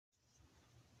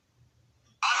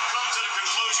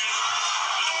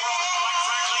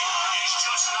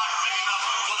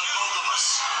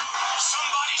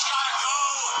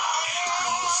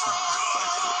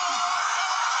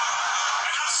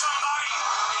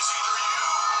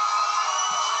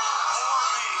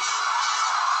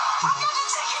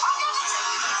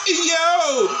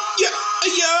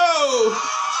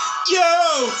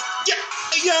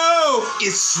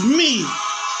It's me,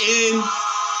 NKB420,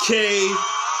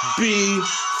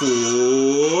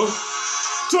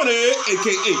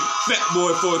 aka Fat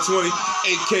Boy 420,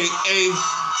 aka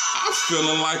I'm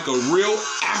feeling like a real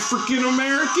African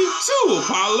American too,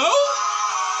 Apollo.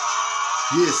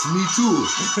 Yes, me too.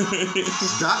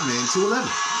 Dotman 211.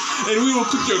 And we will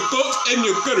cook your thoughts and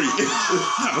your curry.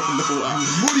 I don't know why.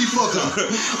 Moody fucker.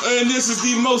 And this is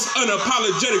the most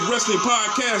unapologetic wrestling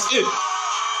podcast in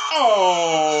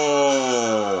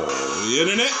all the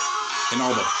internet and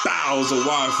all the bowels of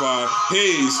Wi-Fi.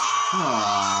 Hayes.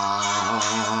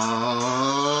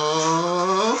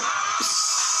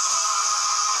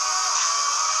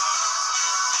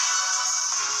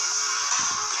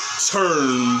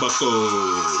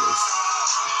 Turnbuckles.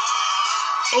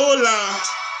 Hola.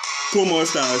 ¿Cómo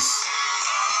estás?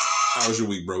 How was your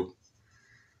week, bro?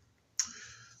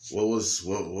 What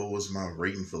was my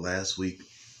rating for last week?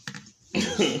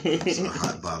 It's a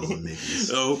hot bottle of Mickey's.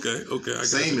 Oh, okay.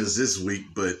 Same as this week,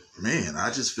 but man,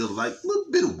 I just feel like a little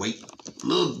bit of weight.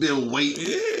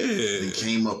 Yeah. It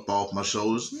came up off my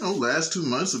shoulders. Last 2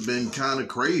 months have been kind of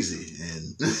crazy,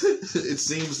 and it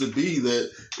seems to be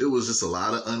that it was just a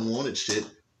lot of unwanted shit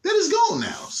that is gone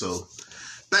now. So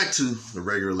back to the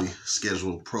regularly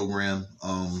scheduled program.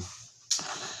 How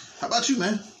about you,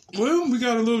 man? Well, we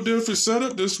got a little different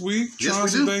setup this week. Yes, Trying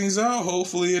some things out.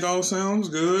 Hopefully it all sounds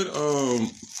good.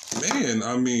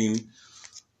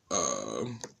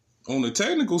 On the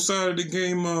technical side of the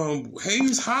game,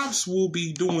 Hayes Hops will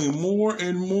be doing more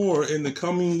and more in the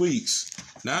coming weeks.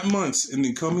 Not months, in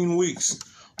the coming weeks.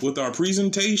 With our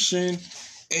presentation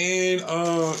and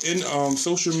in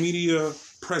social media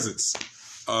presence.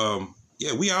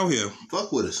 Yeah, we out here.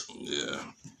 Fuck with us. Yeah.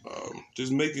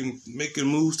 Just making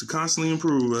moves to constantly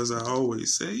improve, as I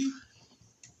always say.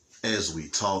 As we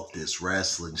talk this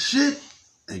wrestling shit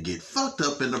and get fucked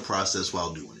up in the process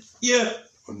while doing it. Yeah.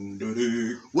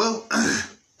 Well,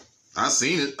 I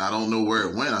seen it. I don't know where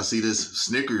it went. I see this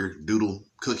snickerdoodle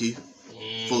cookie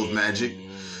full of magic.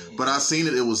 But I seen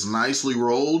it. It was nicely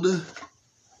rolled.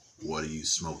 What are you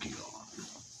smoking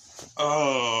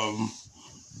on?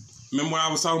 Remember what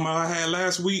I was talking about I had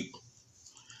last week?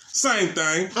 Same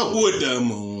thing. Oh. With the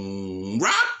moon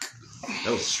rock.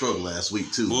 That was a struggle last week,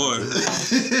 too. Boy.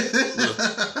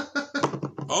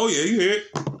 Oh, yeah, you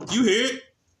hear it.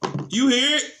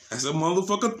 That's a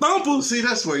motherfucker thumper. See,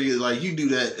 that's where you do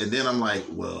that, and then I'm like,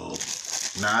 well,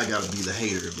 now I gotta be the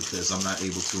hater because I'm not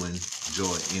able to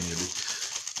enjoy any of it.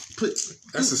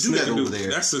 That's a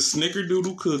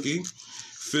snickerdoodle cookie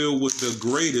filled with the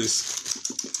greatest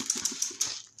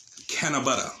can of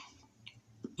butter.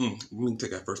 Let me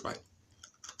take that first bite.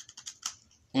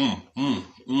 Whatever.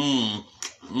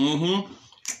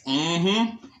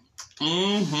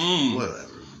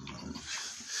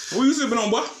 What you sipping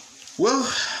on, boy? Well,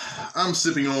 I'm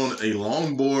sipping on a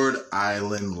Longboard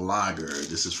Island Lager.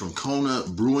 This is from Kona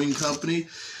Brewing Company.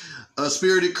 A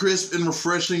spirited, crisp, and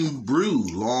refreshing brew.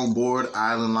 Longboard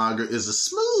Island Lager is a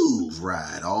smooth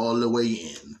ride all the way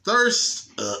in. Thirst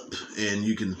up. And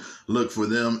you can look for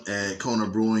them at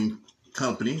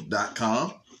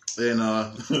konabrewingcompany.com. And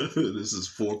this is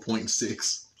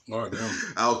 4.6 Oh, damn.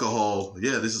 alcohol.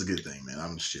 Yeah, this is a good thing, man.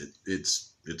 I'm shit.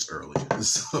 It's early.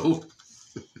 So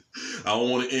I don't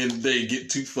want to end the day get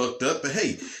too fucked up. But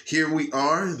hey, here we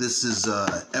are. This is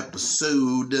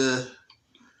episode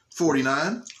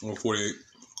 49. Oh, 48.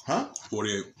 Huh?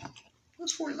 48.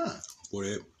 That's 49.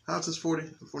 48. How's this 40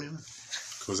 or 49?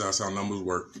 Because that's how numbers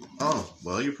work. Oh,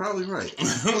 well, you're probably right.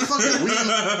 Well, fuck it.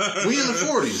 We in the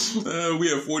 40s. We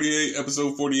have 48,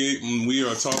 episode 48, and we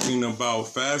are talking about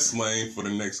Fastlane for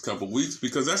the next couple weeks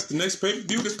because that's the next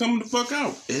pay-per-view that's coming the fuck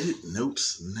out. Edit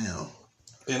notes now.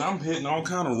 And I'm hitting all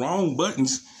kind of wrong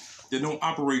buttons that don't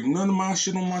operate none of my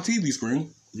shit on my TV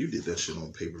screen. You did that shit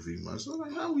on pay-per-view once. I'm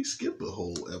like, how we skip a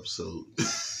whole episode?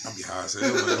 I'll be high as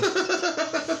hell, man.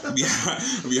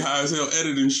 I'll be high as hell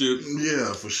editing shit.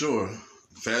 Yeah, for sure.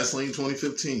 Fastlane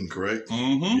 2015, correct?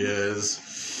 Mm-hmm. Yes.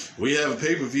 We have a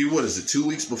pay-per-view, what is it, 2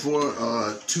 weeks before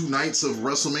 2 nights of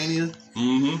WrestleMania?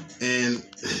 Mm-hmm. And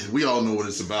we all know what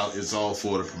it's about. It's all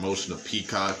for the promotion of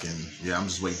Peacock. And yeah, I'm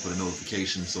just waiting for the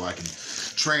notification so I can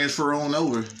transfer on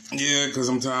over. Yeah, because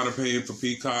I'm tired of paying for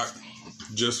Peacock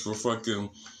just for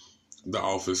fucking The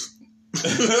Office.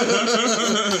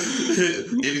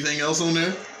 Anything else on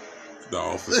there? The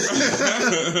Office.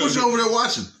 What you over there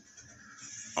watching?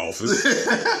 Office.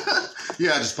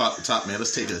 Yeah, I just popped the top, man.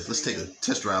 Let's take a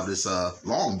test drive of this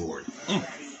longboard.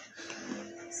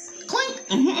 Clink.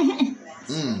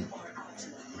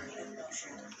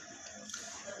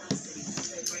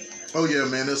 Oh yeah,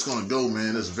 man, it's gonna go,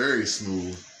 man. It's very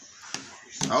smooth.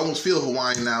 I almost feel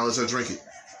Hawaiian now as I drink it,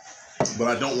 but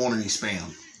I don't want any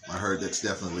spam. I heard that's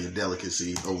definitely a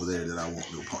delicacy over there that I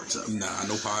want no parts of. Nah,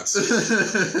 no pots.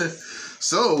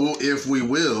 So, if we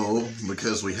will,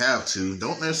 because we have to,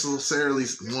 don't necessarily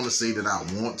want to say that I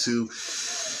want to.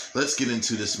 Let's get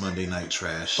into this Monday Night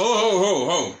Trash.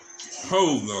 Hold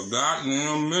a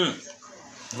goddamn minute.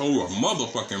 Hold a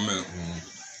motherfucking minute.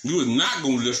 You was not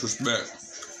gonna disrespect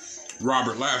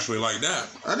Robert Lashley like that.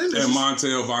 I didn't. And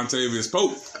Montel Vontavious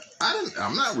Pope.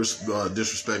 I'm not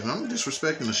disrespecting. I'm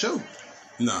disrespecting the show.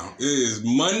 No, it is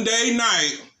Monday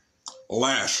Night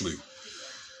Lashley.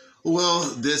 Well,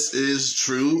 this is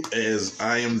true as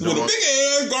I am doing. With a big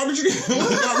ass garbage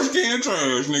can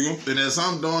trash, nigga. And as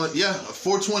I'm doing it, yeah,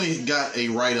 420 got a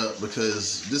write-up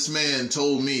because this man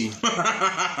told me,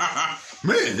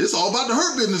 man, it's all about the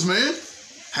Hurt Business, man.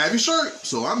 Have your shirt.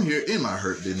 So I'm here in my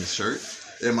Hurt Business shirt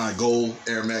and my gold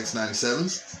Air Max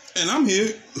 97s. And I'm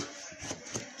here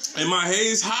in my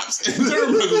Hayes Hops and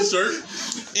Turnbuckle shirt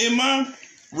and my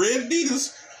red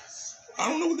Adidas. I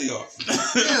don't know what they are.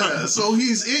 Yeah, so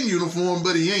he's in uniform,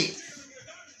 but he ain't.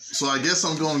 So I guess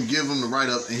I'm going to give him the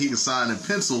write-up, and he can sign in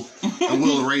pencil, and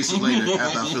we'll erase it later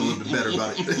after I feel a little bit better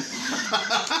about it.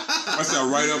 That's that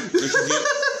write-up that you get.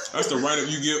 That's the write-up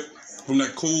you get from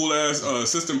that cool-ass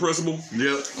assistant principal.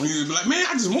 Yep. And you be like, man,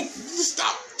 just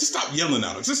stop yelling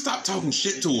at her. Just stop talking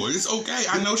shit to her. It's okay.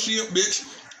 I know she a bitch.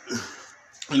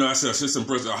 You know, I said assistant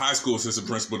principal, a high school assistant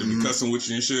principal to be cussing with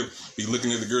you and shit, be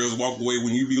looking at the girls walk away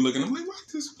when you be looking. I'm like,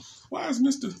 why is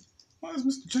Mr.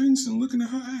 Jameson looking at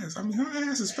her ass? I mean, her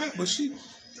ass is fat, but she's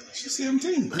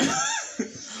 17.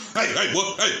 Hey,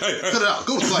 what? Hey. Cut it out.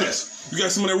 Go to class. You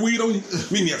got some of that weed on you?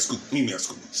 Meet me at school.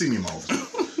 See me in my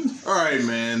office. All right,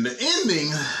 man. The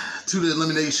ending to the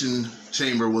Elimination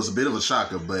Chamber was a bit of a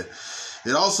shocker, but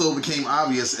it also became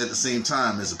obvious at the same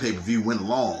time as the pay-per-view went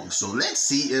along. So let's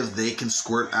see if they can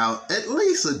squirt out at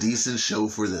least a decent show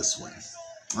for this one.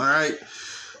 All right.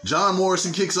 John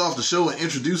Morrison kicks off the show and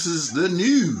introduces the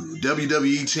new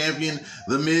WWE Champion,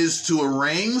 The Miz, to a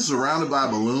ring surrounded by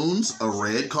balloons, a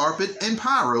red carpet, and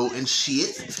pyro and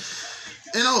shit.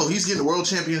 And he's getting the World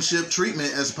Championship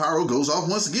treatment as pyro goes off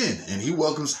once again. And he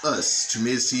welcomes us to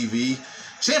Miz TV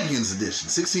Champions Edition.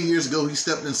 16 years ago, he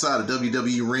stepped inside a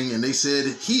WWE ring and they said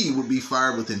he would be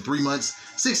fired within 3 months.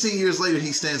 16 years later,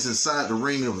 he stands inside the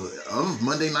ring of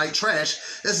Monday Night Trash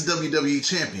as the WWE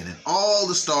Champion. And all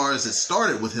the stars that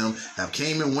started with him have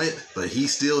came and went, but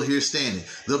he's still here standing.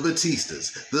 The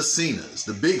Batistas, the Cenas,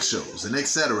 the Big Shows, and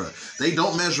etc. They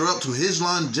don't measure up to his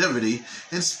longevity.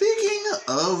 And speaking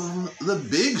of the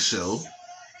Big Show,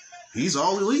 he's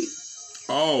all elite.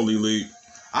 All elite.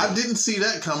 I didn't see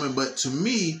that coming, but to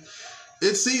me,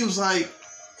 it seems like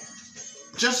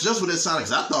just with that sound,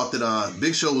 because I thought that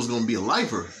Big Show was going to be a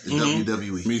lifer in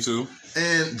WWE. Me too.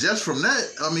 And just from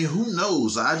that, I mean, who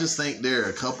knows? I just think they're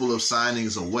a couple of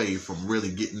signings away from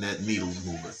really getting that needle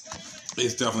moving.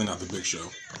 It's definitely not the Big Show.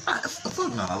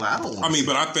 Fuck no, I don't want. I mean,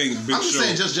 but I think Big Show. I'm just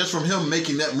saying, just from him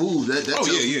making that move, that. Oh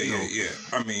yeah.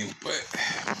 I mean,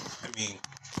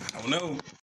 I don't know.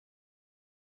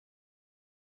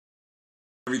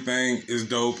 Everything is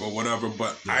dope or whatever,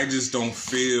 but I just don't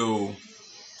feel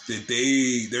that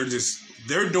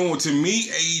they're doing, to me,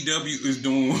 AEW is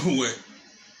doing what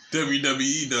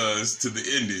WWE does to the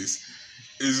indies.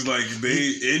 It's like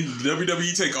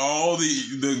WWE take all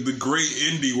the great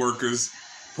indie workers,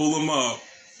 pull them up,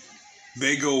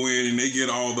 they go in and they get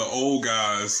all the old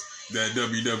guys that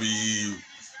WWE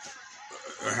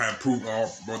have proved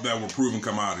that were proven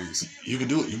commodities. You can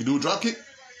do it. You can do a drop kick.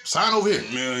 Sign over here.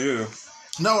 Yeah.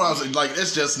 No, I was like,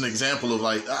 it's just an example of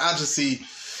like, I just see,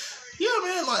 yeah,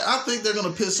 man, like, I think they're going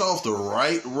to piss off the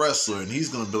right wrestler and he's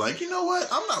going to be like, you know what?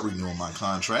 I'm not renewing my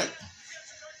contract.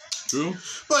 True.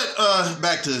 But,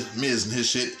 back to Miz and his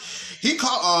shit. He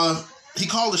called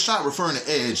the shot referring to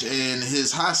Edge and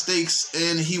his high stakes,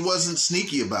 and he wasn't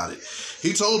sneaky about it.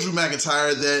 He told Drew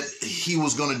McIntyre that he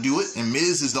was going to do it, and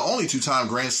Miz is the only two-time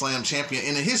Grand Slam champion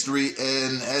in the history,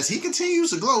 and as he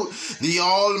continues to gloat, the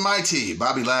almighty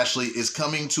Bobby Lashley is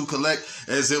coming to collect,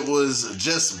 as it was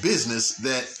just business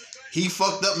that he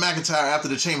fucked up McIntyre after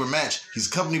the Chamber match. He's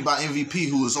accompanied by MVP,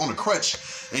 who is on a crutch,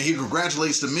 and he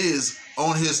congratulates The Miz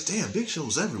on his Big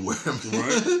Show's everywhere.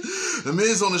 Right. The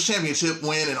Miz on his championship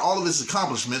win and all of his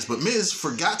accomplishments, but Miz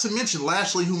forgot to mention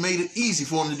Lashley, who made it easy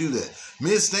for him to do that.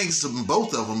 Miz thanks to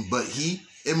both of them, but he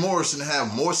and Morrison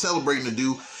have more celebrating to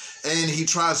do, and he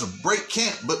tries to break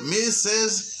camp, but Miz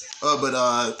says,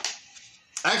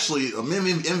 actually,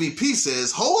 MVP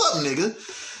says, hold up, nigga.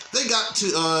 they got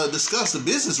to discuss the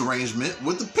business arrangement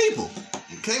with the people.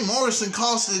 Okay, Morrison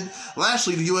costed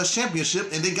Lashley the U.S.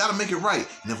 Championship, and they got to make it right.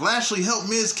 And if Lashley helped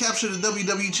Miz capture the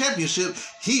WWE Championship,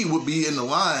 he would be in the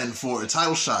line for a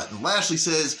title shot. And Lashley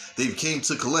says they came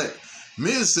to collect.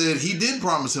 Miz said he did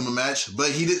promise him a match, but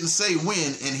he didn't say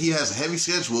when, and he has a heavy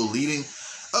schedule leading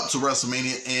up to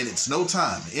WrestleMania, and it's no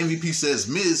time. MVP says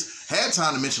Miz had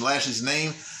time to mention Lashley's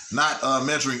name, not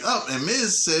measuring up, and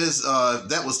Miz says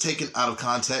that was taken out of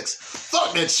context.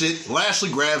 Fuck that shit. Lashley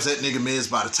grabs that nigga Miz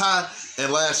by the tie,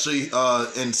 and Lashley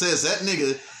and says that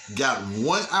nigga got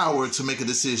 1 hour to make a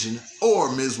decision,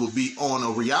 or Miz will be on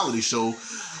a reality show.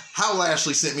 How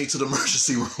Lashley sent me to the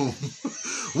emergency room.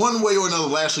 One way or another,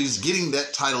 Lashley's getting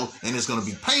that title, and it's going to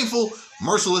be painful,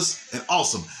 merciless, and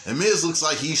awesome. And Miz looks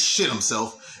like he shit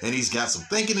himself, and he's got some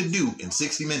thinking to do in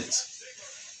 60 minutes.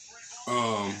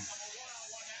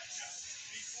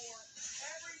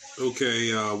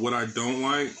 Okay, what I don't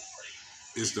like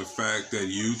is the fact that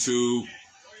YouTube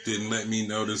didn't let me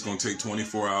know that it's going to take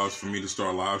 24 hours for me to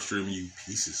start live streaming, you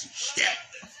pieces of shit.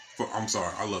 I'm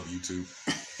sorry, I love YouTube.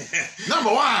 Number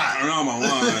one!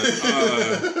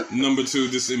 Number two,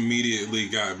 this immediately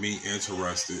got me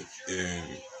interested in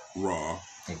Raw.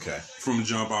 Okay. From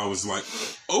jump, I was like,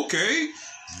 okay,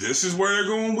 this is where they're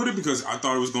going with it, because I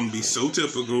thought it was going to be so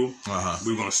typical.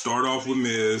 We were going to start off with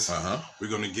Miz. We're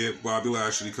going to get Bobby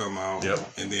Lashley to come out.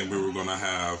 And then we were going to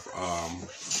have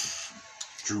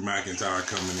Drew McIntyre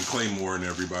come in and Claymore and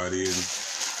everybody, and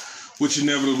which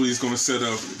inevitably is going to set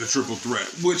up the triple threat,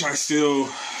 which I still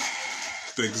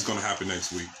think is going to happen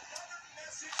next week.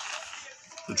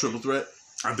 The triple threat?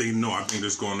 I think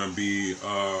there's going to be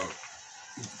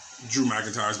Drew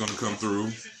McIntyre is going to come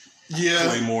through. Yeah.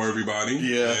 Claymore everybody.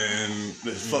 Yeah. And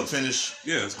fuck finish.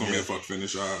 Yeah, it's going to be a fuck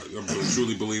finish. I'm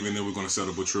truly believing that we're going to set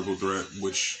up a triple threat,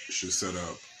 which should set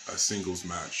up a singles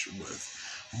match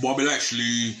with Bobby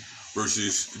Lashley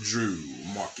versus Drew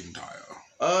McIntyre.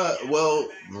 Well,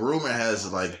 rumor has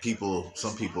it like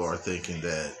some people are thinking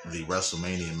that the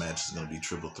WrestleMania match is going to be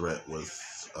triple threat with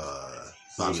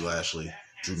Bobby Lashley,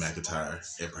 Drew McIntyre,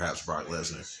 and perhaps Brock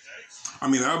Lesnar. I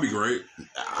mean, that would be great.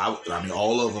 I mean,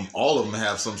 all of them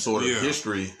have some sort of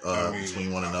history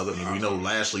between one another. I mean, we know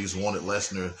Lashley's wanted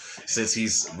Lesnar since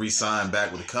he's re-signed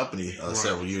back with the company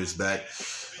several years back.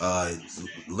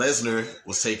 Lesnar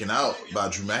was taken out by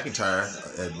Drew McIntyre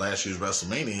at last year's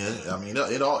WrestleMania. I mean,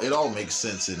 it all makes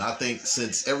sense, and I think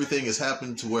since everything has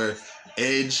happened to where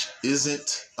Edge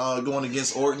isn't going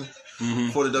against Orton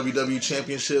for the WWE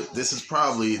Championship, this is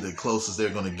probably the closest they're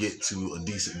going to get to a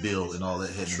decent build and all that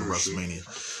heading to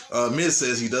WrestleMania. Miz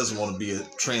says he doesn't want to be a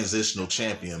transitional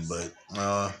champion, but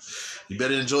you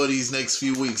better enjoy these next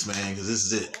few weeks, man, because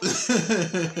this is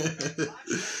it.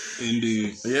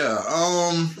 Indeed. Yeah.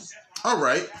 All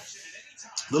right.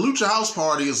 The Lucha House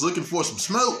Party is looking for some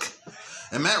smoke,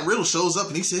 and Matt Riddle shows up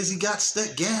and he says he got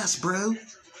that gas, bro.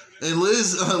 And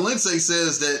Lindsay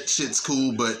says that shit's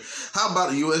cool, but how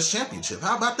about a U.S. Championship?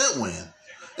 How about that win?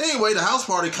 Anyway, the house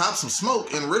party cops some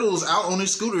smoke, and Riddle's out on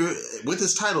his scooter with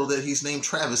his title that he's named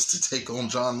Travis to take on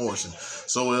John Morrison.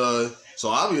 So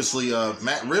obviously,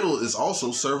 Matt Riddle is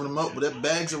also serving him up with that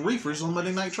bags of reefers on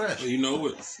Monday Night Trash. You know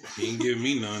what? He ain't give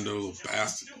me none, though, little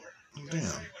bastard.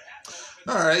 Damn.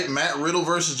 All right, Matt Riddle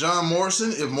versus John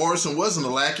Morrison. If Morrison wasn't a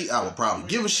lackey, I would probably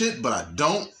give a shit, but I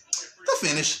don't. The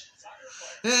finish.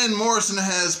 And Morrison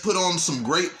has put on some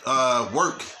great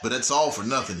work, but that's all for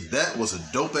nothing. That was a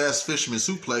dope-ass fisherman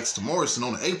suplex to Morrison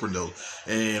on the apron, though.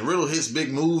 And Riddle hits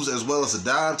big moves as well as a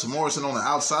dive to Morrison on the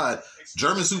outside.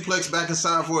 German suplex back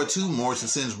inside for a 2. Morrison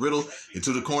sends Riddle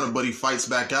into the corner, but he fights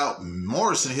back out.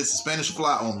 Morrison hits the Spanish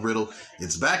fly on Riddle.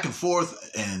 It's back and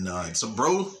forth, and it's a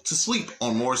bro to sleep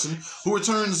on Morrison, who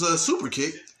returns a super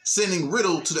kick, sending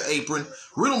Riddle to the apron.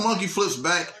 Riddle monkey flips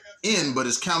back in, but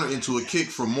is countered into a kick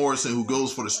from Morrison, who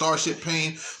goes for the Starship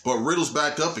Pain, but Riddle's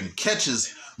back up and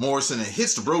catches Morrison and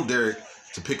hits the Bro Derek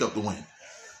to pick up the win.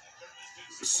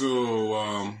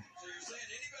 So,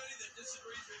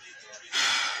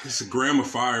 it's a gram of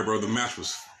fire, bro. The match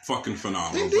was fucking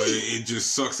phenomenal. Indeed. But it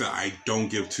just sucks that I don't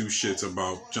give two shits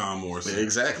about John Morrison.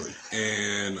 Exactly.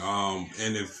 And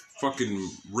if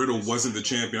fucking Riddle wasn't the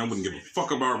champion, I wouldn't give a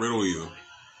fuck about Riddle either.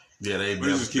 Yeah, they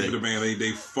just keep it a man.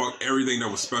 They fuck everything that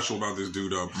was special about this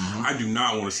dude up. I do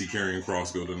not want to see Karrion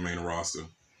Kross go to the main roster.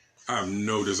 I have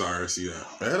no desire to see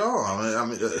that at all. I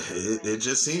mean, it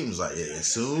just seems like as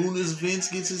soon as Vince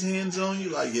gets his hands on you,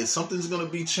 like something's gonna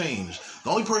be changed.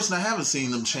 The only person I haven't seen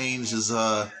them change is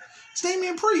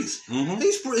Damian Priest.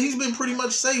 He's been pretty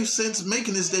much safe since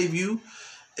making his debut,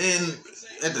 and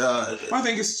I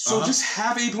think it's so. Just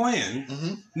have a plan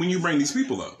when you bring these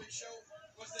people up.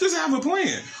 Just have a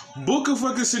plan. Book a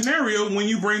fucking scenario when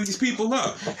you bring these people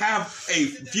up. Have a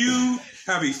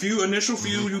few initial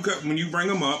feud you got when you bring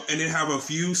them up, and then have a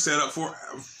few set up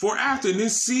for after, and then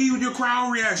see your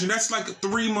crowd reaction. That's like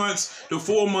 3 months to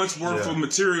 4 months worth of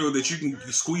material that you can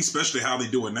squeeze, especially how they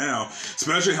do it now,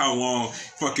 especially how long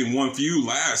fucking one feud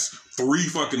lasts. 3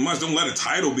 fucking months. Don't let a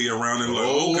title be around and like,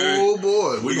 okay, oh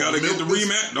boy, we gotta get the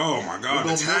rematch. Oh my god,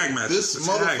 the tag match. This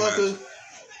motherfucker.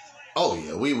 Oh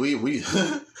yeah, we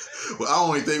well, I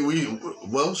don't even think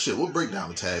we'll break down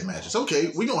the tag matches.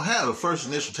 Okay, we gonna have the first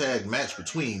initial tag match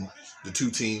between the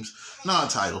two teams,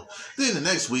 non-title. Then the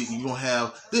next week you're gonna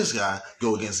have this guy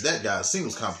go against that guy,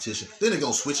 singles competition. Then they're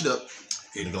gonna switch it up.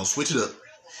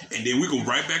 And then we're going to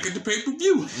right back at the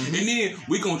pay-per-view. And then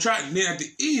we're going to try, and then at the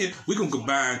end, we're going to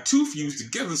combine 2 feuds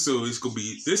together. So it's going to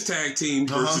be this tag team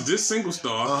versus this single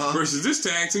star versus this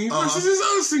tag team versus this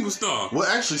other single star. We'll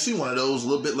actually see one of those a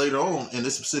little bit later on in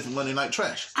this specific Monday Night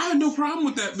Trash. I had no problem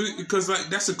with that because, like,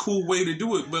 that's a cool way to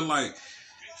do it. But, like,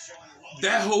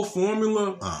 that whole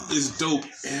formula is dope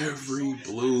every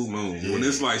blue moon. Yeah. When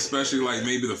it's, like, especially, like,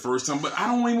 maybe the first time. But I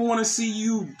don't even want to see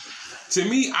you... To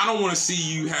me, I don't want to see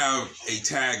you have a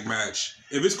tag match.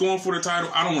 If it's going for the title,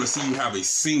 I don't want to see you have a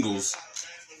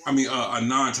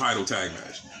non-title tag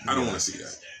match. I don't want to see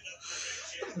that.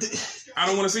 I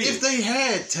don't want to see it. If it. they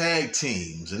had tag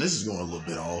teams, and this is going a little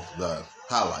bit off the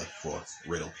highlight for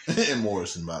Riddle and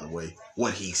Morrison, by the way,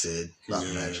 what he said about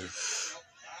the match.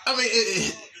 I mean,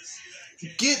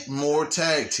 get more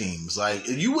tag teams. Like,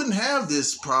 you wouldn't have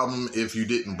this problem if you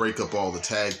didn't break up all the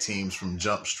tag teams from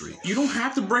Jump Street. You don't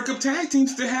have to break up tag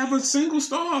teams to have a single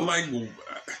star. Like,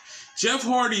 Jeff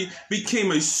Hardy became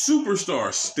a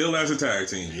superstar still as a tag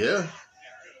team. Yeah.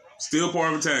 Still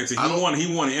part of a tag team.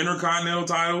 He won an Intercontinental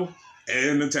title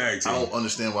and a tag team. I don't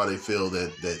understand why they feel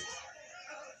that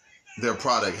their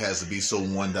product has to be so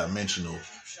one-dimensional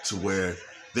to where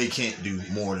they can't do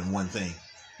more than one thing.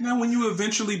 Now, when you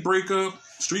eventually break up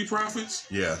Street Profits,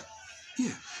 yeah. You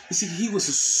see, he was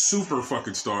a super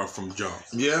fucking star from jump.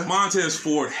 Yeah, Montez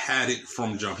Ford had it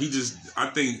from jump. I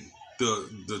think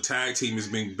the tag team has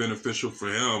been beneficial for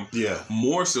him. Yeah,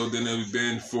 more so than it's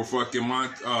been for fucking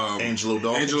Angelo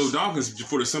Dawkins.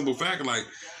 For the simple fact, like,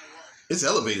 it's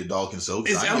elevated Dawkins.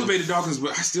 Dawkins,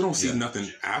 but I still don't see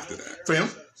nothing after that for him.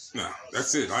 No,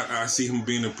 that's it. I see him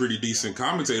being a pretty decent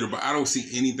commentator, but I don't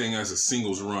see anything as a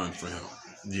singles run for him.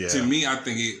 Yeah. To me, I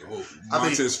think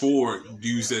Montez Ford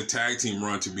used that tag team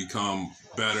run to become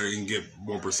better and get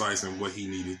more precise in what he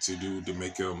needed to do to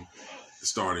make him the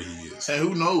star that he is. And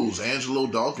who knows, Angelo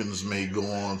Dawkins may go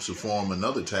on to form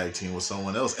another tag team with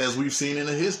someone else, as we've seen in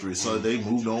the history. So they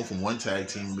moved on from one tag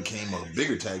team and became a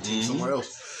bigger tag team somewhere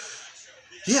else.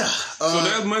 Yeah. So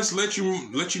that must let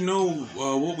you know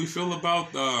what we feel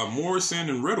about Morrison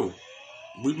and Riddle.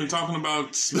 We've been talking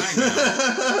about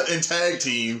SmackDown and tag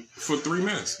team for 3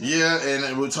 minutes. Yeah,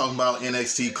 and we're talking about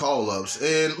NXT call-ups.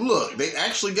 And look, they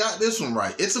actually got this one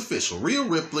right. It's official. Rhea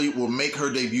Ripley will make her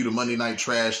debut to Monday Night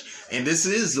Trash, and this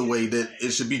is the way that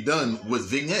it should be done with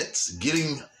vignettes,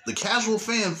 getting the casual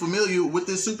fan familiar with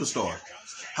this superstar.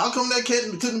 How come that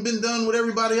couldn't have been done with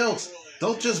everybody else?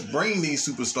 Don't just bring these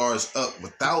superstars up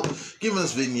without giving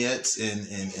us vignettes and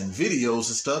videos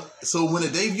and stuff. So when a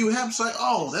debut happens, like,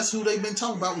 oh, that's who they've been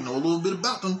talking about. We know a little bit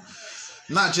about them.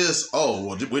 Not just, oh,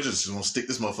 well, we're just going to stick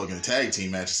this motherfucker in a tag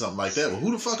team match or something like that. Well, who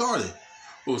the fuck are they?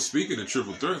 Well, speaking of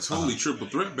triple threats, holy triple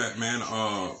threat, Batman,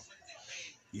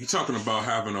 you talking about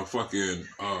having a fucking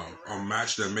a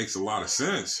match that makes a lot of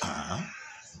sense.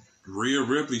 Rhea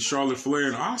Ripley, Charlotte Flair,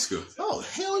 and Asuka. Oh,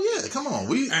 hell yeah. Come on.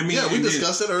 We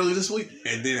discussed it early this week.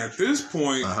 And then at this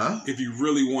point, if you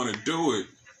really want to do it,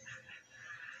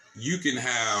 you can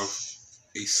have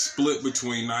a split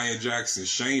between Nia Jax and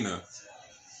Shayna.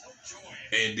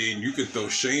 And then you could throw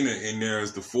Shayna in there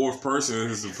as the fourth person.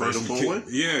 As the person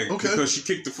because she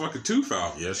kicked the fucking tooth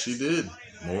out. Yes, she did.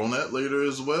 More on that later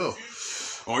as well.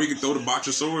 Or you can throw the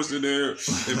Botchasaurus in there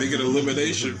and make it an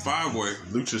elimination 5-way.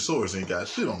 Luchasaurus ain't got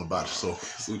shit on the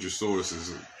Botchasaurus. Luchasaurus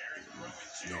is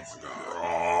oh my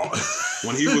god.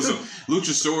 When he was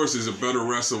Luchasaurus is a better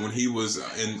wrestler when he was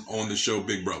on the show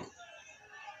Big Brother.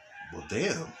 Well,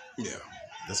 damn. Yeah.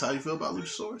 That's how you feel about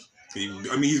Luchasaurus?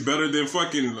 He's better than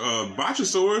fucking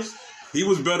Botchasaurus. He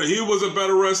was better. He was a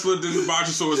better wrestler than the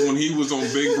Botchasaurus when he was on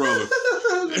Big Brother.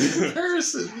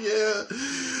 Comparison, yeah.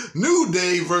 New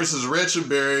Day versus Wretched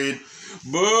Buried.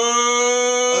 Boo!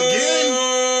 Again?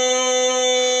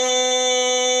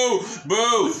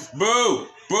 Boo! Boo!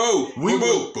 Boo! We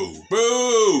Boo! Boo!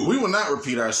 Boo! We will not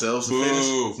repeat ourselves. To Boo.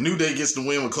 finish, New Day gets the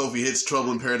win when Kofi hits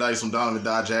Trouble in Paradise from Donovan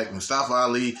Dijak. Mustafa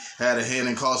Ali had a hand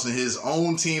in costing his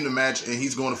own team the match, and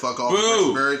he's going to fuck off.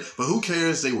 But who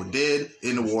cares? They were dead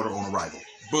in the water on arrival.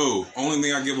 Boo. Only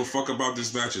thing I give a fuck about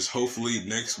this match is hopefully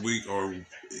next week or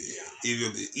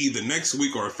either next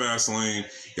week or Fastlane,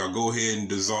 y'all go ahead and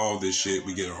dissolve this shit.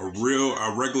 We get a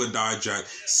regular Dijak.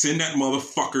 Send that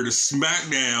motherfucker to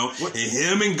SmackDown and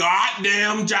him and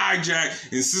goddamn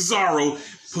Dijak and Cesaro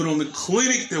put on the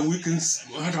clinic that we can.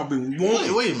 Like I've been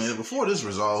wanting. Wait a minute. Before this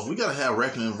resolves, we gotta have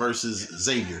Reckoning versus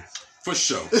Xavier. For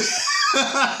sure. We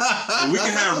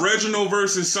can have Reginald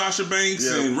versus Sasha Banks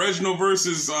and Reginald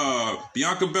versus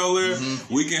Bianca Belair.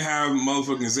 Mm-hmm. We can have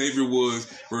motherfucking Xavier Woods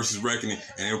versus Reckoning,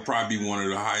 and it'll probably be one of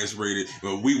the highest rated.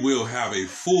 But we will have a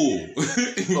full,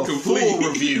 full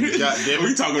review. Goddamn,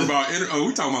 we talking about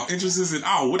entrances and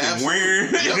what they're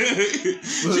wearing. Yep.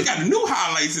 She got the new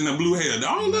highlights in the blue hair.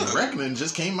 Dog, look. Reckoning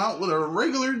just came out with a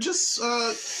regular, just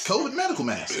COVID medical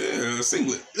mask. Yeah,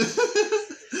 singlet.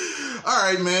 All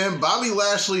right, man. Bobby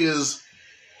Lashley is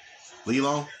lead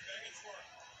long.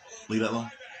 Lead that long.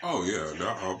 Oh yeah,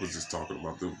 I was just talking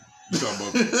about them.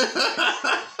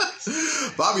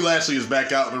 Bobby Lashley is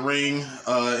back out in the ring,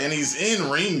 and he's in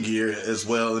ring gear as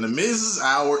well. And the Miz's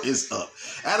hour is up.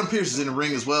 Adam Pearce is in the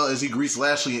ring as well as he greets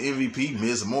Lashley and MVP.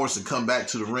 Miz and Morrison come back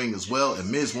to the ring as well, and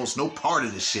Miz wants no part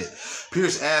of this shit.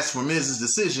 Pearce asks for Miz's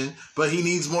decision, but he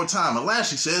needs more time. And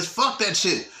Lashley says, "Fuck that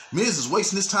shit." Miz is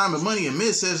wasting his time and money, and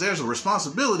Miz says there's a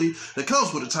responsibility that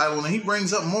comes with the title, and he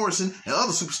brings up Morrison and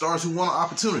other superstars who want an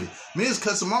opportunity. Miz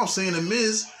cuts him off, saying that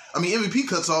MVP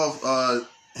cuts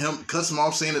him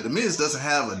off, saying that the Miz doesn't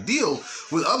have a deal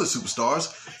with other superstars.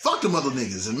 Fuck them other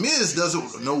niggas. And Miz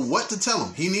doesn't know what to tell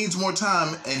him. He needs more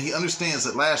time, and he understands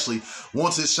that Lashley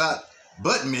wants his shot,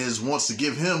 but Miz wants to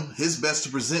give him his best to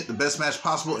present the best match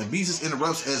possible, and Beezus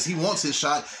interrupts as he wants his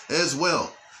shot as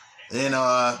well. And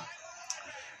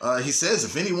he says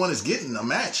if anyone is getting a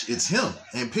match, it's him.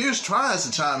 And Pearce tries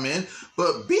to chime in,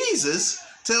 but Beezus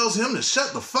tells him to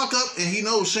shut the fuck up, and he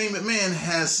knows Shane McMahon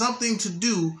has something to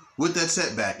do with that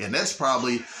setback. And that's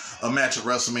probably a match at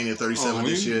WrestleMania 37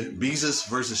 this year. Beezus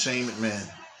versus Shane McMahon.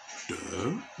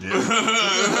 Duh. Yeah.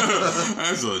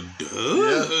 That's a duh.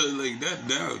 Yeah. Like that.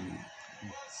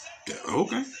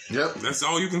 Okay. Yep. That's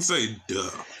all you can say. Duh.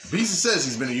 Beezus says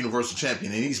he's been a Universal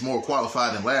Champion and he's more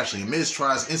qualified than Lashley. And Miz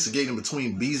tries instigating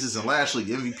between Beezus and Lashley.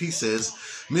 MVP says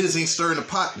Miz ain't stirring the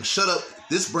pot and shut up.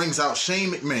 This brings out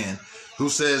Shane McMahon, who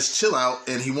says chill out,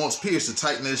 and he wants Pearce to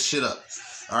tighten this shit up.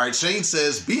 All right, Shane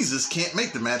says Beezus can't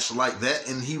make the match like that,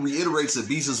 and he reiterates that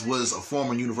Beezus was a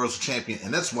former Universal Champion,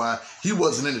 and that's why he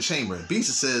wasn't in the chamber. And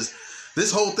Beezus says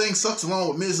this whole thing sucks along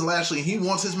with Miz and Lashley, and he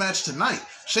wants his match tonight.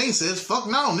 Shane says, fuck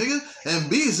no, nigga. And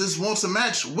Beezus wants a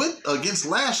match against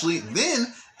Lashley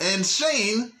then, and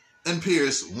Shane and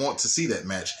Pearce want to see that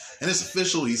match. And it's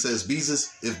official. He says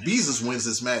if Beezus wins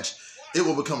this match, it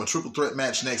will become a triple threat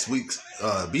match next week.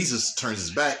 Beezus turns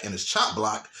his back and is chop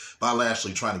blocked by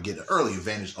Lashley, trying to get an early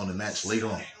advantage on the match later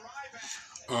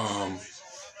on.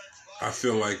 I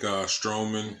feel like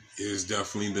Strowman is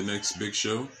definitely the next Big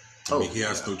Show. I mean, he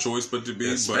has no choice but to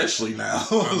be. Especially now.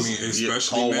 I mean,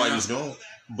 especially Paul now. White is gone.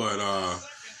 But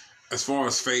as far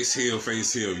as face heel,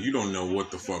 you don't know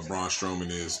what the fuck Braun Strowman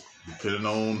is. You could have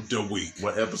known the week.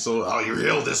 What episode? Oh, you're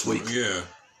heel this week. Yeah.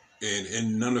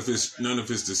 And none of his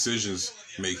decisions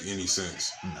make any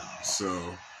sense. No.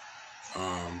 So,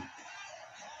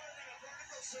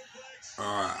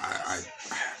 I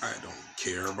don't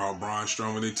care about Braun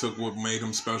Strowman. They took what made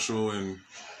him special and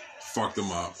fucked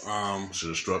him up. Should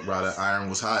have struck by that iron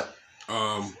was hot.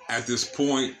 At this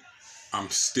point, I'm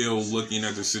still looking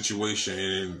at the situation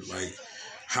and like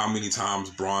how many times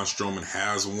Braun Strowman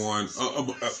has won,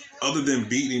 other than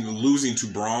losing to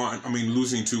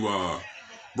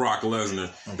Brock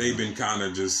Lesnar. Okay. They've been kind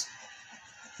of just,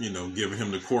 giving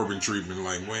him the Corbin treatment.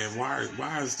 Like, man,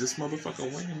 why is this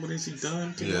motherfucker winning? What has he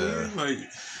done to me? Like,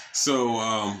 so,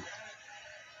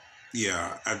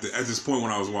 at this point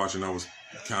when I was watching, I was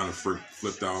kind of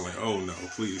flipped out. Like, oh no,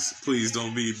 please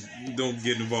don't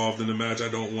get involved in the match. I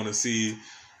don't want to see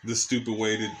the stupid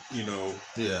way that,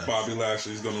 Bobby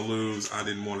Lashley's going to lose. I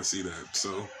didn't want to see that.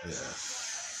 So,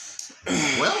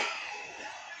 well,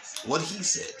 what he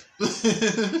said.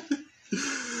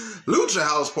 Lucha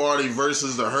House Party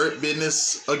versus the Hurt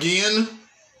Business again.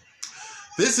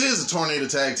 This is a Tornado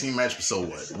Tag Team match, but so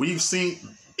what? We've seen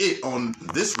it on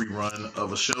this rerun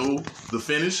of a show, The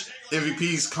Finish.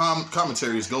 MVP's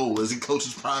commentary's goal as he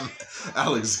coaches Prime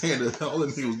Alexander. All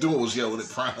he was doing was yelling at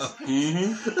Prime.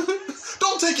 Mm-hmm.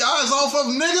 Don't take your eyes off of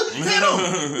him, nigga. Hit him.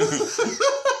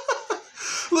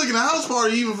 Look, in the house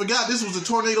party, even forgot this was a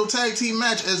tornado tag team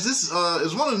match, as this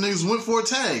is one of the niggas went for a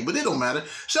tag, but it don't matter.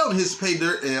 Shelton hits pay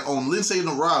dirt on Lince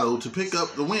Dorado to pick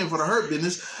up the win for the Hurt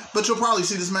Business, but you'll probably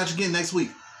see this match again next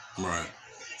week. Right.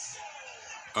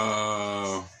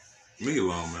 Leave it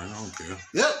alone, man. I don't care.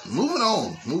 Yep, moving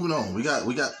on. We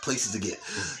got places to get.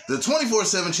 The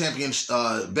 24/7 champion,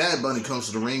 Bad Bunny, comes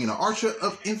to the ring, and the Archer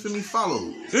of Infamy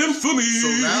follows. Infamy! So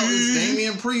now it's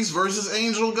Damian Priest versus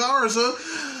Angel Garza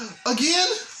again.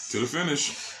 To the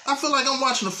finish. I feel like I'm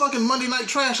watching a fucking Monday Night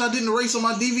Trash I didn't erase on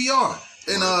my DVR.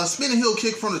 And spinning heel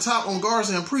kick from the top on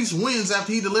Garza, and Priest wins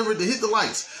after he delivered to hit the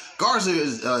lights.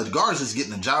 Garza's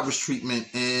getting a jobber's treatment,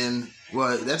 and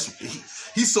well,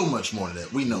 he's so much more than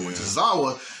that. We know it.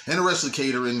 Tozawa and the rest of the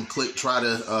catering clique try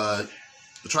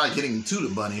getting to the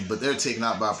Bunny, but they're taken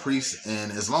out by Priest,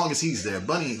 and as long as he's there,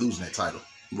 Bunny ain't losing that title.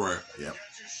 Right. Yep.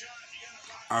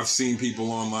 I've seen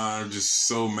people online just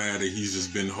so mad that he's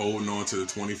just been holding on to the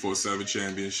 24/7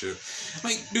 championship.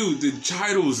 Like, dude, the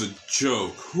title is a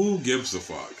joke. Who gives a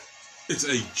fuck? It's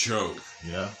a joke.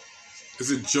 Yeah.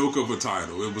 It's a joke of a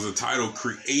title. It was a title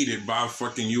created by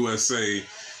fucking USA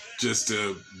just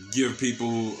to give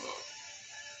people,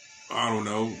 I don't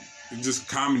know, just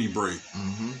comedy break.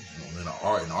 Mm-hmm.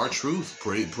 And our Truth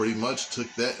pretty much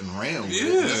took that and ran with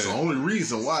it. Yeah. That's the only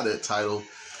reason why that title.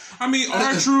 I mean,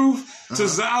 our Truth,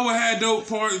 Tozawa had dope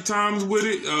times with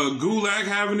it. Gulak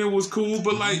having it was cool,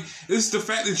 but like, it's the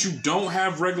fact that you don't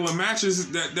have regular matches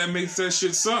that makes that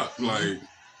shit suck.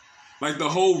 Like the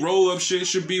whole roll-up shit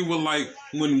should be with, like,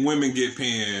 when women get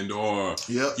pinned, or,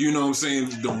 you know what I'm saying,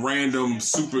 the random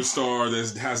superstar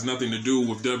that has nothing to do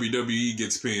with WWE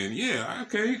gets pinned. Yeah,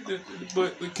 okay.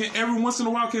 But every once in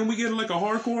a while, can we get, like, a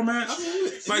hardcore match?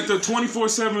 Like the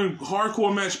 24/7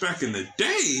 hardcore match back in the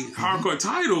day, hardcore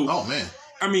title. Oh, man.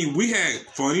 I mean, we had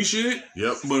funny shit.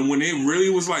 Yep. But when it really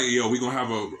was like, yo, we gonna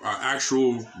have a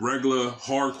actual regular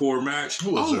hardcore match.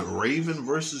 Who was it? Raven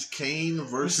versus Kane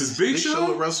versus Big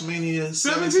Show at WrestleMania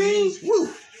 17?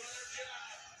 Woo.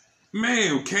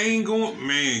 Man, Kane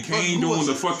doing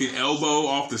the fucking elbow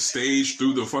off the stage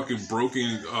through the fucking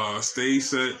broken stage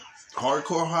set.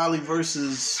 Hardcore Holly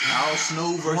versus Al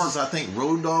Snow versus, I think,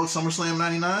 Road Dogg, SummerSlam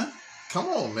 99? Come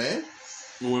on, man.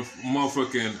 With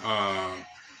motherfucking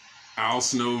Al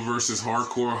Snow versus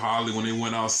Hardcore Holly, when they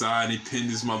went outside, they pinned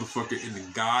this motherfucker in the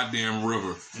goddamn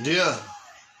river. Yeah.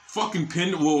 Fucking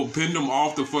pinned him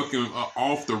off the fucking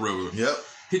off the river. Yep.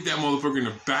 Hit that motherfucker in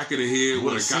the back of the head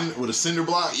with a cinder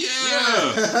block.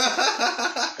 Yeah.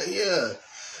 Yeah.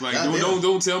 Like,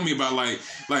 don't tell me about like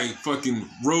fucking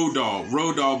Road Dogg.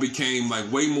 Road Dogg became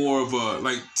like way more of a,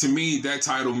 like, to me, that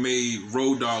title made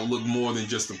Road Dogg look more than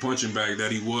just the punching bag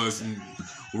that he was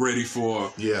ready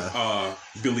for.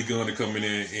 Billy Gunn to come in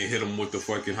and hit him with the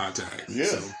fucking hot tag. Yeah.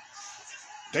 So.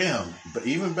 Damn. But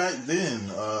even back then,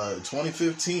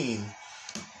 2015,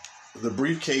 the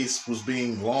briefcase was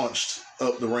being launched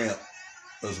up the ramp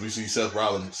as we see Seth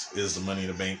Rollins is the Money in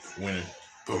the Bank winner.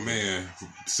 But man,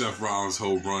 Seth Rollins'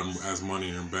 whole run as Money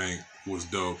in the Bank was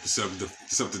dope. Except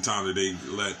the time that they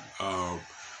let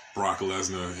Brock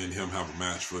Lesnar and him have a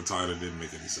match for the title, didn't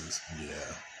make any sense.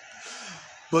 Yeah.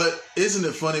 But isn't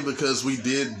it funny, because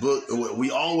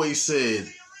we always said,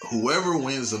 whoever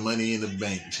wins the Money in the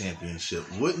Bank championship,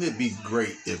 wouldn't it be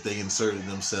great if they inserted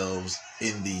themselves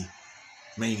in the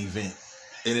main event?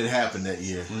 And it happened that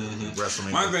year.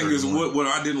 WrestleMania. My thing is, what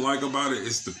I didn't like about it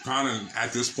is the kind of,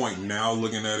 at this point now,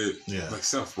 looking at it, like,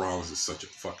 Seth Rollins is such a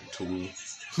fucking tool.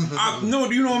 You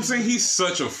know what I'm saying? He's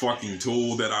such a fucking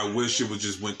tool that I wish it would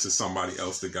just went to somebody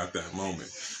else that got that moment.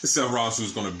 Seth Rollins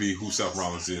was going to be who Seth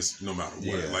Rollins is no matter what.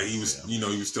 Yeah, like, he was, he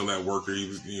was still that worker. He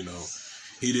was,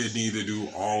 he didn't need to do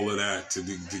all of that to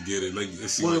get it. Like,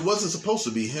 it wasn't supposed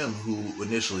to be him who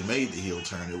initially made the heel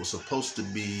turn. It was supposed to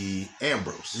be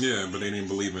Ambrose. Yeah, but they didn't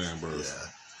believe in Ambrose.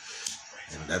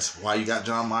 Yeah. And that's why you got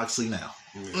Jon Moxley now.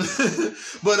 Yeah.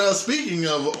 But speaking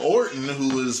of Orton,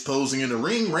 who is posing in the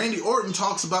ring, Randy Orton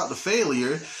talks about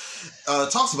failure,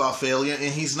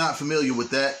 and he's not familiar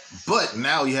with that. But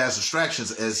now he has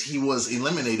distractions, as he was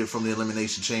eliminated from the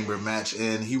Elimination Chamber match,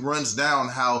 and he runs down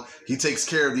how he takes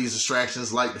care of these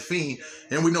distractions like The Fiend,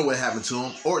 and we know what happened to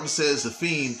him. Orton says The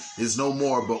Fiend is no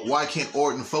more, but why can't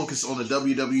Orton focus on the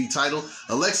WWE title?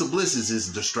 Alexa Bliss is his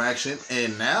distraction,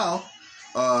 and now,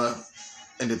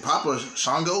 and did Papa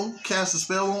Shango cast a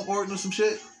spell on Orton or some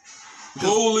shit?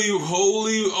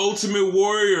 Holy Ultimate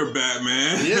Warrior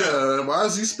Batman. Yeah, why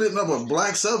is he spitting up a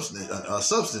black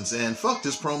substance? And fuck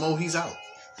this promo, he's out.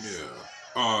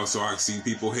 Yeah. So I seen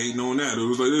people hating on that. It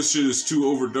was like, this shit is too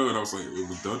overdone. I was like, it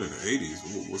was done in the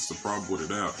 80s. What's the problem with it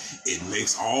now? It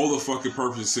makes all the fucking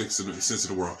perfect sense in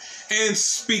the world. And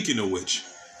speaking of which,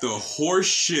 the horse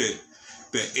shit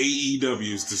that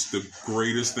AEW is just the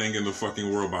greatest thing in the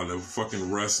fucking world by the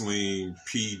fucking wrestling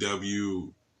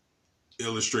PW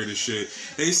illustrated shit.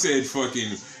 They said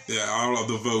fucking that all of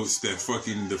the votes that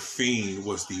fucking The Fiend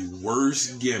was the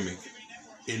worst gimmick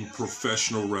in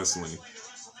professional wrestling.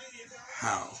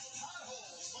 How?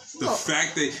 The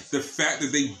fact that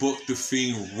they booked The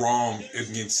Fiend wrong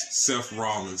against Seth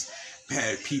Rollins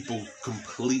had people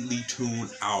completely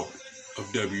tuned out of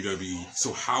WWE.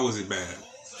 So how is it bad?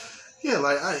 Yeah,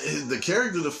 like the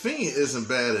character of The Fiend isn't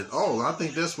bad at all. I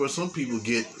think that's where some people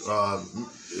get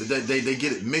they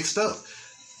get it mixed up.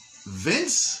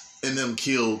 Vince and them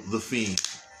killed The Fiend.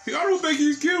 I don't think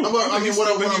he's killed. I mean,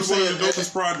 what I'm saying,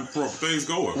 things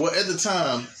going. Well, at the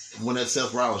time when that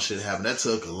Seth Rollins shit happened, that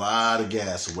took a lot of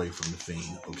gas away from The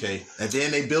Fiend. Okay, and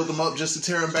then they built him up just to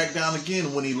tear him back down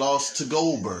again when he lost to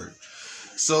Goldberg.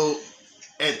 So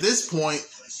at this point,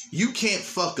 you can't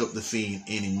fuck up The Fiend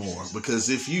anymore, because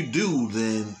if you do,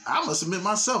 then I must admit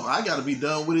myself, I got to be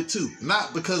done with it too.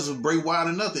 Not because of Bray Wyatt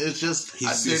or nothing. It's just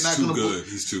he's not too gonna good.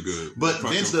 He's too good. But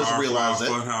Vince doesn't realize that.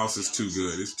 Funhouse is too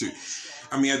good. It's too.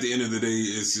 I mean, at the end of the day,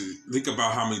 think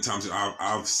about how many times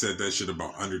I've said that shit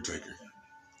about Undertaker.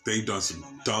 They've done some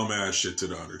dumbass shit to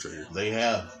the Undertaker. They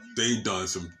have. They done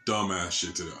some dumbass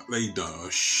shit to they done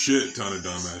a shit ton of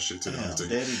dumbass shit to the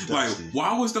Undertaker. Like,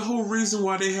 why was the whole reason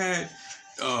why they had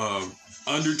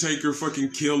Undertaker fucking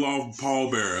kill off Paul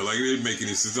Bearer? Like, it didn't make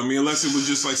any sense. I mean, unless it was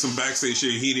just like some backstage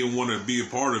shit, he didn't want to be a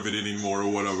part of it anymore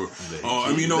or whatever.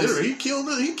 He killed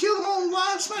him on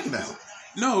live SmackDown.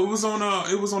 No, it was on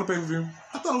a pay-per-view.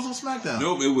 I thought it was on SmackDown.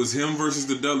 Nope, it was him versus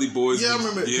the Dudley Boys. Yeah, I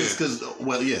remember. Because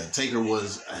Taker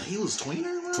was he was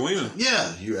tweener. Tweener.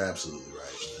 Yeah, you're absolutely right.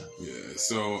 Yeah,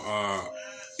 so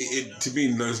to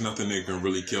me, there's nothing that can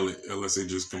really kill it unless they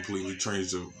just completely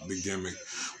change the gimmick.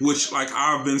 Which, like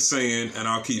I've been saying, and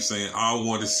I'll keep saying, I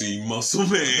want to see Muscle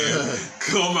Man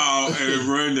come out and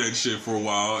run that shit for a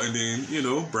while, and then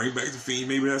bring back The Fiend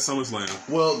maybe at SummerSlam.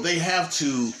 Well, they have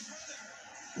to.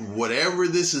 Whatever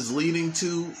this is leading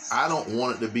to, I don't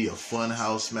want it to be a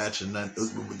funhouse match and nothing.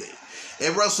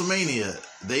 At WrestleMania,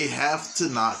 they have to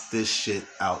knock this shit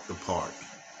out the park.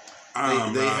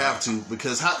 They have to,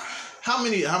 because how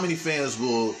many fans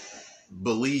will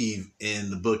believe in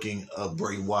the booking of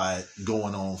Bray Wyatt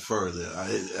going on further?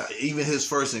 Even his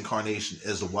first incarnation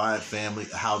as the Wyatt family,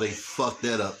 how they fucked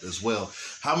that up as well.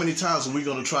 How many times are we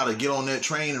going to try to get on that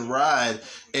train and ride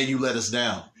and you let us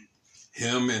down?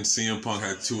 Him and CM Punk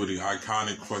had two of the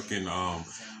iconic fucking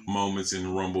moments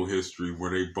in Rumble history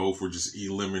where they both were just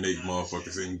eliminating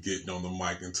motherfuckers and getting on the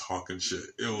mic and talking shit.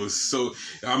 It was so.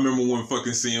 I remember when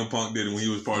fucking CM Punk did it when he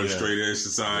was part of Straight Edge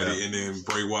Society, and then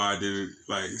Bray Wyatt did it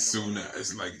like soon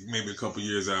as, like maybe a couple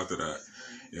years after that.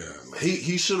 Yeah,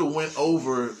 he should have went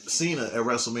over Cena at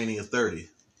WrestleMania 30.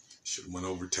 Should have went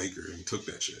over Taker and took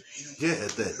that shit. Yeah,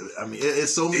 I mean,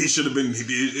 it's so many. It should have been.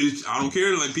 I don't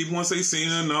care. Like, people want to say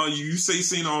Cena. No, you say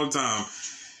Cena all the time.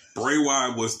 Bray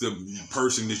Wyatt was the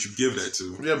person that you give that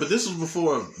to. Yeah, but this was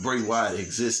before Bray Wyatt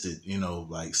existed.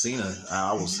 Like Cena.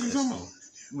 I want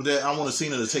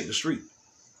Cena to take the streak.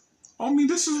 I mean,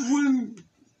 this is when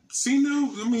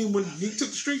Cena. I mean, when he took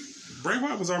the streak, Bray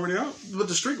Wyatt was already out. But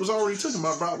the streak was already taken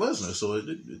by Brock Lesnar, so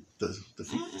the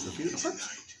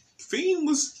Fiend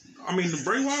was. I mean, the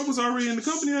Bray Wyatt was already in the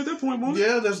company at that point, wasn't it?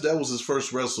 Yeah, that was his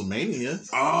first WrestleMania.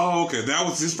 Oh, okay, that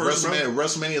was his first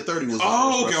WrestleMania 30 was.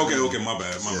 Okay. My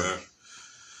bad.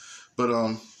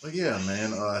 But yeah,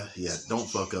 man. Don't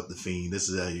fuck up the Fiend. This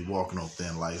is how you walking on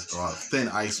thin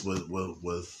ice with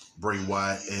Bray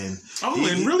Wyatt and.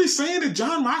 And really saying that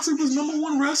Jon Moxley was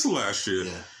 #1 wrestler last year.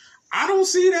 Yeah. I don't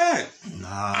see that. Nah,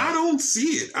 I don't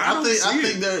see it. I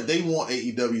think they want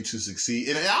AEW to succeed,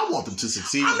 and I want them to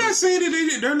succeed. I'm not saying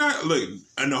that they're not. Look,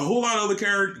 and a whole lot of other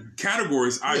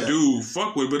categories I do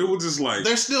fuck with, but it was just like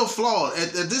they're still flawed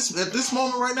at this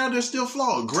moment right now. They're still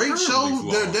flawed. Great show.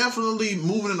 Flawed. They're definitely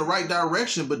moving in the right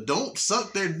direction, but don't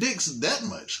suck their dicks that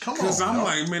much. Come on. Because I'm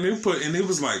like, man, it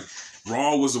was like.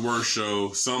 Raw was the worst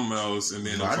show, something else, and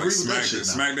then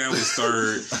SmackDown was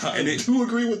third. And I do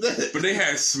agree with that. But they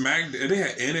had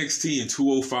NXT and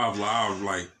 205 Live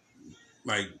like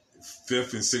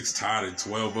 5th and 6th tied at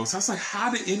 12 votes. I was like, how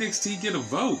did NXT get a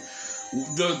vote?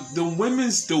 The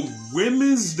women's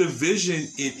division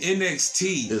in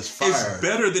NXT is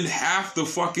better than half the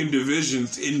fucking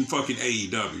divisions in fucking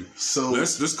AEW. So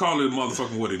let's call it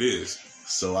motherfucking what it is.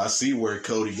 So I see where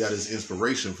Cody got his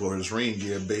inspiration for his ring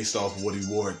gear based off of what he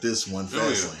wore at this one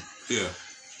Fastlane. Yeah.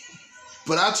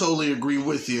 But I totally agree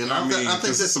with you, and I mean, I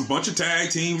think there's a bunch of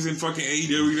tag teams in fucking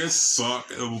AEW that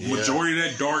suck. Majority of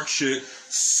that dark shit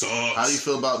sucks. How do you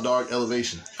feel about Dark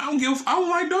Elevation? I don't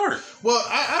like dark. Well,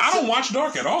 I don't watch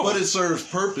dark at all. But it serves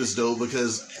purpose though,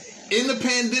 because in the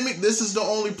pandemic, this is the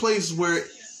only place where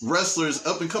wrestlers,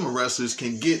 up and coming wrestlers,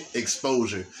 can get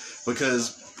exposure,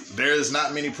 because there's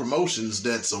not many promotions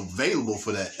that's available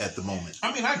for that at the moment.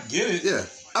 I mean, I get it. Yeah.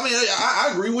 I mean, I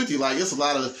agree with you. Like, it's a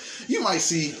lot of, you might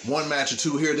see one match or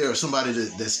two here or there, or somebody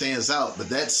that stands out, but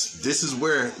this is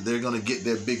where they're going to get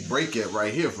their big break at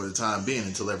right here for the time being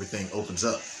until everything opens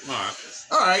up.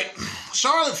 All right.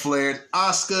 Charlotte Flair,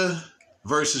 Asuka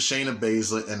versus Shayna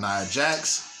Baszler and Nia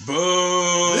Jax.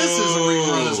 Boo! This is a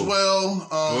rerun as well.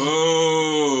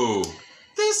 Boo!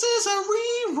 This is a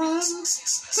rerun.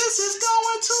 This is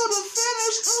going to the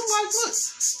finish. I'm like, look.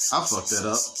 I fucked that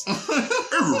up.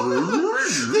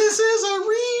 This is a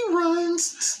rerun.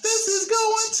 This is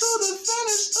going to the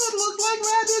finish. It look like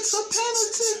Raditz a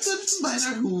penitent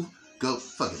matter who go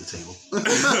fuck at the table.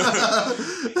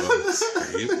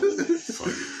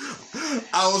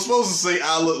 I was supposed to say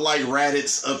I look like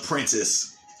Raditz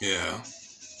apprentice. Yeah.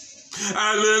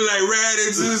 I look like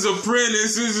Raditz's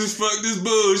apprentice. This is fuck this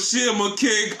bullshit. I'ma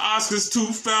kick Asuka's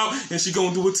tooth out and she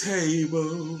gonna do a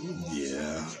table.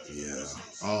 Yeah.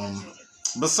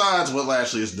 Besides what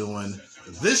Lashley is doing,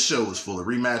 this show is full of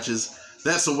rematches.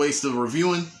 That's a waste of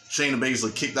reviewing. Shayna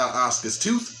Baszler kicked out Asuka's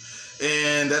tooth,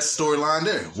 and that's the storyline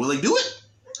there. Will they do it?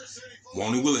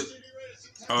 Won't he will it?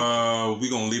 We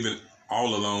gonna leave it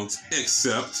all alone,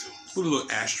 except with a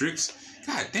little asterisk.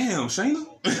 God damn, Shayna.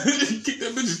 Kick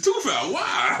that bitch's tooth out.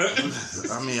 Why?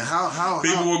 I mean, how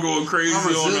people were going crazy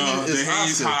on the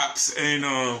Hayes Asuka? Hops and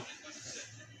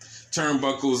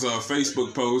Turnbuckle's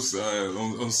Facebook posts.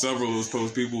 On several of those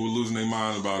posts, people were losing their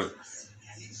mind about it.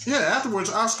 Yeah, afterwards,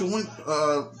 Asuka went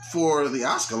for the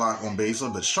Asuka lock on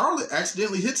Baszler, but Charlotte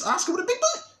accidentally hits Asuka with a big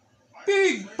boot.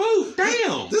 Big boot,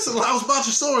 damn. This allows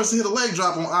Botchasaurus to hit a leg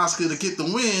drop on Asuka to get the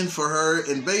win for her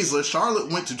and Baszler.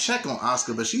 Charlotte went to check on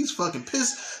Asuka, but she's fucking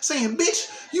pissed, saying, bitch,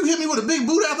 you hit me with a big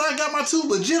boot after I got my tooth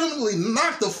legitimately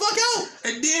knocked the fuck out.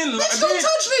 And then, bitch, don't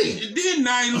touch me. It did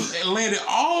not landed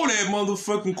all that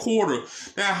motherfucking quarter,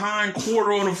 that hind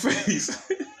quarter on her face.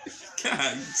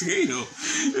 God damn.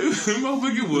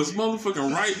 Motherfucker was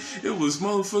motherfucking right. It was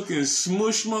motherfucking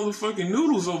smush motherfucking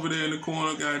noodles over there in the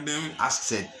corner, goddamn it. Asuka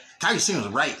said, Kairi Singh was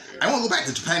right. I want to go back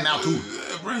to Japan now, too.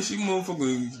 Right, she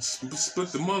motherfucking split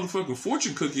the motherfucking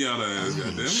fortune cookie out of her ass,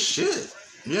 goddamn it. Shit.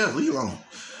 Yeah, leave alone.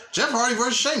 Jeff Hardy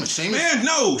versus Sheamus. Man,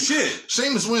 no, shit.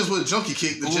 Sheamus wins with a junkie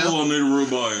kick to Jeff. Oh, nigga, real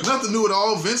boy. Nothing new at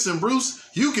all. Vince and Bruce,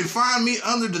 you can find me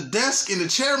under the desk in the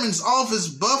chairman's office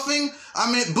booking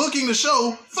the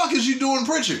show. Fuck is you doing,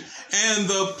 Pritchard? And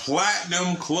the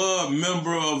Platinum Club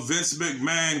member of Vince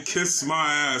McMahon Kiss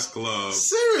My Ass Club.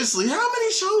 Seriously, how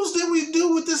many shows did we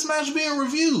do with this match being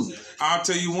reviewed? I'll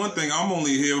tell you one thing, I'm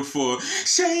only here for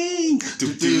Shane.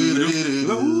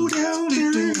 Low down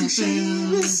dirty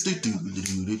Shane.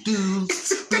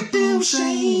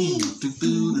 Shane.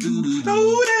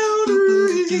 Low down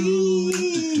dirty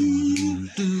Shane.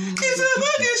 He's a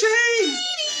fucking Shane.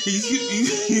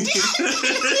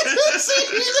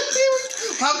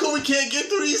 How come we can't get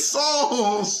through these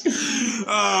songs?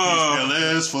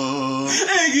 LS fun.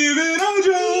 And give it on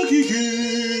Junkie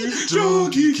Kiss.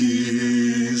 Junkie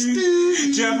Kiss.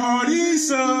 Jeff Hardy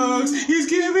sucks. He's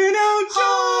giving out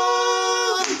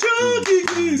Junkie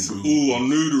Kiss. Ooh, I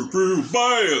need a pretty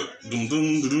bad. Dum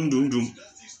dum dum dum dum.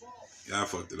 Yeah, I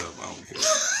fucked it up. I don't care.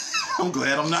 I'm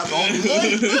glad I'm not the only one.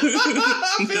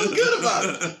 I feel good about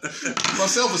it. My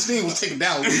self-esteem was taken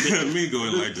down a little bit. Me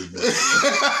going like this, bro.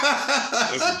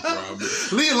 That's a problem.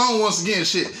 Leave alone once again,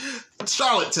 shit.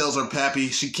 Charlotte tells her pappy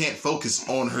she can't focus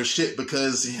on her shit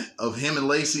because of him and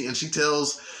Lacey, and she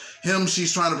tells him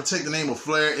she's trying to protect the name of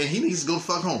Flair, and he needs to go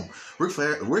fuck home. Ric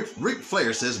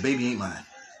Flair says, baby ain't mine.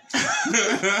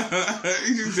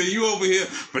 You over here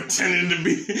pretending to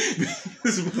be.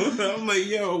 I'm like,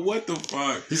 yo, what the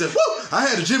fuck? He said, whoo, I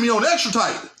had a Jimmy on extra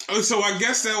tight. So I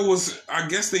guess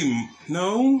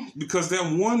because that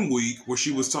one week where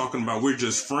she was talking about we're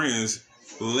just friends,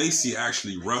 Lacey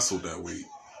actually wrestled that week.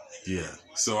 Yeah.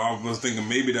 So I was thinking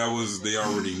maybe that was, they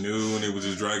already knew and they were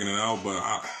just dragging it out, but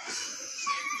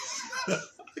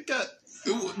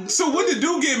So when the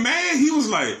dude get mad, he was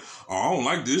like, oh, I don't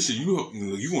like this shit.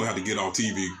 You gonna have to get off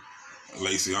TV,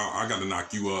 Lacey. I gotta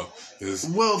knock you up.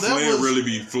 Well, Flair really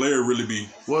be.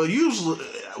 Well, usually,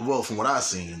 from what I've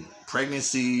seen,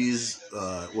 pregnancies,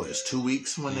 it's 2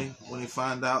 weeks when they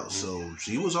find out. So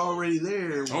she was already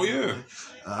there. Oh yeah.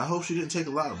 I hope she didn't take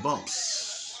a lot of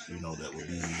bumps. That would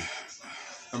be.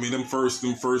 I mean, them first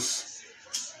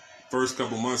first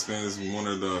couple months, man, is one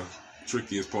of the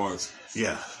trickiest parts.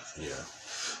 Yeah.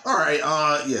 All right,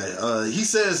 he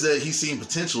says that he's seen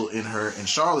potential in her, and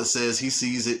Charlotte says he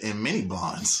sees it in many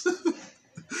blondes.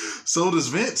 So does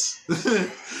Vince.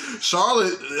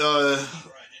 Charlotte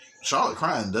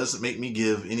crying doesn't make me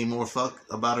give any more fuck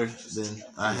about her than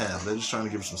I have. They're just trying to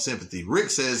give her some sympathy.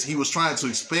 Rick says he was trying to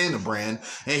expand the brand,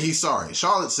 and he's sorry.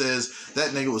 Charlotte says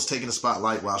that nigga was taking the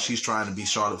spotlight while she's trying to be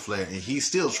Charlotte Flair, and he's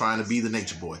still trying to be the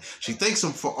nature boy. She thanks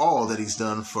him for all that he's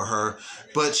done for her,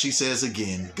 but she says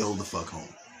again, go the fuck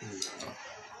home.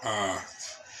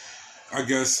 I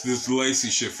guess this Lacey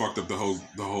shit fucked up the whole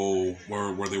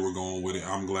where they were going with it.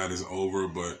 I'm glad it's over,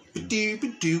 but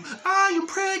Are you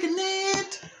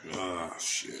pregnant?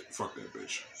 Shit, fuck that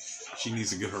bitch. She needs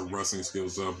to get her wrestling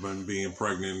skills up, and being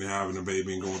pregnant and having a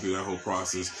baby and going through that whole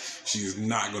process, she is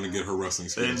not going to get her wrestling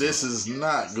skills and this is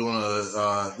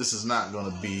not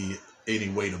gonna be any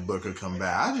way to book her come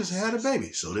back. I just had a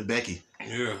baby, so did Becky.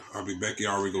 Yeah, Becky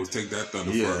already go take that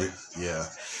thunder from me. Yeah.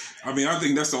 I mean, I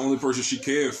think that's the only person she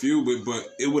cared feud with,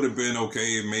 but it would have been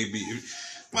okay if maybe,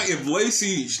 like, if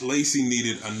Lacey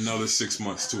needed another 6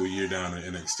 months to a year down in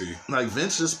NXT. Like,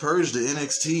 Vince just purged the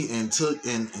NXT and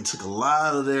took a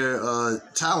lot of their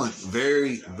talent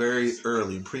very, very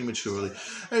early, prematurely.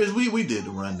 As we did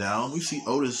the rundown, we see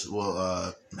Otis.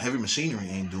 Well, Heavy Machinery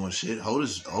ain't doing shit.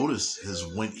 Otis has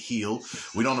went heel.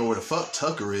 We don't know where the fuck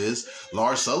Tucker is.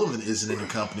 Lars Sullivan isn't in the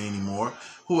company anymore.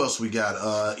 Who else we got?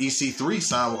 EC3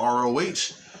 signed with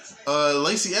ROH.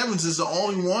 Lacey Evans is the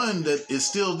only one that is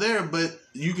still there, but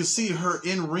you can see her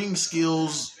in-ring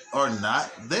skills are not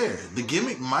there. The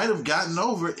gimmick might have gotten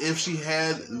over if she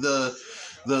had the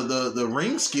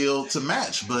ring skill to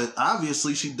match, but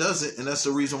obviously she doesn't, and that's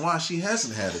the reason why she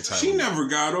hasn't had a title. She never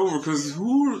got over because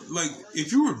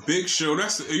if you were Big Show,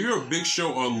 if you're a Big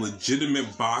Show or a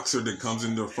legitimate boxer that comes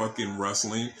into fucking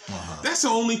wrestling, that's the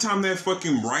only time that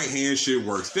fucking right hand shit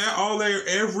works.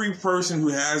 Every person who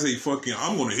has a fucking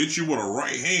I'm gonna hit you with a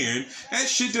right hand, that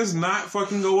shit does not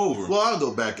fucking go over. Well, I'll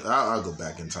go back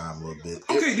in time a little bit.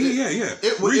 Okay,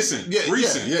 recent.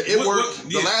 It worked.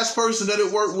 The last person that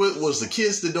it worked with was the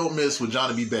Kiss That Don't Miss with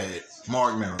Johnny B. Bad,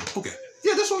 Mark Merrill. Okay.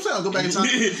 Yeah, that's what I'm saying. I'll go back in time.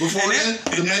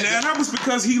 And that was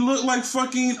because he looked like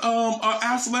fucking an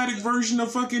athletic version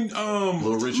of fucking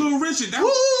Little Richard. It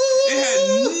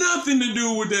had nothing to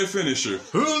do with that finisher.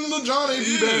 The Johnny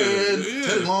B. Bad.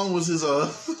 Teddy Long was his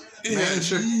it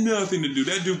manager. Had nothing to do.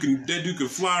 That dude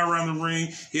could fly around the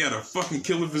ring. He had a fucking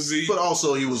killer physique. But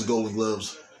also he was a Golden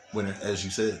Gloves winner, as you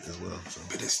said, as well. So.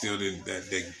 But it still didn't. That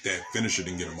finisher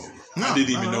didn't get him over. I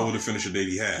didn't even know what the finisher that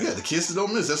he had. Yeah, the Kiss That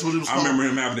Don't Miss. That's what it was called. I remember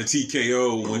him having a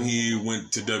TKO when he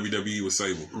went to WWE with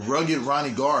Sable. Rugged Ronnie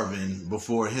Garvin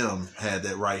before him had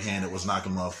that right hand that was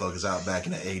knocking motherfuckers out back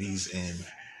in the 80s, and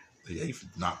he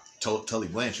knocked Tully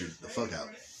Blanchard the fuck out.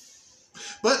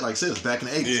 But like I said, it's back in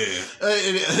the 80s.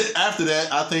 Yeah. After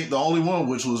that, I think the only one,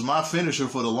 which was my finisher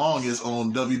for the longest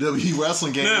on WWE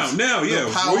Wrestling Games. Now, yeah.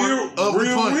 The power of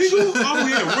the punch. Regal? Oh,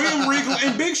 yeah. William Regal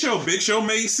and Big Show. Big Show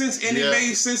made sense. And it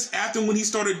made sense after when he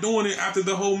started doing it after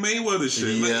the whole Mayweather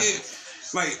shit. Yeah.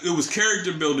 It was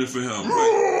character building for him.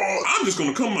 Like, I'm just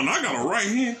going to come on. I got a right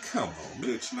hand. Come on,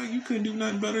 bitch. Like, you couldn't do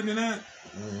nothing better than that.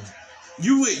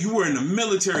 You were in the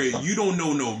military. You don't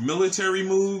know no military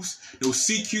moves, no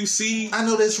CQC. I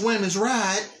know that's women's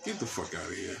right. Get the fuck out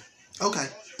of here. Okay.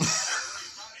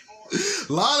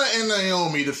 Lana and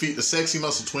Naomi defeat the Sexy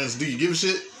Muscle Twins. Do you give a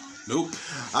shit? Nope.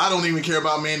 I don't even care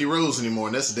about Mandy Rose anymore,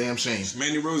 and that's a damn shame.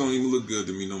 Mandy Rose don't even look good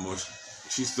to me no more.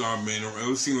 She started Mandy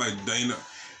Rose. It seemed like Dana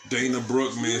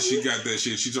Brooke, man, she got that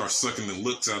shit. She started sucking the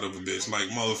looks out of a bitch. Like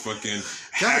motherfucking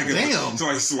God Hagatha. damn.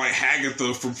 It's like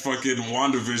Hagatha from fucking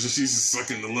WandaVision. She's just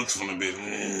sucking the looks from a bitch.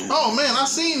 Oh, man, I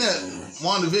seen that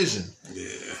WandaVision.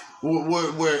 Yeah.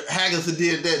 Where Hagatha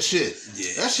did that shit.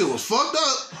 Yeah. That shit was fucked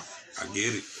up. I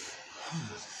get it.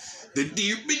 The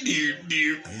deer.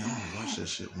 Yeah, I'm gonna watch that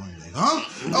shit one day. Huh?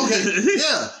 Okay,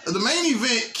 yeah. The main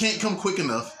event can't come quick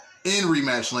enough in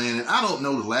rematch land, and I don't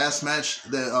know the last match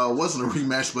that wasn't a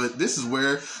rematch, but this is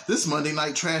where this Monday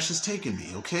Night Trash has taken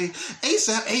me, okay?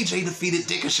 ASAP AJ defeated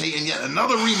Ricochet in yet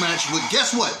another rematch with,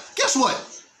 guess what?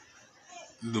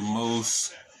 The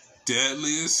most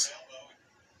deadliest?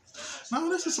 No,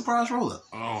 that's a surprise roll-up.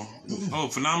 Oh,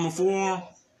 Phenomenal Forearm?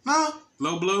 No.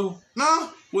 Low blow?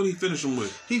 No. What did he finish him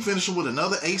with? He finished him with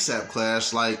another ASAP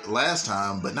clash like last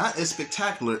time, but not as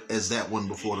spectacular as that one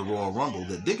before the Royal Rumble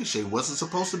that Ricochet wasn't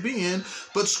supposed to be in,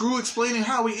 but screw explaining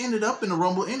how he ended up in the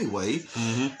Rumble anyway.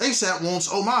 ASAP wants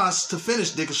Omos to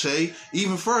finish Ricochet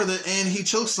even further, and he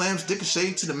chokeslams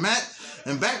Ricochet to the mat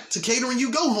and back to catering you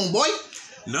go, homeboy.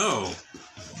 No.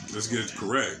 Let's get it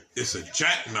correct. It's a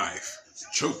jackknife.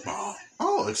 Choke bomb.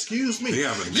 Oh, excuse me. They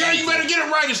have a Yeah, you better get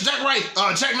it right. It's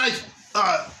Jackknife.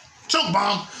 Choke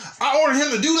bomb. I ordered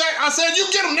him to do that. I said, you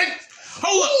get him, nigga.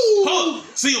 Hold up.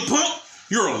 See a pump?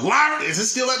 You're a liar. Is it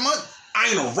still that month? I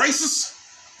ain't a racist.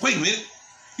 Wait a minute.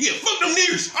 Yeah, fuck them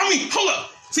niggers. I mean, hold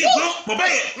up. See a pump? My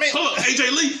bad. Man. Hold up,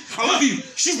 AJ Lee. I love you.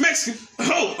 She's Mexican.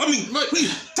 Taco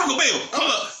Bell.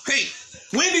 Hold up. Hey,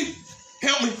 Wendy,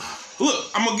 help me.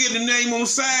 Look, I'm going to get the name on the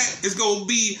side. It's going to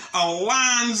be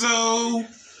Alonzo.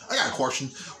 I got a question.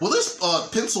 Will this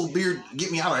pencil beard get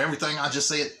me out of everything I just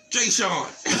said? Jay Sean.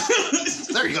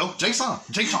 There you go. Jay Sean.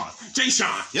 Jay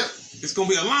Sean. Yep. It's going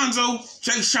to be Alonzo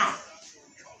Jay Sean.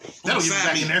 That'll get me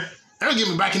back in there. That'll get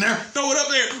me back in there. Throw it up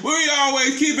there. We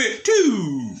always keep it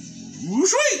too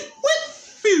sweet.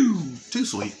 Woo. Too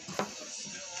sweet.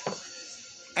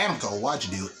 Adam Cole, why'd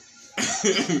you do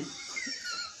it?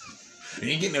 You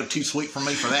ain't getting no too sweet from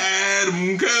me for that.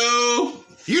 Adam Cole.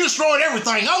 You destroyed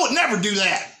everything. I would never do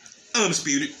that.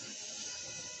 Undisputed.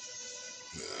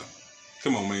 Yeah.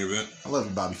 Come on, main event. I love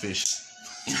you, Bobby Fish.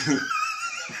 You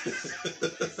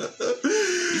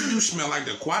do smell like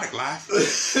the aquatic life.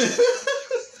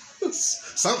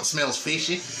 Something smells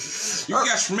fishy. You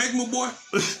got smegma, boy?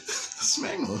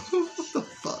 Smegma? What the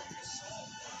fuck?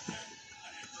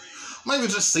 Maybe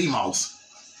just sea moss.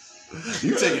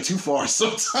 You take it too far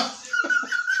sometimes.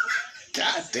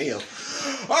 God damn.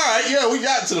 All right, yeah, we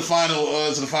got to the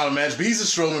final match. Beast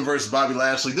Strowman versus Bobby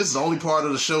Lashley. This is the only part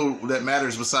of the show that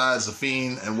matters besides the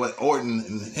Fiend and what Orton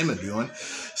and him are doing.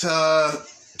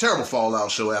 Terrible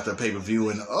fallout show after pay-per-view,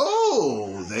 and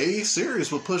they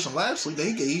serious with pushing Lashley.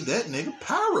 They gave that nigga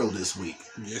pyro this week.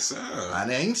 Yes, sir. I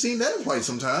ain't seen that in quite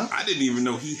some time. I didn't even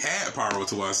know he had pyro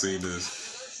till I seen this.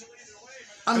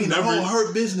 I mean, the whole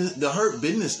Hurt Business,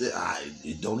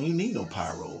 it don't even need no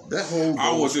pyro. That whole...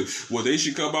 What they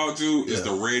should come out to is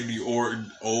the Randy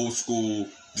Orton, old school,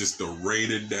 just the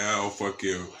rated down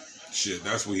fucking shit.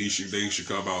 That's what they should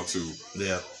come out to.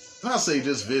 Yeah. And I'll say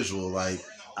just visual, like,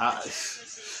 I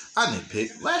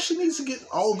nitpick. Lashley needs to get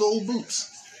all gold boots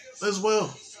as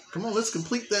well. Come on, let's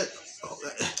complete that.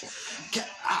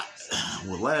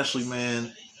 With Lashley,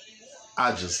 man,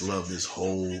 I just love this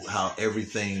how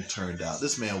everything turned out.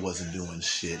 This man wasn't doing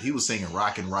shit. He was singing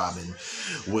Rockin' Robin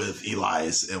with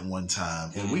Elias at one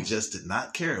time, and we just did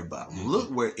not care about him. Look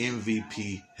where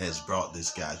MVP has brought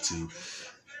this guy to.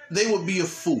 They would be a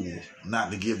fool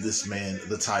not to give this man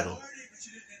the title.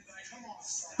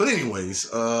 But anyways,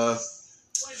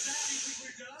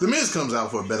 The Miz comes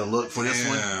out for a better look for this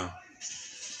one.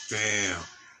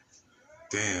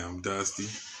 Damn, Dusty.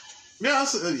 Yeah,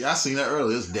 I seen that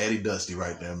earlier. It's Daddy Dusty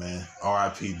right there, man.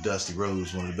 R.I.P. Dusty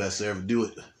Rhodes, one of the best to ever do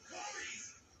it.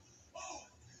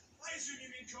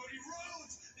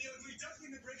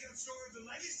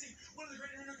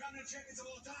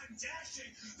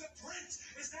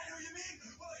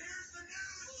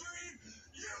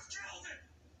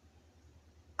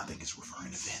 I think it's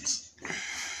referring to Vince.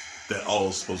 That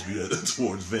all's supposed to be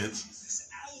towards Vince.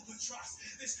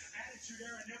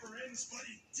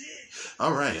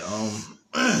 All right,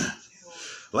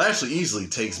 Lashley easily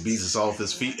takes Beezus off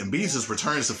his feet, and Beezus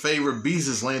returns the favor.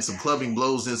 Beezus lands some clubbing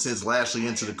blows, then sends Lashley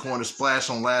into the corner,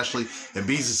 splash on Lashley, and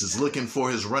Beezus is looking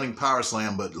for his running power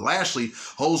slam, but Lashley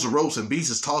holds the ropes, and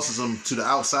Beezus tosses him to the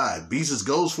outside. Beezus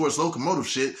goes for his locomotive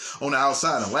shit on the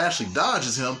outside, and Lashley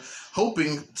dodges him,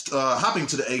 hopping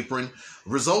to the apron,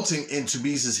 resulting into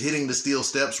Beezus hitting the steel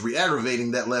steps,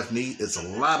 re-aggravating that left knee. It's a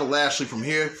lot of Lashley from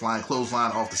here, flying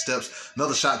clothesline off the steps,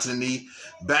 another shot to the knee,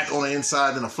 back on the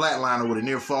inside, then a flatliner with a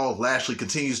near fall. Lashley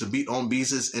continues to beat on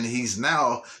Beezus, and he's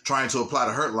now trying to apply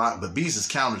the hurt lock, but Beezus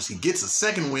counters. He gets a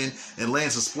second win and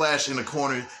lands a splash in the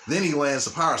corner. Then he lands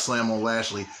a power slam on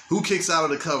Lashley, who kicks out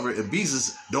of the cover, and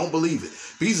Beezus don't believe it.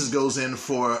 Beezus goes in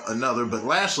for another, but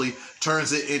Lashley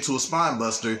turns it into a spine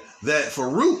buster that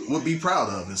Farouk would be proud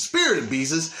of. And spirited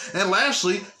Beezus, and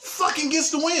Lashley fucking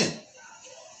gets the win.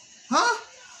 Huh?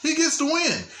 He gets the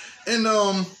win. And,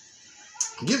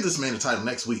 give this man the title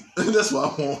next week. That's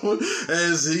what I want.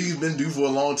 As he's been due for a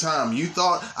long time. You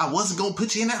thought I wasn't going to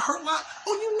put you in that hurt lock?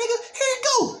 Oh, you nigga, here you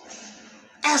go.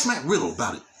 Ask Matt Riddle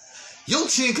about it. Your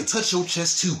chin could touch your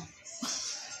chest too.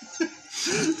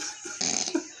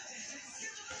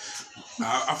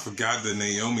 I forgot that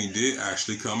Naomi did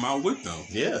actually come out with them.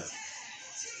 Yeah.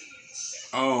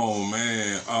 Oh,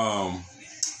 man.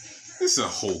 It's a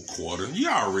whole quarter. You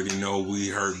already know we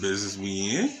Hurt Business,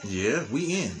 we in. Yeah,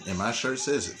 we in. And my shirt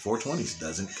says it. 420s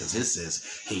doesn't, because it says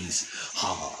he's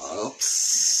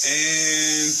hops.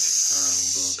 And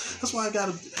that's why I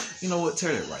gotta, you know what,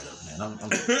 tear that right up, man. I'm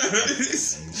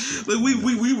Look,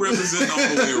 we represent all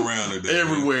the way around today.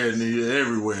 Everywhere, nigga,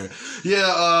 everywhere.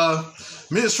 Yeah,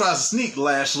 Miz tries to sneak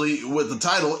Lashley with the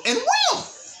title, and wham!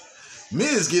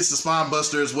 Miz gets the spine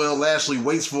buster as well. Lashley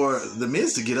waits for the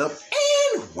Miz to get up,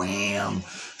 and wham!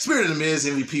 Spirit of the Miz,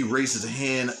 MVP, races the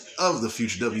hand of the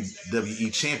future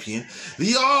WWE champion,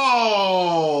 the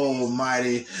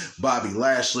almighty Bobby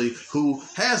Lashley, who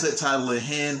has that title in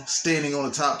hand, standing on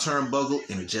the top turnbuckle,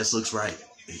 and it just looks right.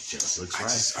 It just looks right.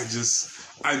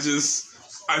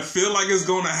 I feel like it's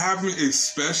going to happen,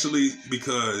 especially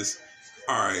because,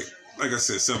 all right, like I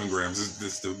said, 7 grams.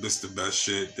 This the best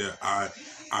shit that I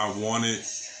wanted.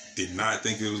 Did not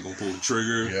think it was going to pull the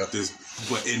trigger. Yep.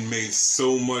 But it made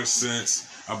so much sense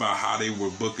about how they were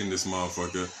booking this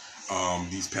motherfucker.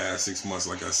 These past 6 months,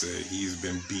 like I said, he's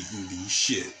been beating the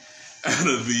shit out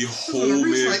of the whole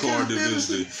mid-card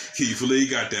division. Keith Lee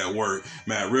got that work.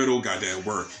 Matt Riddle got that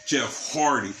work. Jeff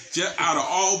Hardy. Out of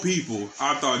all people,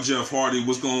 I thought Jeff Hardy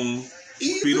was going to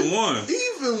be the one.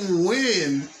 Even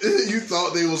when you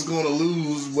thought they was going to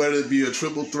lose, whether it be a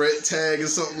triple threat tag or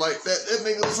something like that, that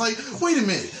nigga was like, wait a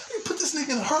minute. Put this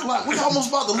nigga in a hurt lock. We almost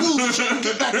about to lose. We should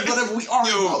get back to whatever we are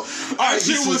about. That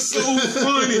shit was so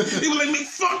funny. He was like, "Me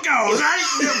fuck out, right?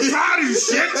 I'm proud of this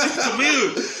shit. Come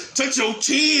here, touch your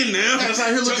chin now. Touch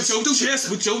your stupid chest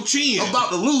with your chin. I'm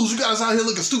about to lose. You guys out here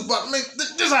looking stupid.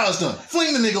 This is how it's done.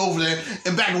 Fling the nigga over there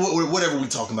and back to whatever we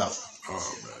talking about."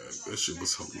 Oh man, that shit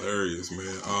was hilarious,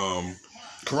 man.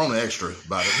 Corona Extra,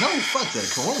 by the way. No, fuck that.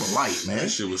 Corona Light, man.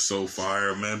 That shit was so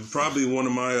fire, man. Probably one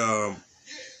of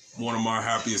my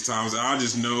happiest times. And I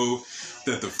just know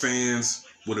that the fans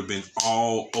would have been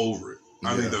all over it.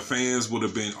 I think the fans would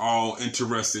have been all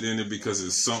interested in it because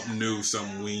it's something new,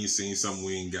 something we ain't seen, something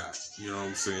we ain't got. You know what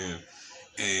I'm saying?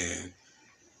 And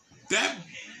that,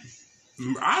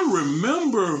 I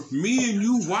remember me and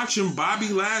you watching Bobby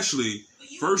Lashley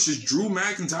versus Drew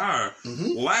McIntyre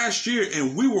last year,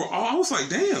 and we were all, I was like,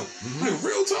 damn, like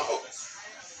real talk.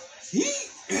 He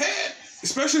had,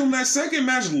 especially in that second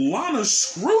match, Lana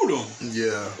screwed him.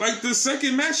 Yeah. Like the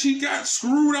second match, he got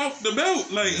screwed out the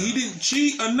belt. Like he didn't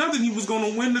cheat or nothing. He was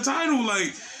going to win the title.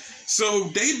 Like, so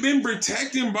they've been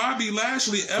protecting Bobby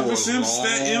Lashley ever since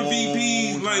that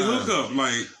MVP like hookup.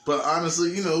 Like, but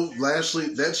honestly, you know,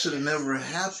 Lashley, that should have never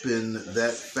happened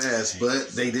that fast. But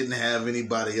they didn't have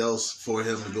anybody else for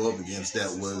him to go up against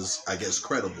that was, I guess,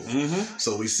 credible.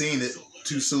 So we seen it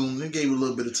too soon. They gave it a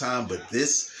little bit of time, but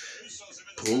this.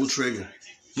 Pull the trigger.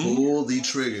 Pull the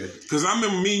trigger. Because I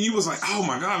remember me and you was like, oh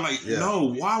my God, like, no,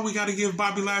 why we got to give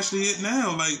Bobby Lashley it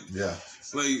now? Like,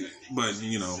 but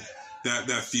you know, that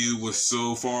feud was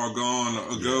so far gone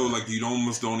ago, like you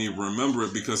almost don't even remember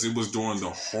it because it was during the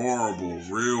horrible,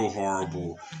 real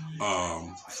horrible.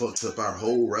 Fucked up our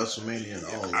whole WrestleMania and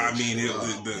all. I mean,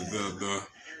 the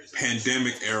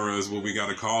pandemic era is what we got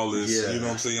to call this. You know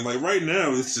what I'm saying? Like right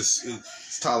now, it's just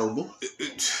it's tolerable.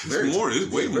 It's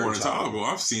way more than tolerable.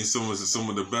 I've seen some of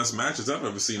the best matches I've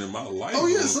ever seen in my life. Oh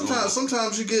yeah,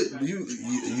 sometimes you get you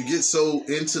get so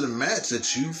into the match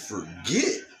that you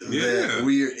forget that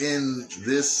we're in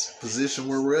this position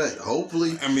where we're at.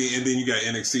 Hopefully, I mean, and then you got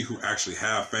NXT who actually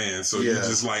have fans, so you're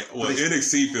just like, well,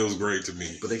 NXT feels great to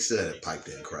me. But they still had a piped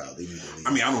in crowd. They need to leave.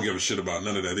 I mean, I don't give a shit about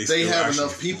none of that. They have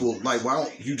enough people. Like, why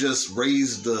don't you just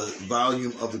raise the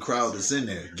volume of the crowd that's in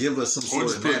there? Give us some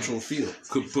sort of natural feel.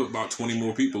 Could put about 20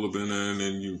 more people up in there, and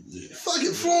then you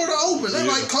fucking Florida open. They're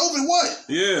like COVID. What?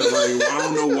 Yeah, like I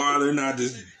don't know why they're not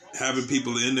just having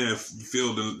people in there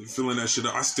filling that shit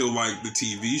up. I still like the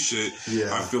TV shit.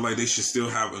 Yeah. I feel like they should still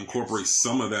incorporate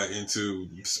some of that into,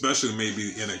 especially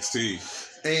maybe NXT.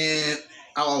 And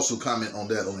I'll also comment on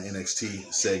that on the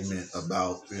NXT segment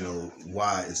about, you know,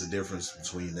 why it's a difference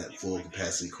between that full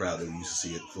capacity crowd that we used to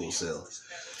see at Full Sail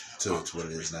to what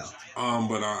it is now.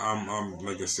 But I'm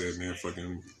like I said, man,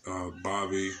 fucking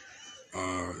Bobby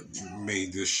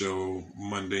made this show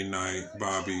Monday night.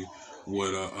 Bobby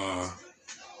with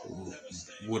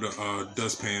a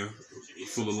dustpan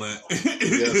full of lint.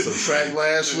 Subtract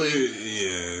Lashley.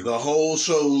 Yeah. The whole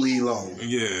show lead long.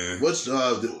 Yeah.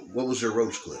 What was your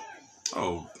roach clip?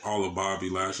 Oh, all of Bobby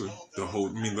Lashley.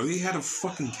 He had a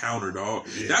fucking counter, dog.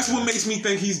 Yeah. That's what makes me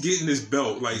think he's getting this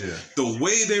belt. Like, the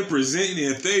way they're presenting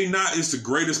it, if they're not, it's the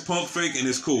greatest pump fake and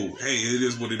it's cool. Hey, it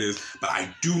is what it is. But I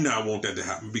do not want that to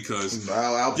happen because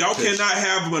y'all cannot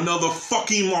have another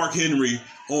fucking Mark Henry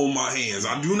on my hands.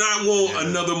 I do not want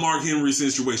another Mark Henry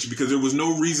situation because there was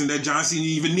no reason that John Cena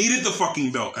even needed the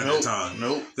fucking belt at that time.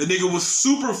 The nigga was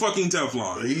super fucking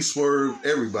Teflon. He swerved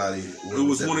everybody. It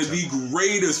was one of the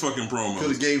greatest fucking promos.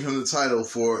 Could have gave him the title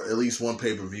for at least one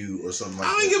pay-per-view or something like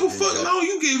that. I ain't give a fuck. No,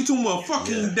 you gave it to him a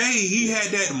fucking day. He had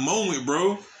that moment,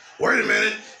 bro. Wait a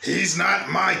minute. He's not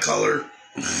my color.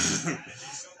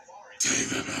 Take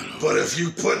the battle. But if you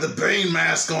put the Bane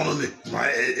mask on him,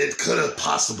 it could have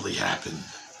possibly happened.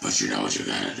 But you know what you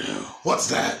gotta do? What's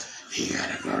that? You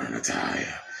gotta go to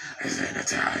Natalia. I say,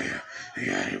 Natalia, you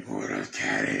got any more of those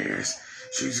cat ears?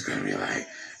 She's gonna be like,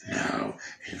 no.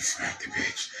 And you smack the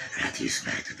bitch. And after you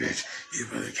smack the bitch, you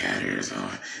put the cat ears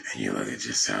on. And you look at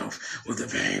yourself with the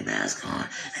Bane mask on.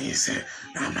 And you say,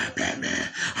 no, I'm not Batman.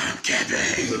 I'm Cat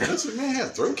Bane. Did Vince McMahon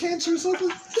have throat cancer or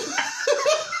something? I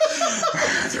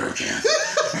got throat cancer.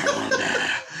 I won't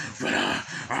die. But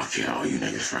I'll kill all you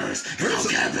niggas first. And I'm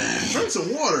Cat Bane. Drink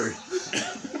some water.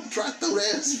 Dry throat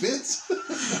ass Vince.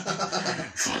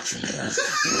 Fuck you niggas.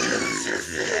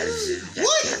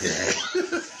 What?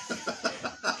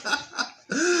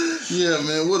 Yeah,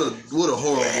 man, what a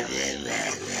horrible.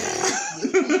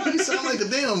 You sound like a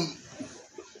damn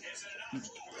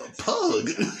pug.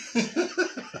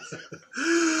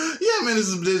 Yeah, man, this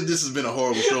has been a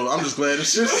horrible show. I'm just glad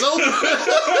this shit's over.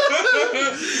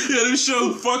 Yeah, this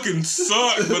show fucking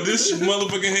sucked, but this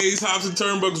motherfucking Hayes, Hops, and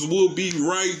Turnbuckles will be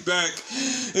right back.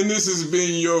 And this has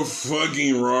been your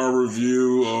fucking raw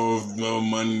review of the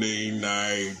Monday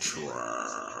Night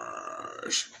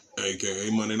Trash, aka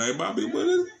Monday Night Bobby, but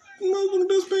it's motherfucker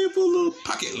just paying for a little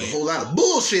pocket A land. whole lot of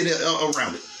bullshit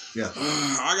around it. Yeah.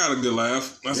 I got a good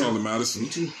laugh. That's all that matters. Me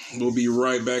too. We'll be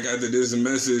right back after this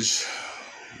message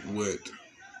with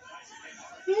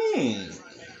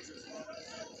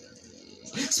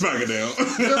Smack It Down.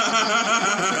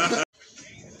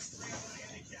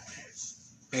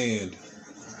 And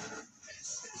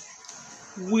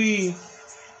we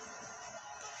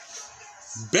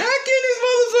back in this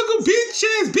motherfucker, bitch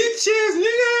ass,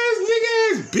 nigga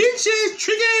ass, bitch ass,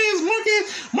 trick ass,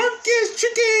 Marcus,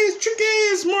 trick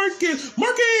ass, Marcus,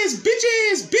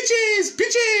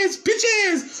 bitch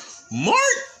ass,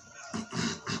 Mark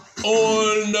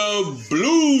on the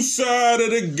blue side of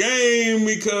the game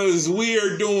because we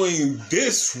are doing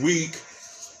this week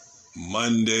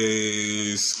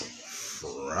Mondays,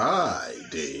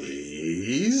 Fridays,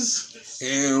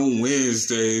 and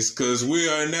Wednesdays because we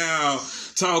are now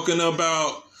talking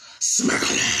about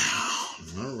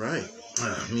SmackDown. all right.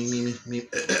 Me.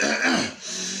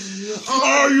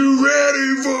 Are you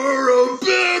ready for a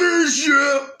better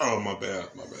show? Oh, my bad.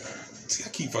 See, I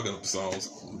keep fucking up the songs.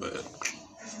 My bad.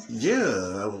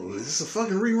 Yeah, it's a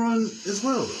fucking rerun as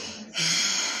well.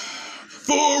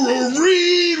 For a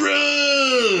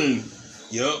rerun!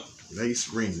 Yup. Now you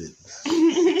screamed it.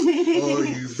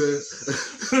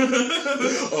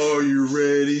 Are you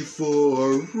ready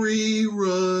for a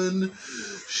rerun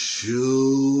show?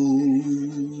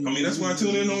 I mean, that's why I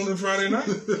tune in on a Friday night.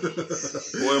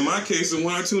 Or in my case, when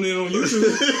I tune in on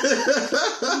YouTube.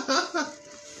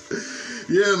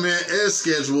 Yeah, man, as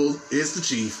scheduled, it's the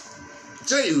Chief,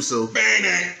 Jey Uso,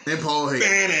 and Paul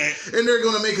Heyman. And they're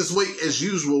going to make us wait as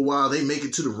usual while they make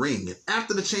it to the ring. And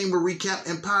after the Chamber recap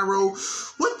and Pyro,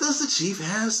 what does the Chief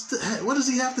what does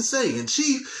he have to say? And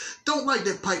Chief don't like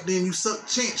that pipe then you suck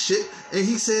chant shit. And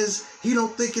he says he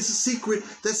don't think it's a secret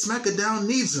that SmackDown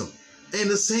needs him. And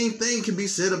the same thing can be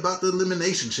said about the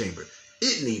Elimination Chamber.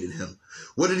 It needed him.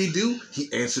 What did he do? He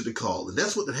answered the call. And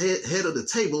that's what the head of the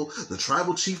table, the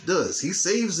tribal chief, does. He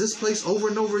saves this place over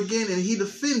and over again, and he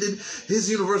defended his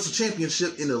Universal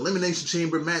Championship in the Elimination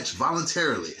Chamber match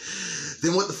voluntarily.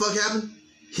 Then what the fuck happened?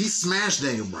 He smashed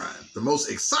Daniel Bryan, the most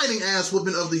exciting ass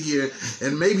whooping of the year,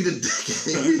 and maybe the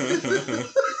decade.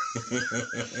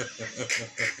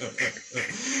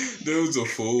 Dude's a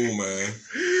fool, man.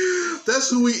 That's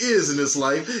who he is in this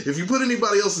life. If you put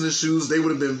anybody else in his shoes, they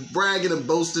would have been bragging and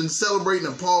boasting, celebrating,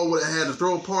 and Paul would have had to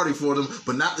throw a party for them,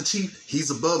 but not the Chief.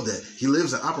 He's above that. He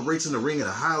lives and operates in the ring at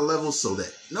a high level so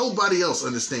that nobody else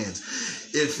understands.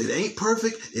 If it ain't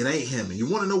perfect, it ain't him. And you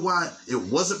want to know why it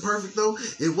wasn't perfect, though?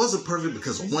 It wasn't perfect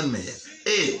because of one man,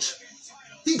 Edge.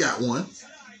 He got one.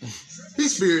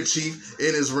 He's Spirit Chief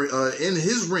in his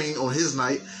ring on his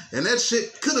night, and that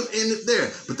shit could have ended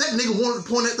there. But that nigga wanted to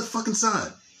point at the fucking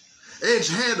sign. Edge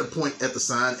had to point at the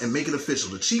sign and make it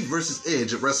official. The Chief versus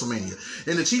Edge at WrestleMania.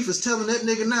 And the Chief is telling that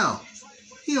nigga now,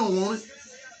 he don't want it.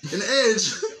 And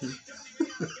Edge...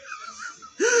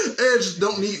 Edge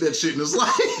don't need that shit in his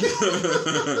life.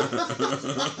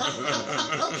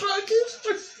 I'm trying to get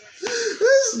straight.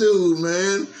 This dude,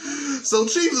 man. So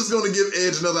Chief is going to give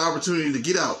Edge another opportunity to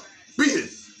get out. Beat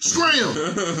it. Scram.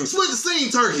 Split the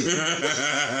scene, turkey.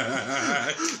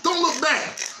 Don't look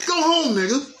back. Go home,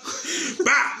 nigga.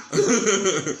 Bop.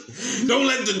 Don't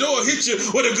let the door hit you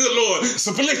with a good Lord.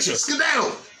 Split you.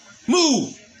 Skedaddle.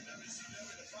 Move.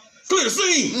 Clear the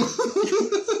scene.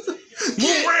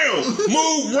 Move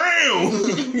round.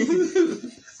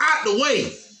 Out the way.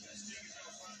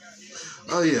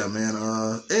 Oh yeah, man.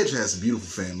 Edge has a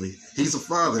beautiful family. He's a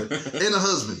father and a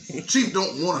husband. Chief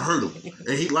don't want to hurt him,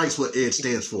 and he likes what Edge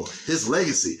stands for. His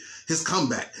legacy, his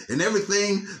comeback, and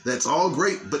everything. That's all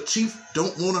great, but Chief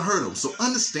don't want to hurt him. So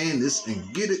understand this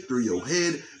and get it through your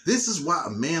head. This is why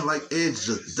a man like Edge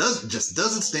just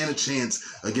doesn't stand a chance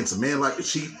against a man like the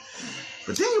Chief.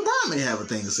 But Daniel Bryan may have a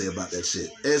thing to say about that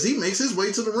shit as he makes his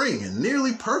way to the ring. And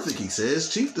nearly perfect, he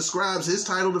says. Chief describes his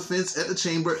title defense at the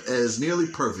Chamber as nearly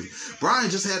perfect.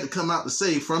 Bryan just had to come out to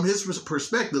say, from his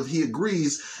perspective, he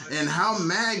agrees, and how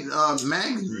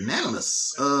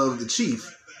magnanimous of the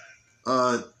Chief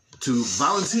to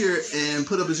volunteer and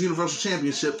put up his Universal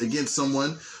Championship against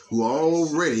someone who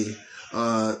already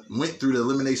went through the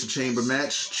Elimination Chamber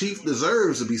match. Chief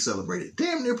deserves to be celebrated.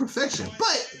 Damn near perfection.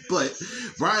 But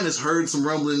Bryan has heard some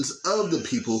rumblings of the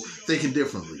people thinking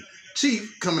differently.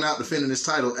 Chief, coming out defending his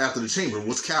title after the Chamber,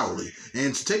 was cowardly.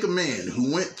 And to take a man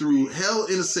who went through hell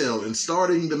in a cell and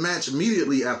starting the match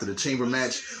immediately after the Chamber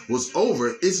match was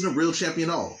over isn't a real champion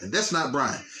at all. And that's not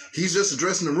Bryan. He's just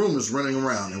addressing the rumors running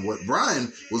around. And what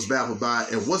Bryan was baffled by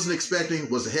and wasn't expecting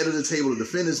was the head of the table to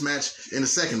defend his match in the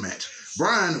second match.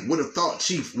 Bryan would have thought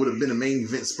Chief would have been a main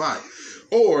event spot,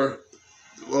 or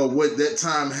would that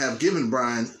time have given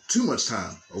Bryan too much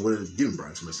time, or would have given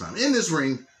Bryan too much time. In this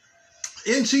ring,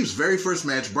 in Chief's very first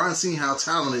match, Bryan seen how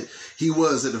talented he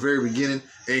was at the very beginning,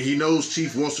 and he knows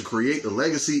Chief wants to create a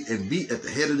legacy and be at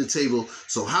the head of the table.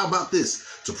 So how about this?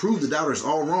 To prove the doubters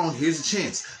all wrong, here's a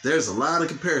chance. There's a lot of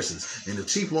comparisons, and if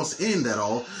Chief wants to end that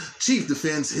all, Chief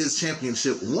defends his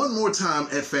championship one more time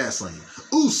at Fastlane.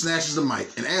 Uce snatches the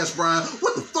mic and asks Bryan,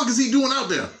 what the fuck is he doing out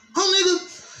there? Huh, nigga?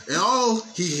 And all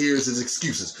he hears is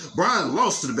excuses. Bryan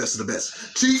lost to the best of the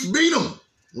best. Chief beat him.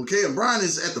 Okay, and Bryan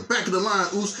is at the back of the line,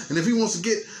 Uce, and if he wants to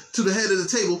get to the head of the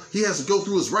table, he has to go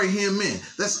through his right-hand man.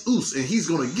 That's Uce, and he's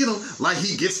going to get him like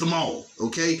he gets them all,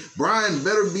 okay? Bryan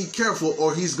better be careful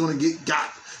or he's going to get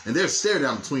got. And there's a stare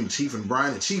down between Chief and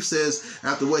Bryan. And Chief says,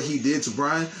 after what he did to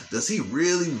Bryan, does he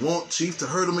really want Chief to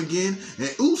hurt him again?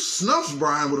 And Uce snuffs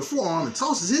Bryan with a forearm and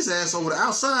tosses his ass over the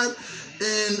outside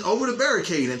and over the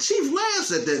barricade. And Chief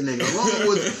laughs at that nigga, along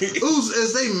with Uce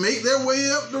as they make their way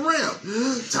up the ramp.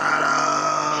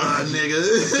 Ta-da, nigga.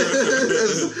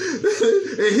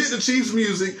 It hit the Chief's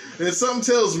music, and something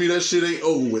tells me that shit ain't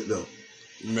over with, though.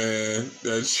 Man,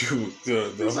 that shoot,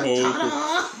 the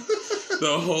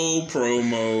whole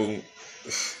promo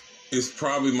is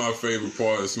probably my favorite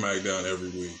part of SmackDown every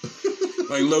week.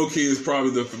 Like, low-key is probably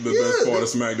the best part of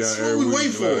SmackDown every week.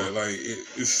 Wait for. Like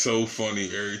it's so funny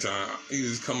every time. He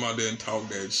just come out there and talk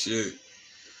that shit.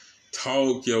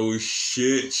 Talk your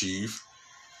shit, Chief.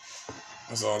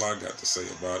 That's all I got to say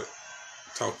about it.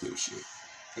 Talk your shit.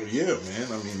 Yeah,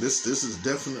 man. I mean, this is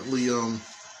definitely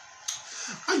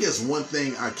I guess one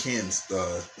thing I can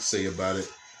say about it,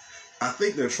 I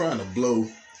think they're trying to blow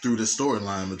through the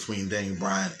storyline between Daniel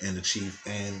Bryan and the Chief,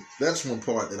 and that's one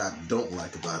part that I don't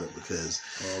like about it because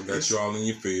got you all in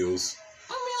your feels.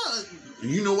 I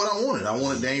mean, you know what I wanted? I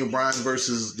wanted Daniel Bryan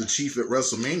versus the Chief at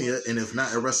WrestleMania, and if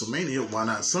not at WrestleMania, why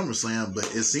not SummerSlam?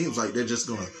 But it seems like they're just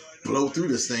gonna blow through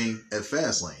this thing at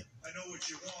Fastlane.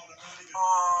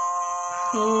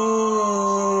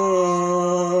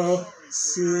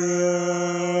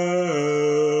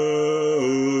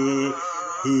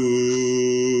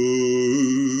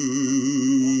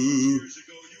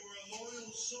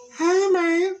 Hey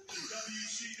man,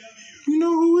 you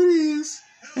know who it is,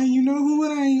 and you know who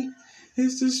it ain't.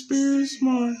 It's the spirit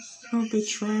smart of the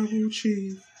tribal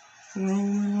chief,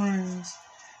 Roman Reigns.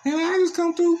 And I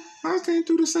came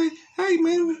through to say, hey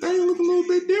man, things look a little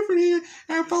bit different here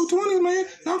at 420, man.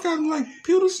 Y'all got like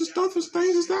pewters and stuff and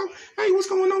things and stuff. Hey, what's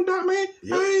going on, Doc, man?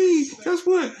 Yep. Hey, guess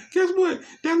what?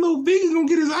 That little vegan gonna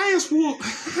get his ass whooped.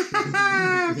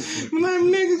 That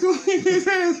nigga gonna get his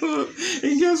ass whooped.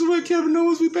 And guess what, Kevin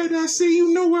Owens, we better not see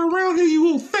you nowhere around here, you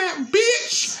little fat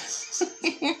bitch.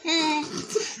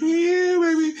 Yeah,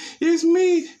 baby, it's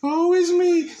me, always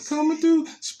me, coming through,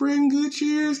 spreading good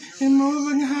cheers and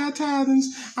motherfucking high tithings.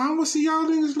 I'm gonna see y'all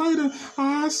niggas later.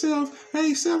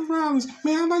 Hey, Seth Rollins,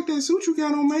 man, I like that suit you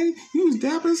got on, man. You was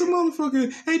dapper as a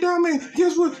motherfucker. Hey, dog, man,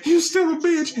 guess what? You still a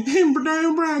bitch. And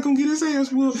Daniel Bryan gonna get his ass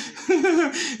whooped.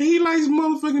 And he likes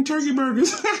motherfucking turkey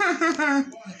burgers.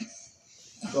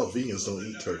 Oh, vegans don't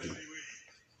eat turkey.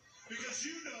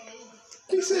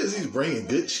 He says he's bringing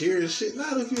good cheer and shit.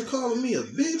 Not if you're calling me a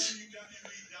bitch.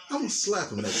 I'm gonna slap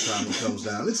him next time he comes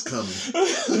down. It's coming.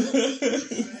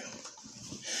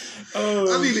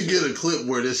 I need to get a clip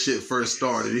where this shit first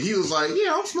started. He was like,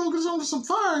 "Yeah, I'm smoking some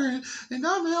fire, and I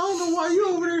don't know why you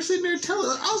over there sitting there telling."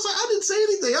 I was like, "I didn't say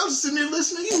anything. I was just sitting there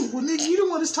listening to you. Well, nigga, you the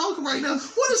one that's talking right now.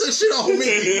 What does that shit all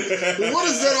mean? What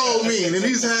does that all mean?" And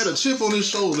he's had a chip on his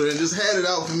shoulder and just had it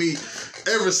out for me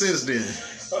ever since then.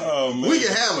 Oh, man. We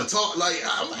can have a talk. Like,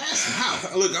 I'm asking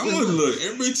how. Look.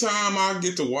 Every time I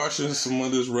get to watching some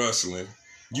of this wrestling,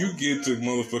 you get to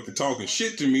motherfucking talking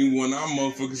shit to me when I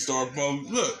motherfucking start.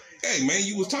 Look, hey man,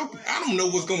 you was talking. I don't know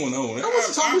what's going on. I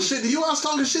wasn't talking shit to you. I was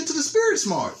talking shit to the Spirit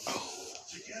Smart. Oh,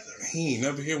 he ain't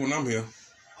never here when I'm here.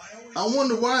 I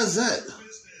wonder why is that.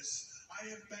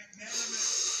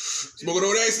 Smoking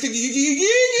on that sticky.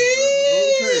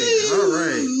 Okay, all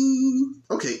right.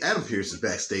 Okay, Adam Pearce is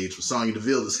backstage with Sonya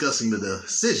Deville discussing the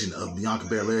decision of Bianca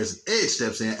Belair as Edge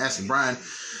steps in, asking Bryan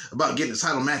about getting the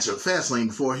title match at Fastlane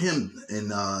before him. And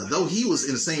though he was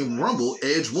in the same Rumble,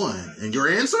 Edge won. And your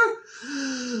answer?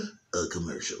 A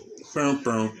commercial.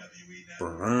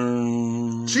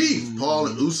 Chief, Paul,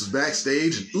 and Usos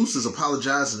backstage, and Usos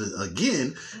apologizing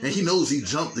again, and he knows he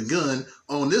jumped the gun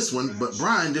on this one, but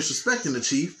Bryan disrespecting the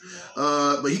Chief,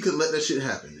 but he couldn't let that shit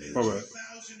happen. All right.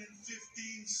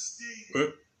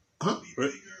 What? Huh?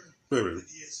 Wait.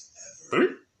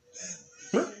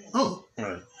 Oh. All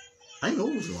right. I didn't know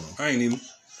what was going on. I ain't even.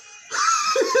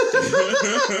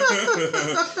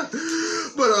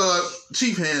 But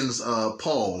Chief hands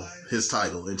Paul his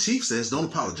title, and Chief says, "Don't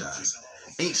apologize.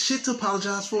 Ain't shit to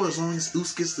apologize for as long as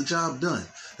Usos gets the job done.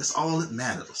 That's all that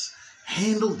matters.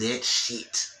 Handle that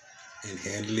shit." And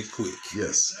handle it quick.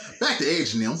 Yes. Back to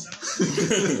Edge and them. Edge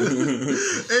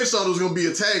thought it was going to be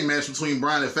a tag match between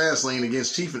Bryan and Fastlane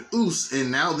against Chief and Usos,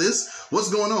 and now this? What's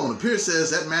going on? Pierce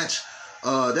says that match,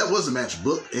 that was a match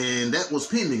booked, and that was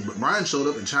pending, but Bryan showed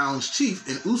up and challenged Chief,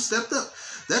 and Usos stepped up.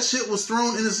 That shit was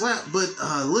thrown in his lap, but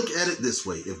look at it this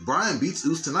way. If Bryan beats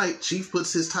Usos tonight, Chief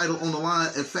puts his title on the line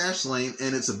at Fastlane,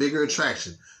 and it's a bigger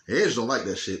attraction. Edge don't like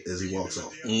that shit as he walks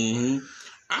off. Mm-hmm.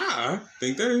 I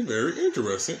think that is very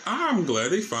interesting. I'm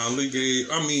glad they finally gave.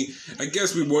 I mean, I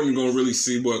guess we weren't going to really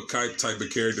see what type of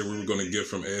character we were going to get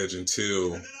from Edge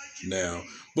until now.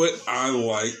 But I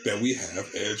like that we have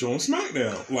Edge on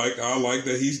SmackDown. Like, I like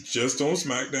that he's just on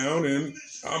SmackDown, and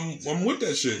I'm with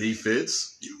that shit. He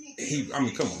fits. I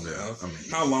mean, come on now.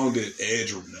 How long did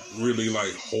Edge really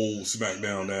like hold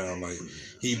SmackDown down? Like,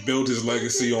 he built his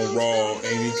legacy on Raw,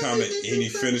 and he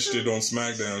finished it on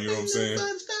SmackDown. You know what I'm saying?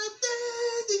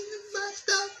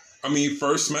 I mean,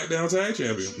 first SmackDown Tag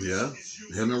Champion. Yeah,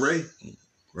 him and Ray.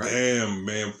 Right. Damn,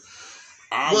 man.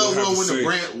 That was a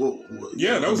brand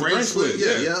split.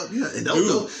 Yeah. And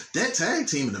that tag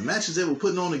team and the matches they were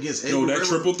putting on against Eddie that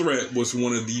triple threat was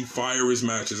one of the fierest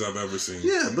matches I've ever seen.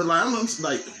 Yeah, but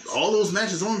like all those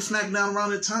matches on SmackDown around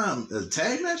that time, the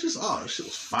tag matches, that shit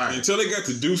was fire. Until they got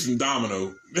to Deuce and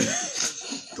Domino.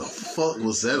 The fuck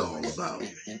was that all about?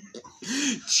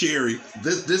 Cherry.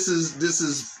 This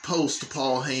is post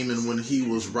Paul Heyman when he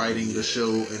was writing the show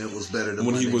and it was better than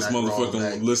when Monday he was Night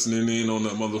motherfucking listening in on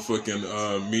that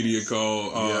motherfucking media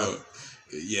call.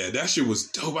 Yeah, that shit was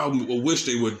dope. I wish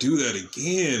they would do that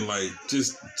again. Like,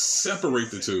 just separate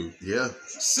the two. Yeah,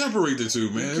 separate the two,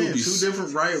 man. You can't, two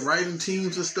different writing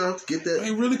teams and stuff. Get that.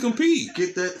 They really compete.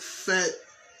 Get that fat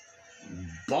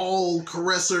ball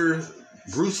caresser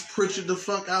Bruce Pritchard the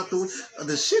fuck out the way.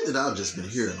 The shit that I've just been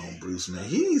hearing on Bruce, man,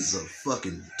 he's a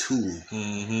fucking tool.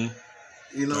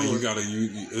 Mm-hmm. You know,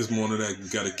 it's one of that you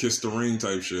gotta kiss the ring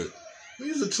type shit.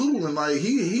 He's a tool, and like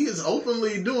he is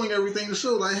openly doing everything to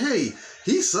show, like, hey,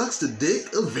 he sucks the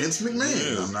dick of Vince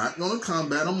McMahon. Yeah. I'm not gonna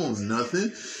combat him on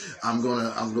nothing. I'm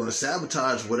gonna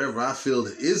sabotage whatever I feel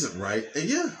that isn't right, and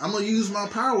yeah, I'm gonna use my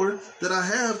power that I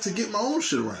have to get my own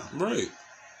shit around. Right.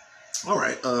 All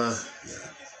right.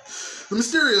 The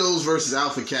Mysterios versus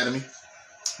Alpha Academy.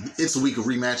 It's a week of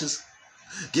rematches.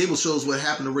 Gable shows what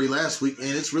happened to Ray last week, and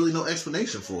it's really no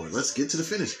explanation for it. Let's get to the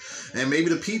finish. And maybe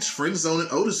the Peach friend zone and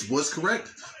Otis was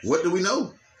correct. What do we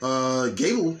know?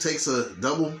 Gable takes a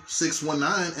double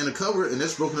 619 and a cover, and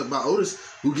that's broken up by Otis,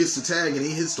 who gets the tag, and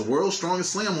he hits the world's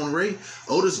strongest slam on Ray.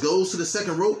 Otis goes to the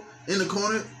second rope in the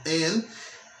corner, and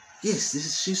yes, this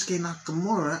is Shinsuke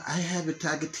Nakamura. I have a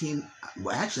tag team.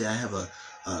 Well, actually, I have a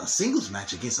singles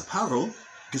match against Apollo,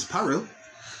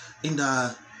 and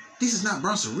this is not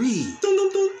Bronson Reed.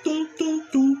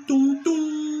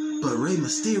 But Rey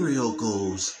Mysterio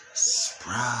goes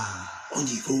spry on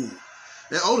you go.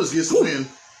 And Otis gets the win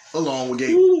along with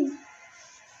Gable.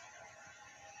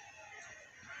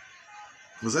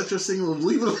 Was that your signal of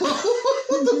leave it alone?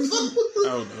 What the fuck? I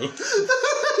don't know.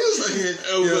 He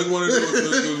It was like one of those.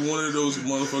 It was one of those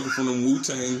motherfuckers from the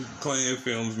Wu-Tang Clan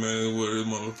films, man. Where the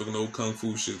motherfucking old kung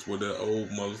fu shits, where that old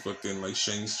motherfucking like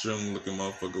Shang Tsung looking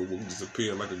motherfucker will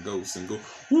disappear like a ghost and go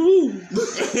woo.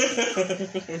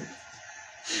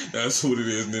 That's what it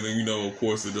is. And then you know, of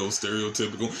course, those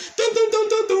stereotypical dun dun dun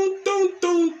dun dun dun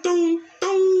dun dun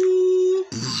dun.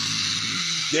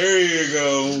 There you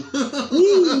go.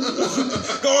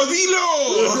 Godzilla.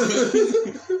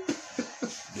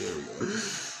 There we go.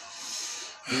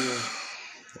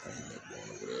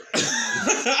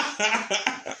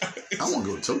 I want to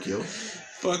go to Tokyo.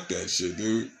 Fuck that shit,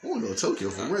 dude. I want to go to Tokyo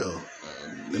for real.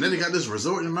 And then they got this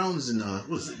resort in the mountains in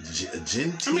what is it,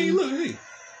 Genting? I mean, look, hey,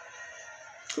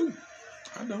 cool.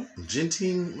 I know.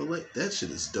 Genting, like that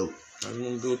shit is dope. I just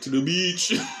want to go to the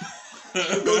beach. Go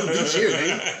to the beach here,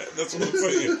 man. That's what I'm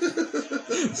saying.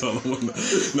 That's all I want.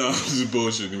 No, I'm just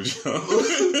bullshitting with y'all.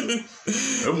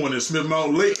 That one at Smith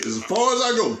Mountain Lake is as far as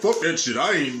I go. Fuck that shit.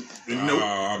 I ain't. Nope.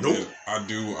 I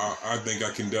do. I think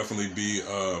I can definitely be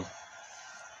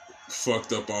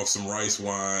fucked up off some rice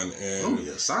wine and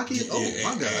sake.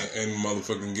 My god. And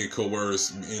motherfucking get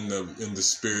coerced in the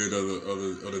spirit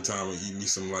of the time and eat me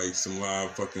some live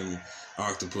fucking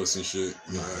octopus and shit.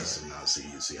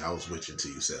 See, I was with you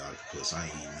until you said octopus. I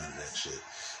ain't eating none of that shit.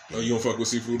 Oh, you don't fuck with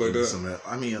seafood like that?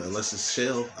 I mean, unless it's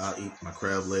shell, I'll eat my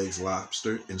crab legs,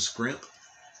 lobster, and scrimp.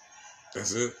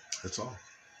 That's it? That's all.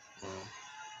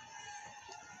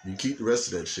 You keep the rest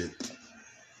of that shit.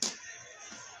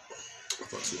 I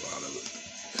fuck with a lot of it.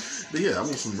 But yeah, I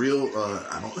want some real.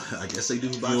 I guess they do.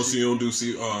 You don't do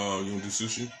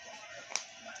sushi?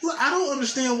 Look, I don't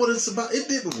understand what it's about. It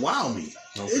didn't wow me.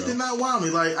 Okay. It did not wow me.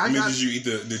 Like did you eat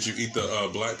the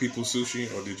black people sushi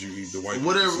or did you eat the white?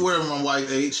 Whatever my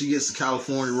wife ate, she gets the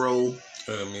California roll.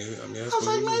 I mean, I was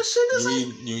like, man, shit, this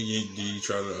ain't. You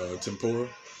try the tempura?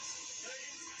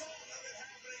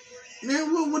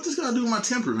 Man, what this gonna do to my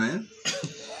temper, man?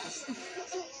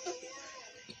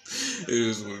 It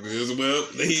is what it is. Well,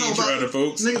 he ain't trying to,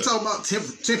 folks. Nigga talk about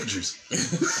temperatures.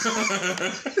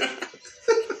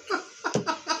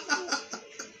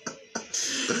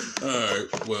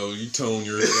 Alright, well, you tone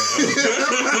yours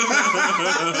down.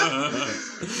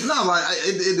 No, like,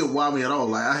 it didn't wow me at all.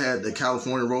 Like, I had the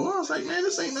California roll. I was like, man,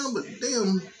 this ain't nothing but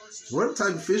damn, what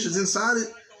type of fish is inside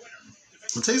it?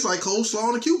 It tastes like coleslaw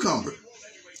and a cucumber.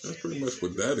 That's pretty much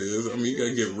what that is. I mean, you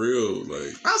gotta get real.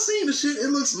 Like, I seen the shit. It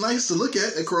looks nice to look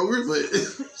at Kroger, but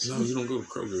no, you don't go to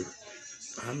Kroger.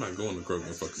 I'm not going to Kroger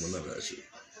and fucking with none of that shit.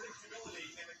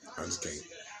 I just can't.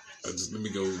 Let me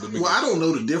go. I don't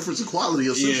know the difference in quality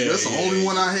of sushi. That's the only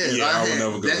one I had. Yeah, I would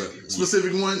never go that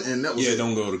specific one, and that was it.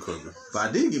 Don't go to Kroger. But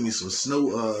I did give me some snow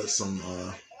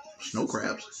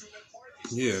crabs.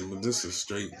 Yeah, but this is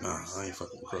straight. Nah, I ain't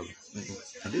fucking with Kroger.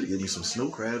 I did give me some snow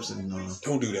crabs and.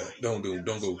 Don't do that. Don't go with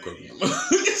Kroger.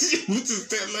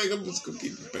 Just like I'm just gonna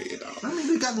keep you paying off. I mean,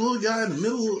 they got the little guy in the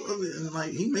middle of it, and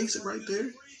like he makes it right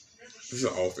there. This is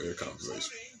an off-air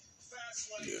conversation.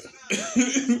 Yeah.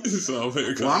 It's an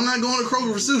off-air conversation. Well, I'm not going to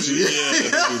Kroger for sushi.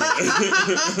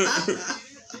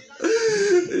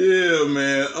 Yeah,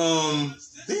 man.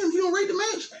 Damn, you don't rate the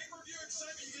match?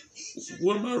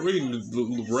 What am I rating?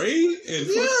 Ray? And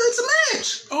yeah, it's a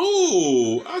match.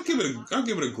 Oh, I'll give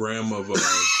it a gram of.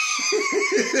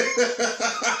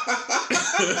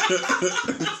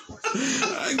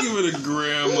 I give it a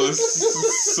gram of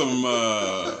some.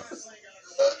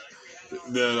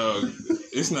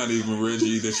 It's not even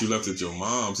Reggie that you left at your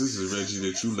mom's. This is Reggie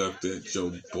that you left at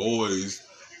your boy's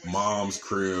mom's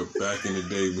crib back in the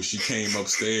day when she came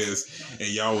upstairs and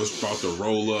y'all was about to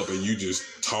roll up and you just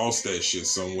tossed that shit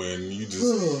somewhere and you just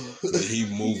he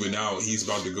moving out. He's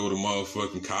about to go to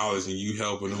motherfucking college and you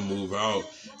helping him move out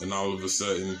and all of a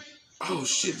sudden, oh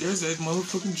shit, there's that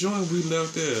motherfucking joint we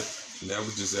left there. And that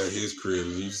was just at his crib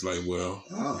and he's like, well,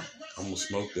 I'm gonna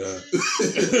smoke that.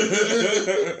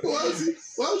 Why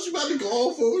was you about to go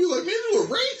off on? You're like, man, you a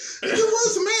Ray? It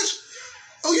was a match.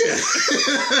 Oh yeah.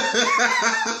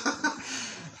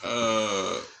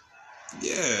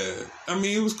 Yeah. I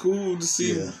mean, it was cool to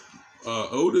see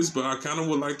Otis, but I kind of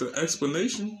would like the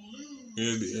explanation.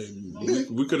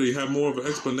 We could have had more of an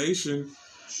explanation,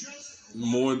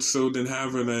 more so than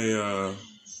having a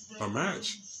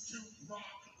match.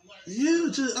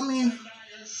 Yeah, I mean,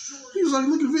 he was like,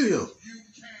 look at the video.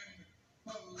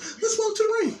 Let's walk to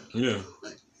the ring. Yeah.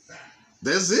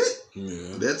 That's it?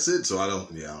 Yeah. That's it. So I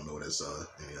don't know what that's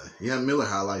yeah, Miller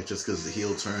highlight just because the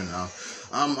heel turn now.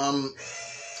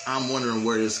 I'm wondering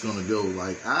where it's gonna go.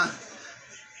 Like I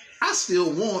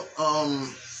still want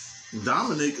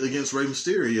Dominic against Rey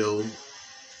Mysterio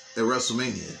at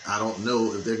WrestleMania. I don't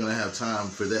know if they're gonna have time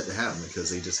for that to happen because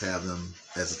they just have them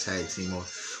as a tag team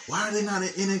Why are they not in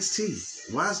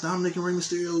NXT? Why is Dominic and Rey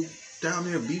Mysterio down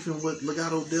there beefing with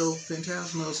Legado del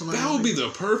Fantasma or something? That would be the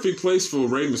perfect place for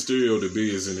Rey Mysterio to be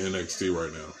is in NXT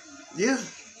right now. Yeah.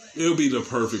 It would be the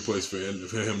perfect place for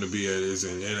him to be at is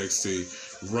in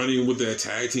NXT. Running with that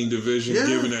tag team division,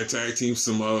 giving that tag team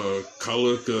some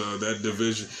color to that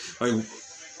division. Like,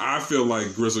 I feel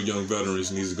like Grizzled Young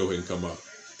Veterans needs to go ahead and come up.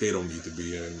 They don't need to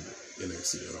be in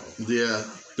NXT at all. Yeah.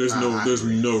 There's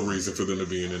no reason for them to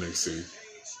be in NXT.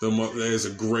 There's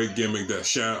a great gimmick that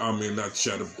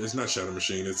it's not Shadow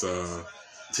Machine, it's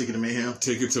Ticket to Mayhem.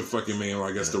 Ticket to fucking Mayhem.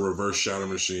 I guess the reverse Shadow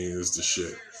Machine is the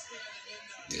shit.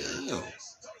 Yeah.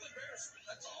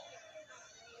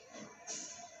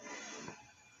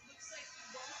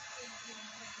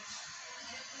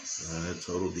 That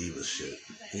total diva shit.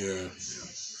 Yeah.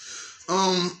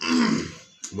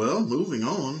 Well, moving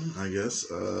on, I guess.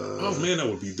 Oh man, that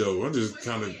would be dope. I'm just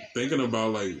kind of thinking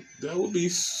about like that would be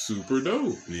super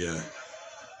dope. Yeah.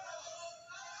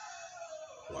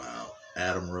 Wow.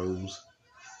 Adam Rose.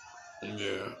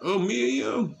 Yeah. Oh, Mia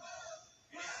Yim.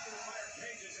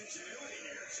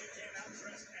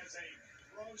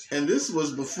 And this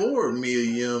was before Mia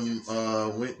Yim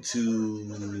went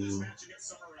to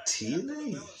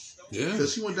TNA. Yeah.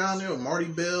 Because she went down there with Marty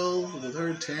Bell, with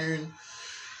her Taryn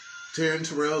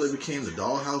Terrell. They became the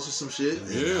Dollhouse or some shit. And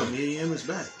now Mia Yim is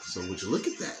back. So would you look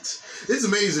at that? It's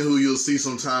amazing who you'll see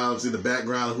sometimes in the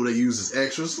background who they use as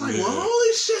extras. Like, well,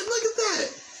 holy shit, look at that.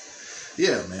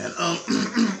 Yeah, man.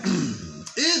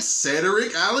 It's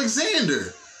Cedric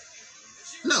Alexander.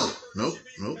 No,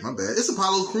 my bad. It's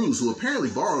Apollo Crews, who apparently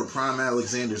borrowed Prime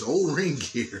Alexander's old ring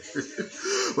gear.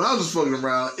 But I was just fucking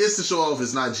around. It's to show off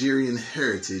his Nigerian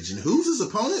heritage. And who's his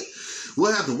opponent?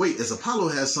 We'll have to wait as Apollo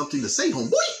has something to say,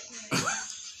 homeboy.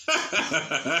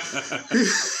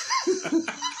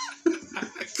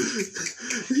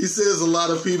 He says a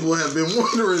lot of people have been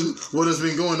wondering what has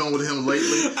been going on with him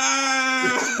lately.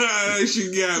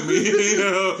 She got me. You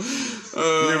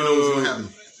never know what's going to happen.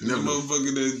 Never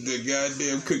motherfucker, the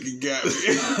goddamn cookie got me.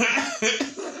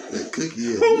 That cookie,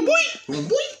 yeah.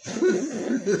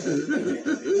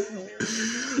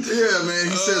 Yeah, man.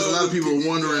 He says a lot of people are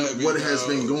wondering what has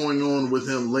been going on with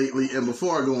him lately. And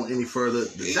before I go on any further,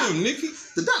 the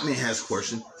Dot Man has a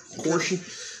question.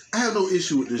 I have no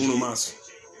issue with this.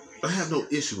 I have no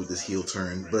issue with this heel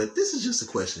turn, but this is just a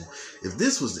question. If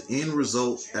this was the end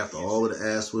result after all of the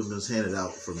ass whipping was handed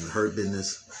out from the Hurt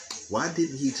Business, why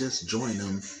didn't he just join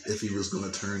them if he was going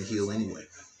to turn heel anyway?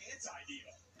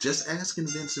 Just asking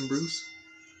Vince and Bruce.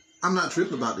 I'm not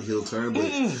tripping about the heel turn, but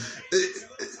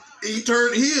he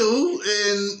turned heel,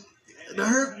 and the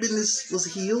Hurt Business was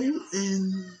heel,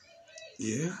 and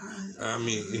yeah, I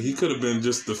mean, he could have been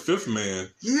just the fifth man.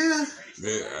 Yeah.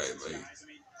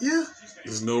 Yeah.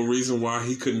 There's no reason why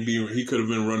he couldn't be. He could have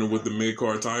been running with the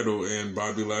mid-card title, and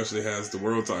Bobby Lashley has the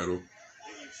world title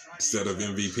instead of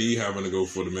MVP having to go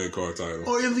for the mid-card title.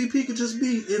 Or MVP could just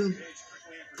be in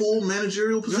full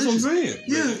managerial position. That's what I'm saying.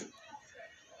 Yeah.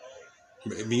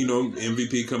 Maybe, you know,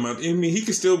 MVP come out. I mean, he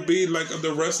could still be like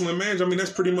the wrestling manager. I mean,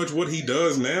 that's pretty much what he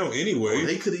does now anyway. Or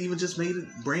they could have even just made it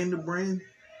brand to brand.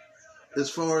 As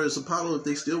far as Apollo, if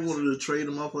they still wanted to trade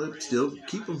him off, still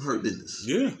keep him Hurt Business.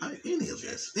 Yeah. Any of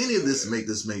this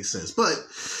make sense. But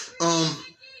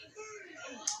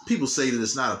people say that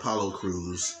it's not Apollo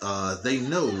Crews. They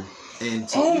know. And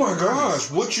oh my gosh,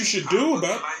 what you should do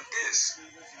about this?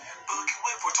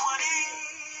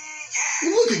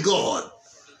 Look at God.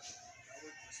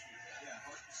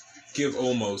 Give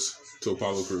Omos to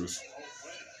Apollo Crews.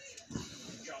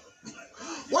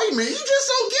 Wait a minute, you just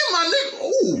don't get my nigga.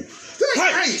 Oh.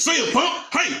 Hey, CM Punk.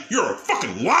 Hey, you're a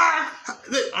fucking liar.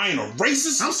 I ain't a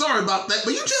racist. I'm sorry about that,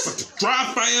 but you just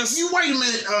drive fast. You wait a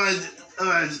minute.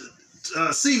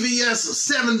 CVS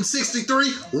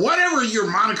 763, whatever your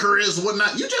moniker is,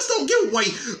 whatnot. You just don't give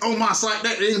away on my site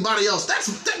that to anybody else. That's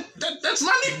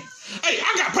my nigga. Hey,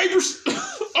 I got papers.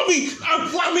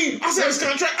 I said his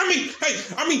contract.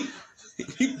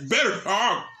 He better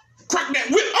crack that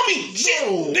whip.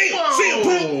 Shit. Damn, CM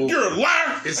Punk, you're a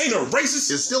liar. Ain't a racist.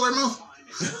 It's still our month.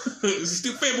 It's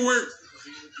still February.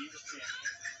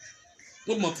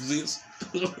 What month is this?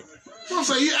 I'm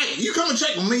saying, you come and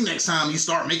check with me next time you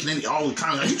start making all the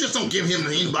comments. You just don't give him to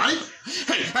anybody.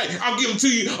 Hey, I'll give him to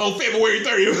you on February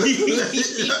 30th.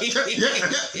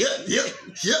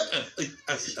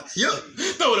 Yep.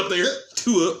 Throw it up there.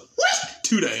 2 up. What?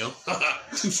 2 down.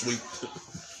 Too sweet.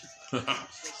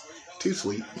 Too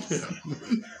sweet.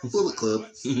 Bullet Club.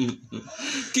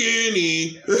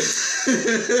 Kenny.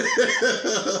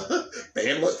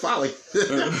 Bad Luck Folly.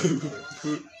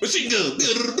 Machine Gun.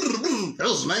 That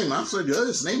was his name. I said,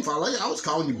 his name Folly. I was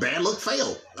calling you Bad Luck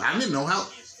Fail. I didn't know how.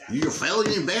 You a failure,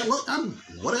 you ain't bad luck. I'm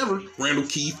whatever. Randall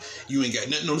Keefe, you ain't got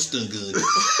nothing on the stun gun.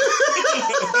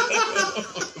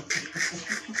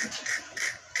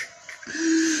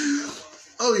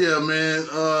 Oh yeah, man.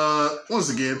 Once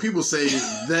again, people say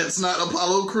that's not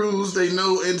Apollo Crews. They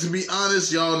know, and to be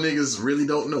honest, y'all niggas really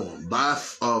don't know him.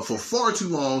 For far too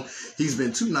long, he's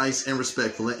been too nice and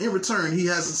respectful, and in return, he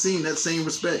hasn't seen that same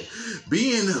respect.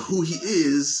 Being who he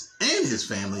is and his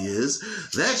family is,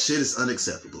 that shit is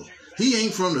unacceptable. He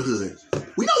ain't from the hood.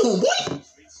 We know him, boy.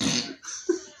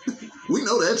 We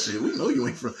know that shit. We know you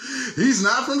ain't from. He's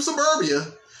not from suburbia.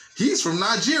 He's from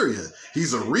Nigeria.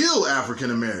 He's a real African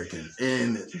American,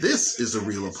 and this is a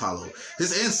real Apollo.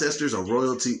 His ancestors are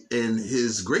royalty, and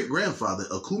his great-grandfather,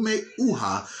 Akume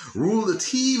Uha, ruled the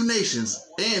Tiv nations,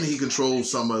 and he controlled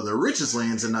some of the richest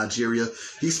lands in Nigeria.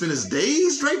 He spent his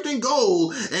days draped in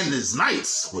gold, and his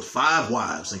nights with 5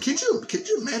 wives. And could you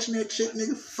imagine that shit,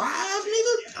 nigga? 5,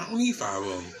 nigga? I don't need 5 of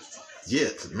them.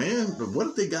 Yeah, man, but what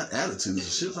if they got attitudes and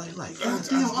shit like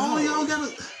goddamn, all y'all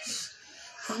gotta...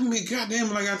 I mean, goddamn,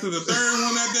 when I got to the 3rd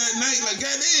one at that night, like,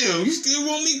 goddamn, you still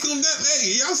want me to come down?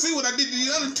 Hey, y'all see what I did to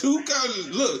the other 2? Cause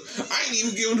look, I ain't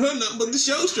even giving her nothing but the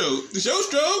show stroke. The show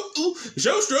stroke. Ooh, the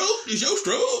show stroke. The show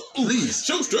stroke. Ooh, please.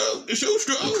 Show stroke. The show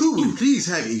stroke. Cool, please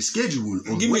have a schedule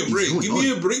on give me a break. Give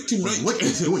me a break tonight. What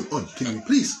is going on? Can you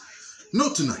please?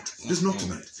 Not tonight. Just not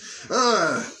tonight.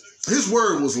 His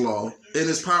word was law, and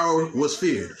his power was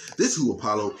feared. This is who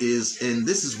Apollo is, and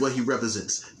this is what he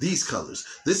represents. These colors.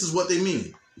 This is what they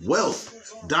mean. Wealth,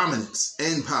 dominance,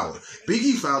 and power. Big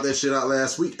E found that shit out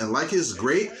last week, and like his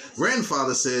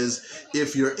great-grandfather says,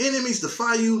 if your enemies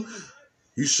defy you,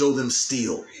 you show them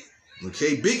steel.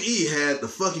 Okay? Big E had the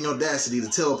fucking audacity to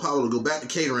tell Apollo to go back to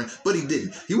catering, but he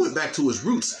didn't. He went back to his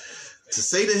roots to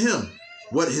say to him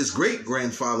what his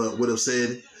great-grandfather would have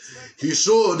said. He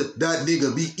showed that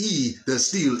nigga Big E the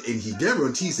steel, and he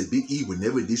guarantees that Big E will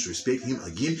never disrespect him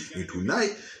again. And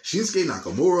tonight, Shinsuke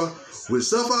Nakamura will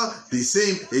suffer the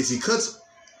same as he's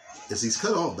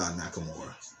cut off by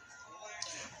Nakamura.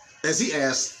 As he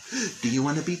asked, do you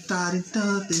want to be thought and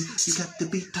dubbing? You got to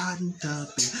be thought and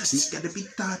dubbing. You got to be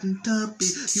thought and dubbing.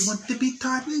 You want to be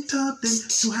thought and dubbing.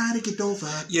 Too high to get over.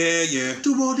 Yeah, yeah.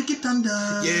 Too low to get under.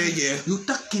 Yeah, yeah. You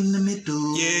stuck in the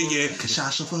middle. Yeah, yeah.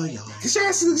 Kashasha for y'all.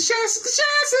 Kashasha, Kashasha,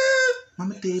 Kashasha.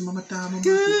 Mama day, mama da, mama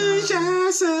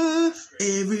Kashasha.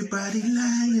 Everybody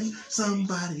lying.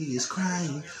 Somebody is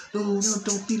crying. No,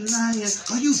 don't be lying.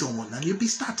 Oh, you don't want none. You'll be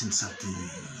starting something.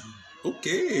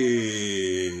 Okay.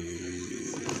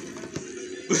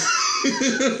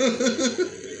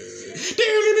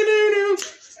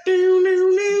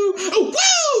 Oh,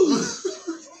 woo!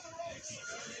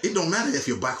 It don't matter if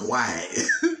you're black or white.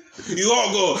 You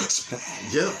all go.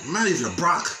 Yeah, matter if you're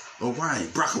Brock or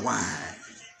white. Brock or white.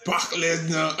 Brock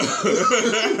Lesnar.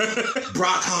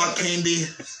 Brock Hard Candy.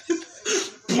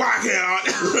 Brock out.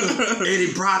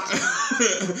 Eddie Brock.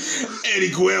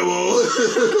 Eddie Cuervo.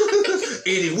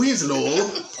 Eddie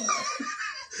Winslow.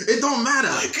 It don't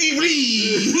matter.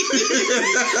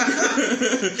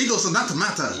 It goes not to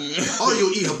matter. All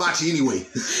you'll eat hibachi anyway.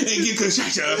 And get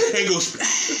Kashasha and go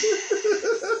splash.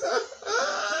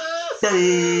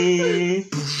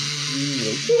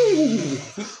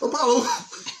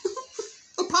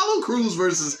 Apollo Crews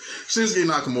versus Shinsuke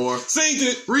Nakamura. Saint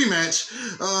it. Rematch.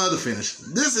 The finish.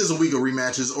 This is a week of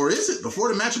rematches, or is it? Before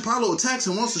the match, Apollo attacks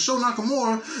and wants to show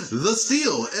Nakamura the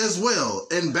steel as well.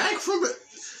 And back from it.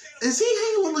 Is he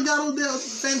hanging with Legado del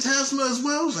Fantasma as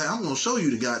well? Like, I'm going to show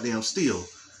you the goddamn steel.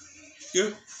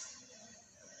 Yeah.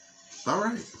 All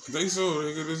right. I think so.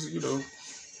 You know.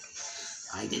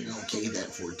 I didn't okay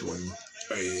that 420.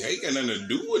 Hey, I ain't got nothing to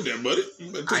do with that, buddy.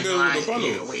 You better take that with Apollo.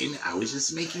 Yeah, wait, I was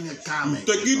just making a comment.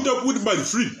 Take it up with it by the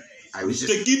free.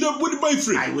 Take it up with it by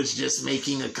free. I was just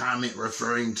making a comment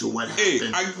referring to what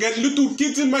happened. happened. I got little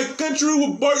kids in my country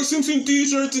with Bart Simpson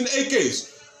t-shirts and AKs.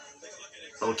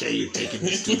 Okay, you're taking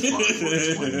this too far,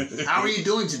 420. How are you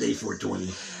doing today,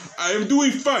 420? I am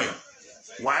doing fine.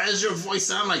 Why does your voice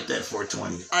sound like that,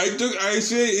 420? I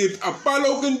say if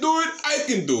Apollo can do it, I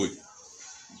can do it.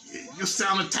 You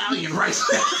sound Italian right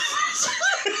now.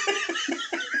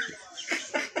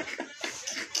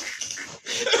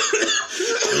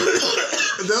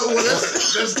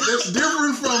 That's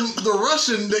different from the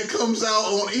Russian that comes out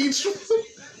on each one.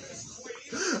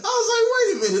 I was like,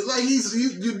 wait a minute, like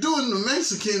you're doing the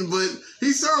Mexican, but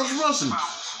he sounds Russian.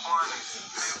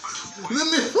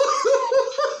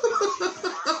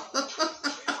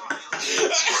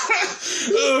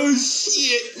 Oh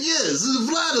shit! Yes, this is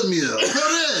Vladimir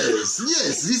Perez.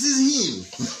 Yes, this is him.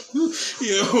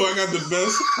 Yo, I got the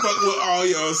best. Fuck what all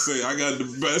y'all say. I got the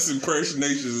best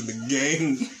impersonations in the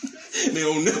game. They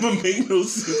don't never make no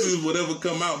sense. Whatever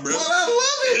come out, bro. But I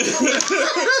love it.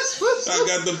 I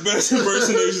got the best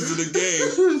impersonations in the game.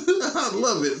 I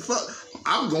love it. Fuck.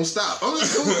 I'm gonna stop. I'm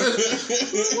just gonna.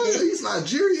 He's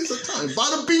Nigerian. It's a time.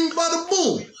 Bada bing, bada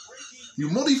boom. You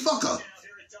motherfucker.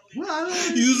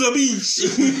 Use a beach.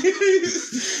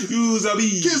 Use a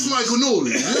beach. Kiss my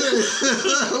cannoli.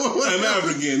 I'm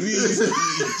African.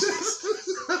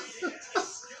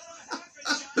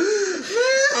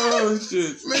 Oh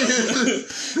shit, man!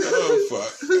 Oh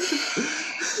fuck!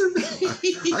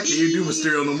 I can't even do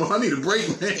Mysterio no more. I need a break,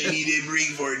 man. I need a break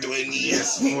for 20.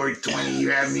 Yes, 420. You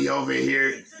have me over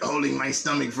here holding my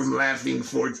stomach from laughing.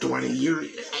 420. You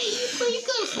pretty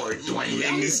good. 420.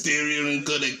 I'm Mysterio and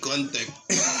cut a contact.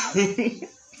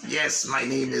 Yes, my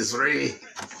name is Ray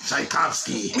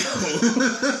Tchaikovsky.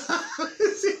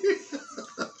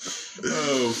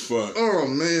 Oh fuck! Oh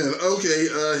man. Okay.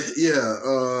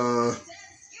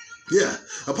 Yeah.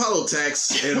 Apollo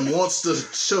attacks and wants to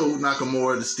show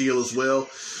Nakamura the steal as well.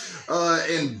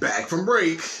 And back from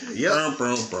break. Yep.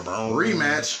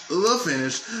 Rematch. The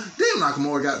finish. Damn,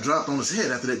 Nakamura got dropped on his head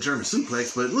after that German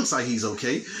suplex, but it looks like he's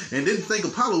okay. And didn't think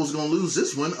Apollo was going to lose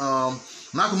this one.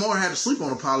 Nakamura had to sleep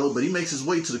on Apollo, but he makes his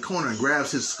way to the corner and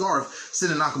grabs his scarf,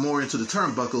 sending Nakamura into the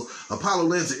turnbuckle. Apollo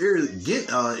lands the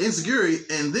enziguri,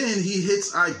 and then he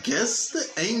hits, I guess, the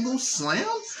angle slam?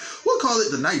 We'll call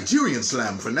it the Nigerian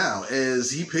slam for now,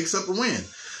 as he picks up the win.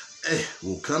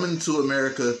 Well, coming to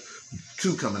America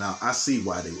 2 coming out, I see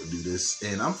why they would do this,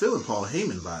 and I'm feeling Paul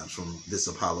Heyman vibes from this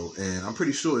Apollo, and I'm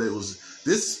pretty sure that was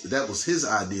his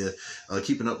idea,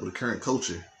 keeping up with the current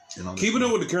culture. Keeping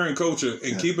up with the current culture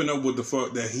and keeping up with the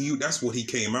fuck that that's what he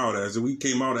came out as. We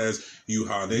came out as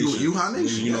Uhaa Nation. Uhaa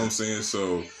Nation. You know what I'm saying?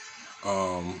 So,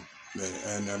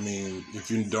 and I mean, if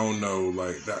you don't know,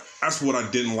 like that's what I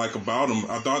didn't like about him.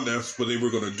 I thought that's what they were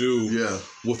going to do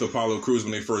with Apollo Crews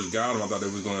when they first got him. I thought they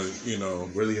was going to,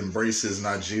 really embrace his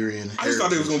Nigerian heritage. I just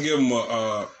thought they was going to give him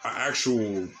a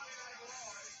actual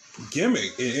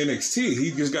gimmick in NXT.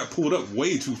 He just got pulled up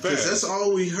way too fast. That's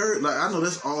all we heard. Like, I know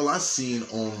that's all I seen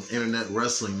on internet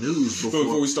wrestling news before.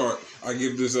 Before we start, I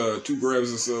give this 2 grabs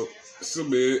and so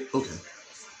bit. Okay.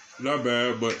 Not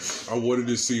bad, but I wanted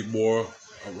to see more.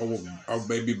 I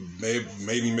maybe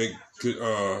make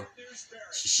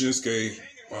Shinsuke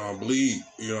bleed.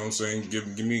 You know what I'm saying? Give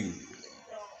me.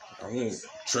 I want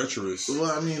treacherous.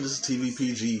 Well, I mean, this is TV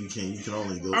PG. You can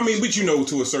only go. I mean, but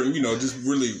to a certain, just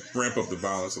really ramp up the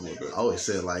violence a little bit. I always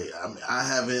said, like, I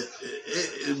haven't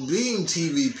being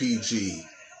TV PG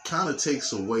kind of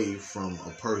takes away from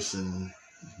a person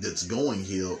that's going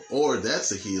heel or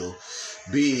that's a heel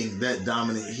being that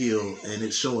dominant heel, and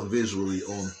it's showing visually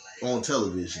on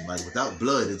television. Like, without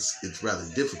blood, it's rather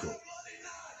difficult.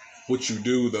 What you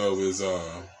do though is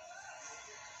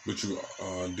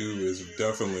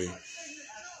definitely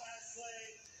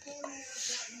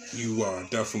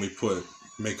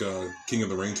make a King of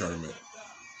the Ring tournament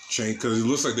change, because it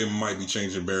looks like they might be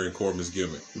changing Baron Corbin's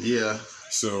gimmick. Yeah.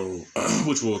 So,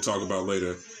 which we'll talk about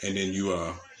later, and then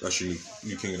that's your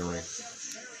new King of the Ring.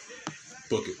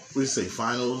 Book it. What do you say?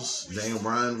 Finals? Daniel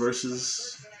Bryan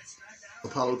versus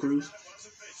Apollo Crews?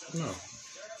 No,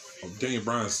 Daniel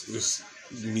Bryan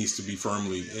needs to be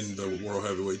firmly in the World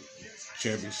Heavyweight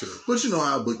Championship. But you know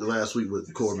how I booked the last week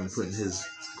with Corbin putting his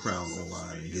crown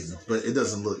online and getting, but it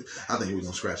doesn't look. I think we're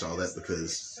gonna scratch all that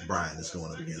because Bryan is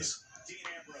going up against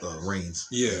Reigns.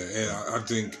 Yeah, and I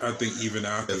think even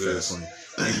after this,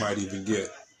 he might even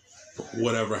get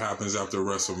whatever happens after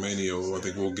WrestleMania. I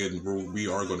think we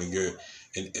are going to get,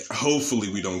 and hopefully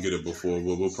we don't get it before,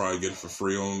 but we'll probably get it for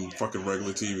free on fucking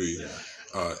regular TV. Yeah.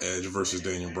 Edge versus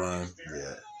Daniel Bryan.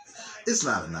 Yeah, it's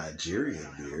not a Nigerian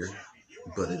beer,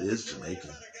 but it is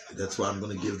Jamaican. That's why I'm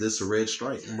going to give this a red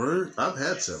stripe. Word. I've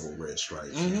had several red stripes.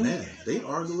 Mm-hmm. Man, they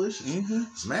are delicious. Mm-hmm.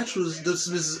 This match was...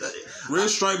 red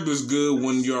stripe is good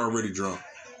when you're already drunk.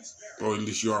 Or at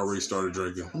least you already started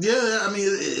drinking. Yeah, I mean,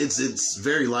 it's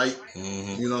very light.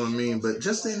 Mm-hmm. You know what I mean? But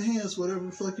just to enhance whatever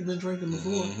the fuck you've been drinking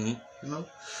before. Mm-hmm. You know?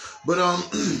 But,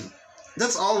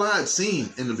 that's all I had seen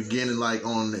in the beginning, like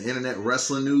on the internet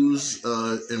wrestling news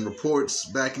and reports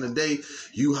back in the day.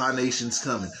 Uhaa Nation's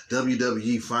coming.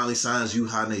 WWE finally signs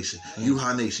Uhaa Nation. Mm-hmm.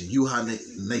 Uhaa Nation. Uhaa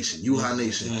Nation. Uhaa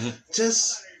Nation. Mm-hmm.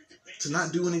 Just to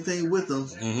not do anything with them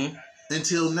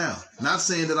until now. Not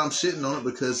saying that I'm shitting on it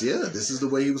because, this is the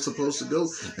way he was supposed to go.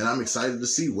 And I'm excited to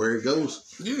see where it goes.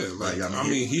 Yeah, I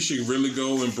mean, he should really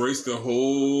go embrace the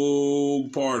whole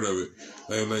part of it.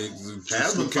 Like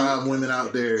having 5 women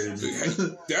out there.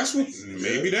 That's what,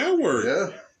 maybe that worked. Yeah.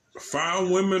 5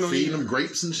 women feeding them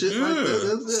grapes and shit like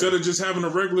that. Instead of just having a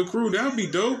regular crew, that would be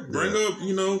dope. Bring up,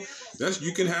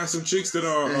 You can have some chicks that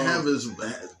are and have his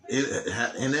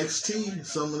NXT,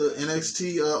 some of the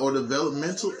NXT or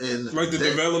developmental and like the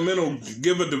developmental.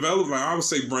 Like I would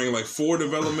say, bring like 4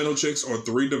 developmental chicks or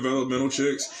 3 developmental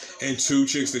chicks and 2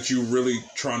 chicks that you really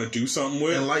trying to do something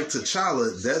with. And like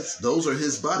T'Challa, those are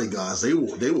his bodyguards. They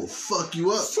will fuck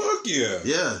you up. Fuck yeah.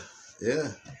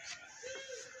 Yeah.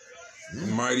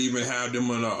 Might even have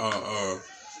them in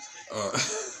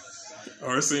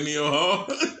Arsenio Hall.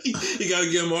 You gotta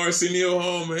give him Arsenio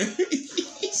Hall, man.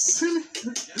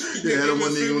 Yeah, that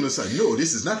one nigga on the side. No,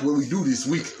 this is not what we do this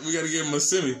week. We gotta give him a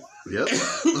semi. Yep.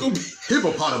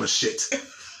 Hippopotamus shit.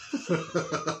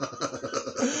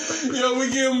 Yo, we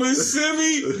give him a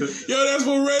semi. Yo, that's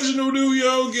what Reginald do,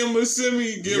 yo. Give him a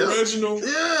semi. Reginald.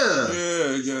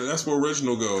 Yeah, that's where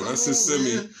Reginald go. That's his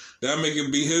semi. Man. That make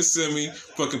it be his semi.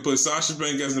 Fucking put Sasha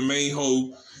Banks as the main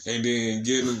hoe. And then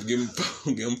give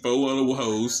him 4 other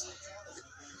hoes.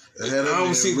 I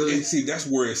don't see. Really... See, that's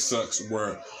where it sucks.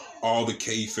 Where all the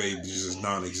kayfabe is just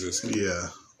non-existent. Yeah.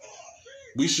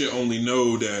 We should only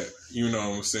know that, you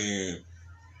know what I'm saying,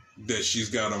 that she's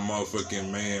got a motherfucking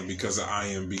man because of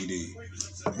IMBD.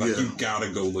 Like, you gotta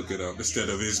go look it up instead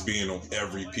of it being on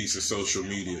every piece of social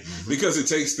media. Mm-hmm. Because it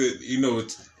takes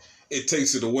it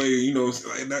takes it away, you know,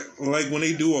 like when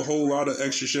they do a whole lot of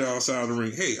extra shit outside the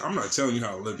ring. Hey, I'm not telling you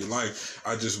how to live your life.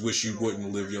 I just wish you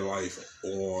wouldn't live your life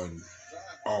on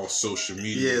all social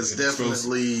media. Yeah, it's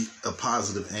definitely a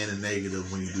positive and a negative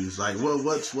when you do. It's like, well,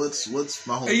 what's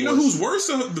my whole? Hey, you know who's worse?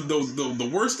 The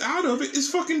worst out of it is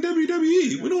fucking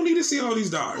WWE. We don't need to see all these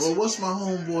dogs. Well, what's my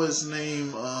homeboy's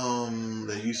name?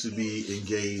 That used to be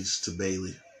engaged to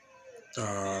Bayley.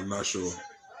 I'm not sure.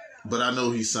 But I know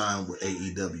he signed with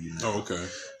AEW now. Oh, okay.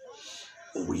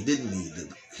 We didn't need to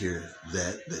hear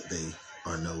that they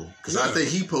are no. Because I think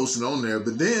he posted on there.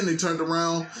 But then they turned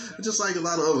around, just like a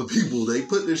lot of other people, they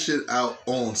put this shit out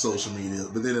on social media.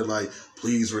 But then they're like,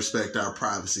 please respect our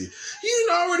privacy. You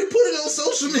already put it on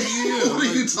social media. Yeah, what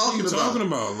are you talking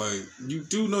about? Like, you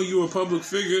do know you're a public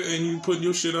figure and you put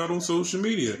your shit out on social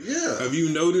media. Yeah. Have you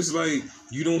noticed, like,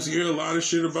 you don't hear a lot of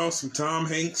shit about some Tom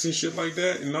Hanks and shit like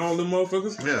that and all them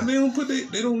motherfuckers? Yeah. They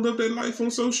don't live their life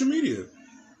on social media.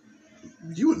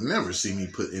 You would never see me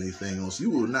put anything on. You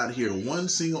will not hear one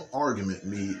single argument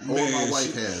me or my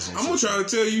wife has on. I'm gonna try to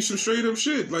tell you some straight up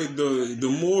shit. Like the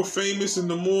more famous and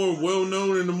the more well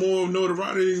known and the more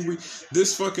notoriety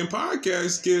this fucking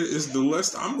podcast is, the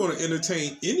less I'm gonna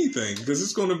entertain anything because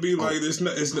it's gonna be like it's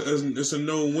a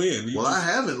no win. I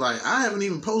haven't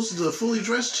even posted a fully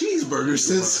dressed cheeseburger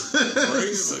since.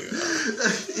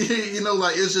 You know,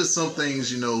 like it's just some things.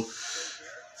 You know,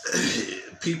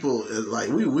 people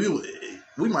like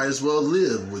we might as well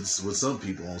live with some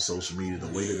people on social media the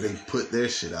way that they put their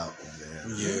shit out on there.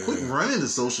 Yeah. Quit running to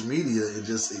social media and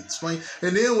just explain.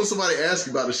 And then when somebody asks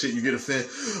you about the shit, you get offended.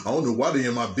 I don't know why they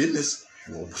in my business.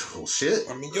 Well, shit.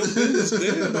 I mean, your business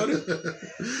there, buddy.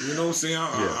 You know what I'm saying?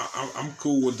 I'm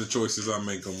cool with the choices I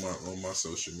make on my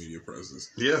social media presence.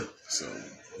 Yeah. So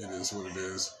it is what it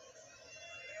is.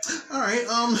 All right.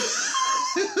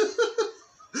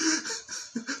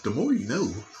 The more you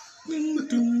know.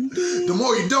 The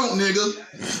more you don't, nigga.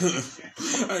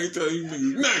 I ain't tell you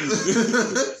niggas nothing.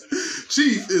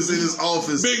 Chief is in his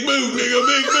office. Big move, nigga,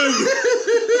 big move.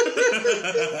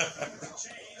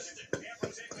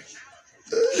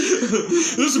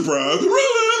 The surprise.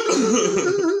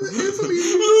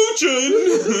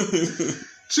 Luchin.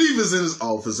 Chief is in his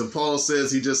office, and Paul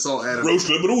says he just saw Adam. Roast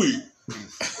clip of the week.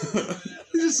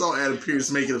 He just saw Adam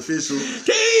Pearce make it official.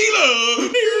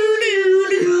 Kayla.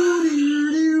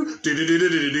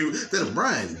 Then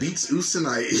Bryan beats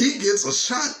Usanai. He gets a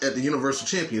shot at the Universal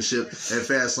Championship at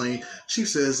Fastlane. Chief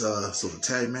says, so the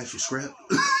tag match was scrapped.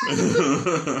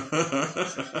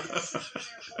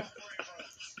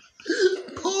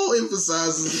 Paul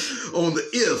emphasizes on the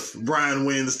if Bryan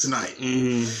wins tonight.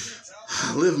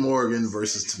 Mm-hmm. Liv Morgan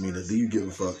versus Tamina. Do you give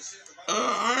a fuck?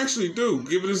 I actually do.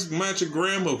 Give this match a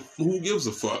gram of who gives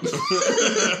a fuck. Did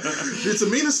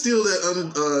Tamina steal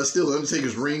the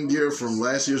Undertaker's ring gear from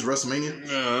last year's WrestleMania?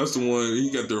 Yeah, that's the one. He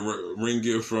got the ring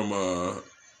gear from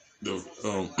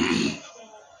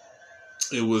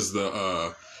it was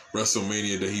the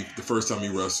WrestleMania that the first time he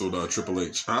wrestled Triple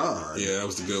H. Yeah, that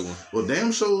was the good one. Well,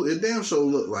 damn show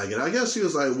looked like it. I guess she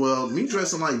was like, well, me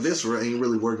dressing like Viscera ain't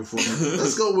really working for me.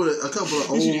 Let's go with a couple of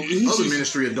old other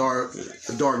Ministry of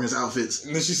Darkness outfits.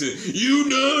 And then she said, "You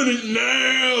done it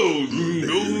now.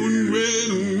 You'll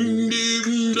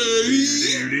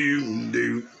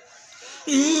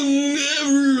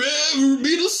never ever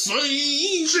be the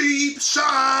same." Cheap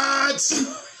shots.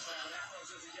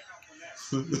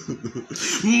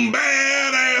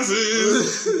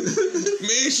 Badasses.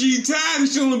 Man, she tired.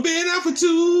 She only been out for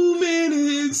 2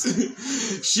 minutes.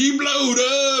 She blowed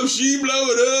up. She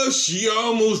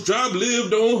almost dropped,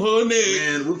 lived on her neck.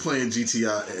 Man, we're playing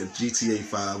GTA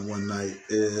 5 one night.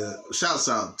 Shouts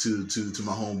out to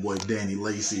my homeboy Danny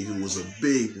Lacey, who was a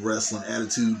big wrestling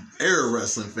Attitude Era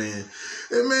wrestling fan.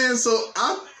 And man, so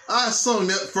I sung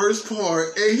that first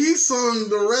part, and he sung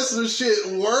the rest of the shit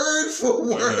word for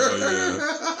word.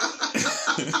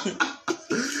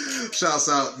 Shouts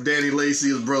out Danny Lacey,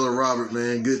 his brother Robert,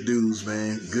 man. Good dudes,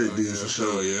 man. Good dudes for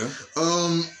sure.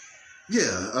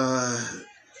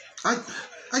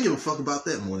 I give a fuck about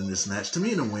that more than this match. To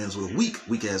me, the wins with a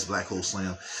weak ass Black Hole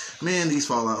Slam. Man, these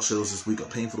Fallout shows this week are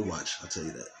painful to watch. I'll tell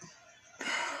you that.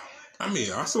 I mean,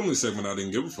 that's the only segment I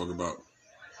didn't give a fuck about.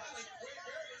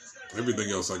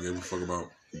 Everything else I gave a fuck about.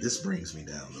 This brings me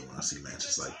down, though, when I see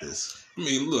matches like this. I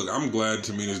mean, look, I'm glad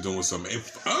Tamina's doing something.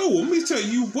 Let me tell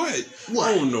you what.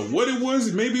 I don't know what it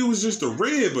was. Maybe it was just a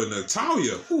red, but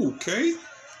Natalya. Okay.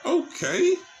 I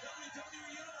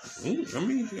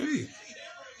mean, hey.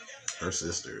 Her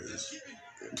sister is...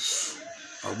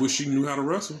 I wish she knew how to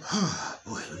wrestle.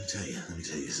 Boy, let me tell you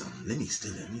something. Let me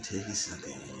tell you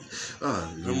something.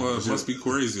 That must be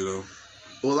crazy, though.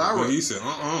 Well, he said,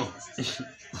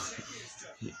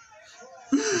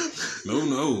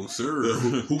 No, sir.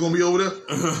 Who gonna be over there?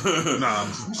 Nah,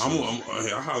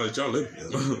 I'll holler at y'all later.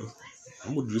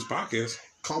 I'm gonna do this podcast.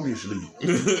 Call me if you leave.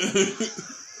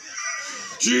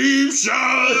 Cheap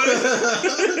shot.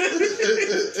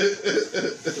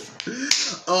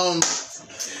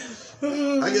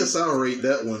 I guess I'll rate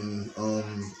that one.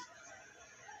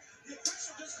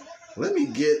 Let me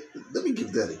give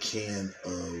that a can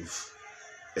of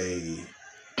a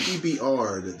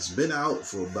PBR that's been out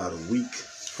for about a week.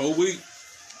 Whole week?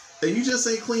 And you just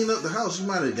ain't cleaned up the house. You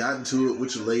might have gotten to it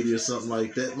with your lady or something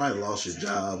like that. Might have lost your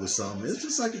job or something. It's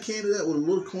just like a can of that with a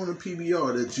little corner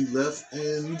PBR that you left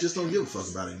and you just don't give a fuck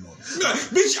about anymore. Nah,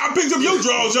 bitch, I picked up your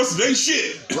drawers yesterday.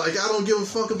 Shit. Like, I don't give a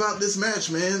fuck about this match,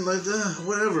 man. Like,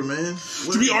 whatever, man.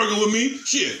 To be arguing with me?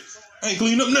 Shit. I ain't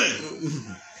cleaned up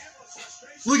nothing.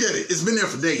 Look at it. It's been there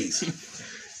for days.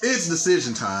 It's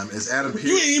decision time as Adam Pearce.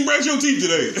 You ain't even brushed your teeth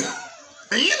today.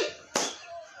 And?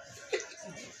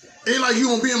 Ain't like you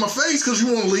gonna be in my face because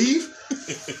you wanna leave.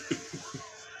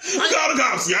 Call the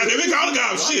cops, goddamn it, call the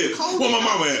cops. Shit. Where my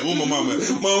mama at? Mama,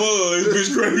 this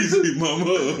bitch crazy,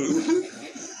 mama.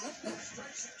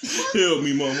 Help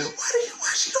me, mama.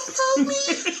 Why she don't love me?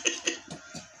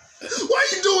 Why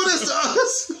you doing this to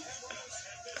us?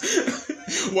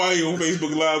 Why ain't on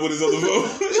Facebook Live with his other phone?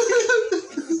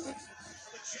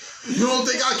 You don't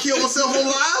think I kill myself on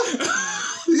live?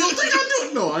 You don't think I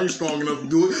do? No, I ain't strong enough to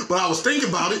do it, but I was thinking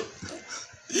about it.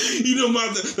 You know,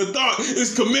 the thought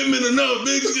is commitment enough,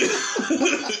 bitch.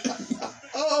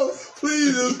 Oh,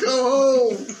 please just come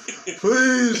home.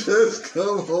 Please just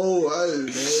come home.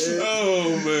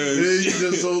 Oh, man. Yeah, you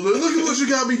just so look at what you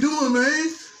got me doing,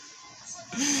 man.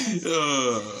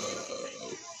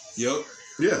 Yep.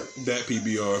 Yeah. That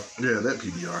PBR. Yeah, that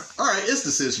PBR. All right, it's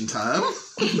decision time.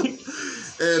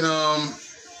 And,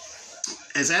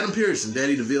 as Adam Pearce and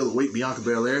Daddy DeVille await Bianca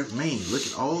Belair, man, look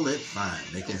at all that fine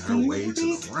making her way to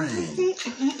the ring.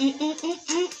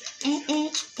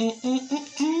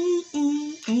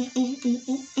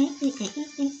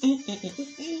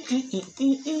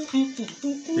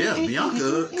 Yeah,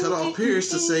 Bianca cut off Pearce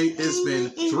to say it's been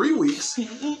 3 weeks,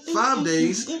 5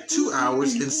 days, 2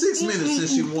 hours, and 6 minutes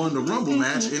since she won the Rumble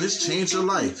match, and it's changed her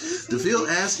life. DeVille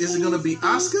asks, is it going to be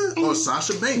Asuka or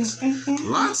Sasha Banks?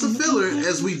 Lots of filler,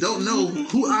 as we don't know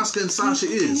who Asuka and Sasha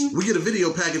is. We get a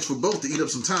video package for both to eat up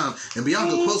some time, and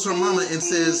Bianca quotes her mama and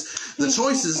says, the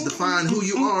choices define who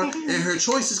you are, and her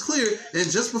choice is clear. And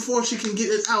just before she can get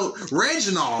it out,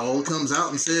 Reginald comes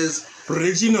out and says,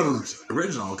 Reginald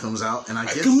comes out, and I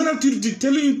guess... Coming out to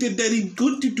tell you that Daddy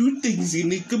good to do things,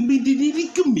 and he come in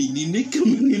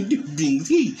and do things.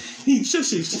 He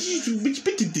such a bitch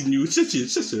better than you. Such a.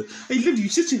 I love you,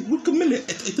 such a. What Camilla?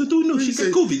 I don't know. She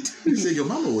got COVID. He said your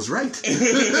mama was right.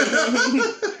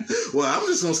 Well, I'm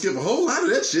just gonna skip a whole lot of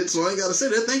that shit, so I ain't gotta say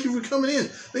that. Thank you for coming in.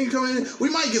 We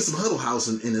might get some Huddle House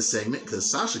in this segment because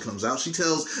Sasha comes out. She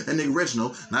tells that nigga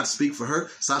Reginald not to speak for her.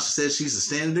 Sasha says she's a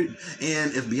standard,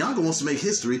 and if Bianca wants to make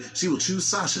history, she will choose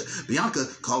Sasha. Bianca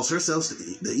calls herself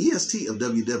the EST of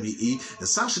WWE, and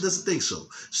Sasha doesn't think so.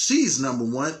 She's number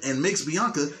one and makes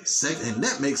Bianca second, and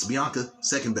that makes Bianca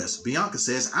second best. Bianca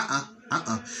says,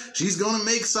 she's gonna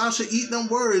make Sasha eat them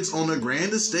words on the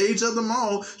grandest stage of them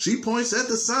all. She points at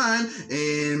the sign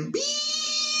and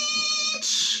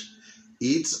bitch,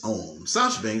 its own.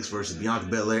 Sasha Banks versus Bianca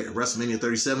Belair at WrestleMania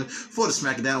 37 for the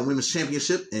SmackDown Women's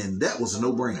Championship, and that was a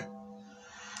no-brainer.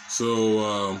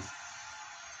 So,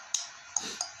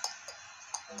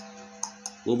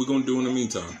 what we gonna do in the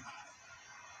meantime?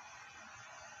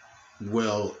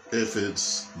 Well, if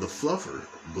it's the fluffer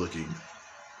booking,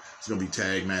 it's gonna be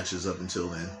tag matches up until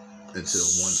then, until one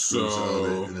screws the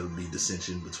other, and it'll be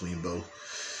dissension between both.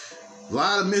 A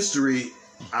lot of mystery.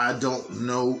 I don't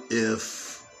know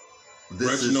if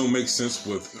Reginald makes sense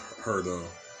with her though.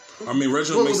 I mean,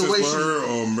 Reginald makes sense with her,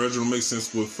 or Reginald makes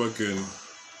sense with fucking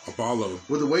Apollo.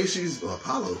 With the way she's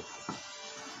Apollo.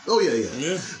 Oh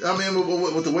yeah. I mean,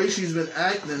 with the way she's been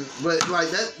acting, but like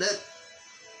that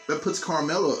puts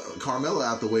Carmella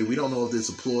out the way. We don't know if it's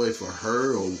a ploy for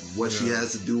her or what she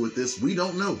has to do with this. We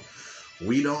don't know.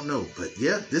 But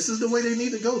yeah, this is the way they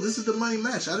need to go. This is the money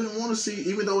match. I didn't want to see,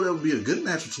 even though there would be a good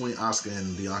match between Asuka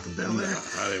and Bianca Belair.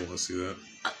 I didn't want to see that.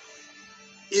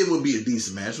 It would be a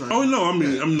decent match, right? Oh no, I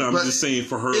mean, I'm just saying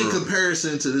for her. In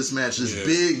comparison to this match, this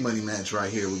big money match right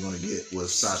here, we're gonna get with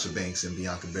Sasha Banks and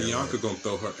Bianca Belair. Bianca gonna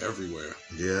throw her everywhere.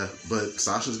 Yeah, but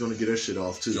Sasha's gonna get her shit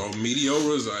off too. Yo,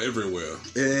 meteoras are everywhere.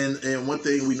 And one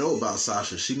thing we know about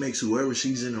Sasha, she makes whoever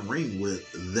she's in the ring with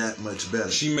that much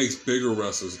better. She makes bigger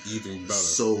wrestlers even better.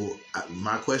 So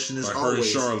my question is like always, her and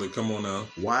Charlotte, come on now.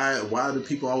 Why do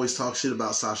people always talk shit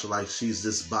about Sasha like she's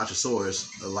this Botchasaurus,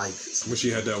 like when she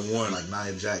had that one, like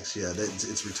Nia Jax? Yeah,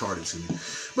 it's retarded to me.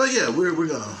 But yeah, we're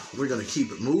gonna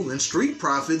keep it moving. Street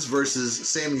Profits versus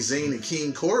Sami Zayn and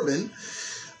King Corbin.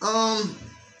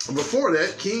 Before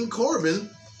that, King Corbin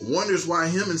wonders why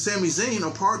him and Sami Zayn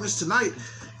are partners tonight.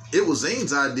 It was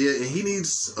Zayn's idea, and he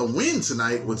needs a win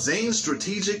tonight. With Zayn's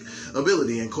strategic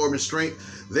ability and Corbin's strength,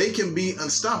 they can be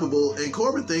unstoppable, and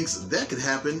Corbin thinks that could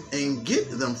happen and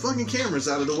get them fucking cameras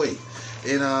out of the way.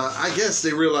 And I guess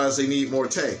they realize they need more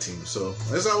tag teams. So,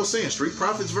 as I was saying, Street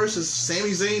Profits versus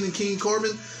Sami Zayn and King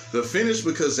Corbin. The finish,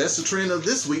 because that's the trend of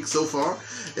this week so far.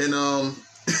 And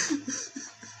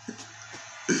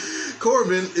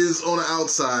Corbin is on the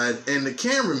outside, and the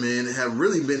cameramen have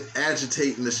really been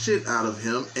agitating the shit out of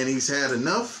him. And he's had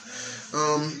enough.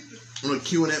 I'm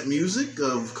cueing that music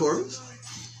of Corbin's.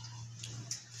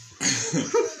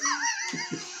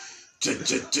 Yeah,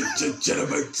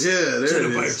 there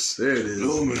it is.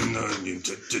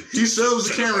 He shoves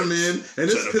the cameraman, and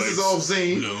this pisses off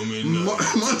Zayn.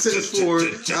 Montez Ford,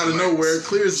 out of nowhere,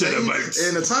 clears Zayn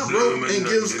and the top rope and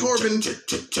gives Corbin,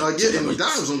 and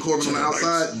dives on Corbin on the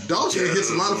outside. Dalton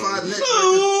hits a modified neck.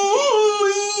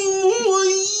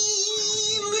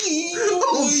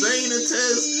 Zayn and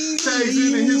Tez tags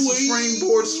in and hits the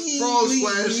springboard frog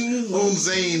splash on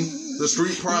Zayn. The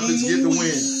Street Profits get the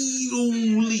win.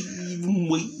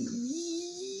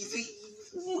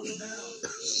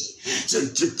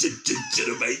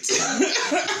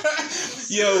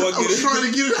 Yo, I was trying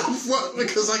to get it out front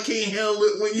because I can't handle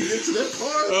it when you get to that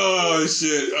part. Oh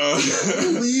shit!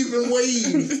 Leave and wait.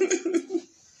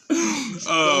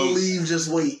 Don't leave, just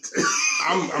wait.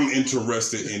 I'm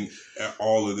interested in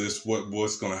all of this.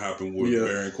 What's going to happen with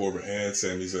Baron Corbin and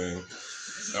Sami Zayn?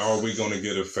 Are we going to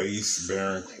get a face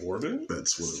Baron Corbin?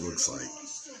 That's what it looks like.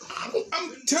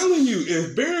 I'm telling you,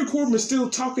 if Baron Corbin's still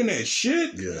talking that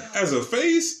shit as a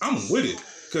face, I'm with it.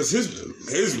 Because his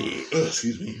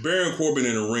Baron Corbin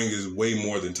in the ring is way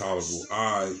more than tolerable.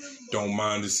 I don't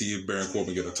mind to see if Baron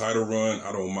Corbin get a title run.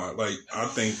 I don't mind. Like, I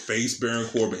think face Baron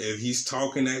Corbin, if he's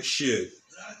talking that shit,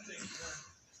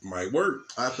 might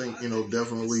work. I think,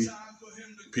 definitely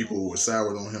people were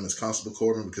soured on him as Constable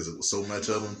Corbin because it was so much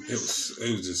of him. It was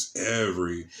just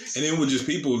and then with just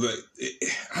people that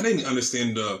I didn't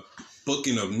understand the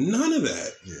booking of none of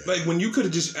that. Yeah. Like when you could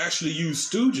have just actually used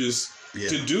Stooges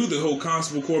to do the whole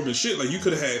Constable Corbin shit. Like you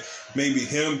could have had maybe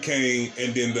him, Kane,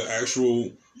 and then the actual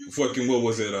fucking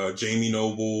Jamie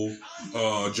Noble,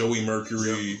 Joey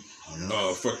Mercury,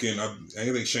 I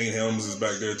think Shane Helms is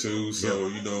back there too. So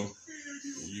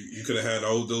you could have had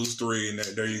all those three, and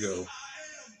there you go.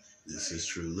 This is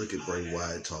true. Look at Bray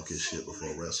Wyatt talking shit before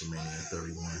WrestleMania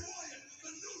 31.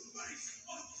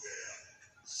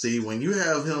 See, when you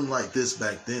have him like this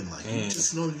back then, like you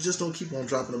just don't keep on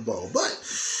dropping the ball. But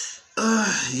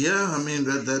I mean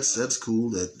that's cool.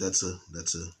 That's a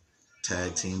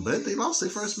tag team. But they lost their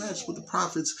first match with the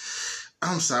Profits.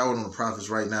 I'm soured on the Profits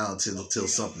right now until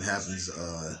something happens.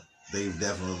 They've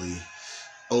definitely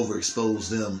overexposed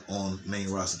them on main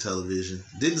roster television.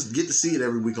 Didn't get to see it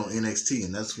every week on NXT,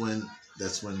 and that's when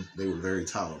they were very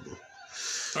tolerable.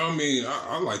 I mean,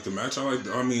 I like the match. The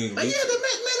minute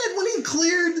when he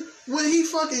cleared when he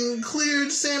fucking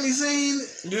cleared Sami Zayn.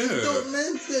 Yeah,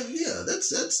 Man,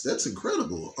 that's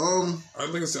incredible.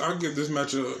 like I said, I'll give this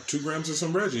match 2 grams of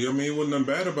some Reggie. I mean, it wasn't nothing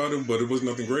bad about it, but it was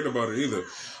nothing great about it either.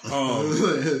 I'm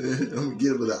gonna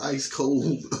give it an ice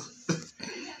cold.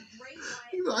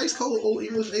 Ice cold old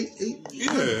English 8.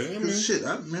 Yeah, I mean, shit.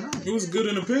 It was good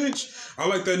in a pinch. I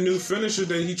like that new finisher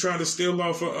that he tried to steal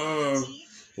off of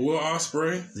Will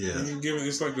Ospreay. Yeah,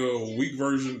 it's like a weak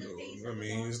version. I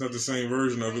mean, it's not the same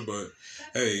version of it, but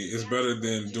hey, it's better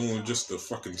than doing just the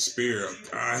fucking spear.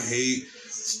 I hate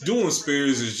doing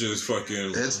spears. Is just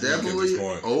fucking. That's definitely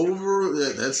over.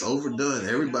 That's overdone.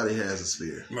 Everybody has a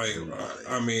spear. Like,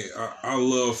 I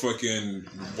love fucking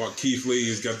what Keith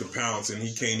Lee's got the pounce and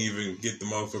he can't even get the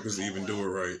motherfuckers to even do it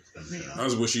right. I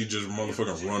just wish he just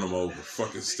motherfucking run them over.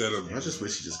 Fuck instead of. I just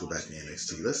wish he just go back to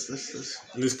NXT.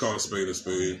 Let's call a spade a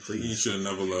spade. Please. He should have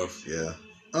never left. Yeah.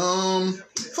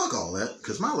 Fuck all that,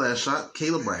 because my last shot,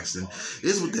 Caleb Braxton,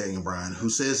 is with Daniel Bryan, who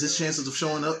says his chances of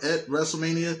showing up at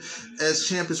WrestleMania as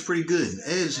champ is pretty good.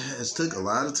 Edge has took a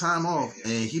lot of time off,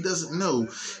 and he doesn't know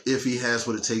if he has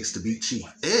what it takes to beat Chief.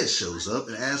 Edge shows up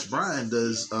and asks Bryan,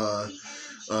 does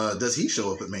he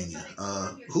show up at Mania?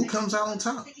 Who comes out on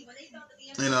top?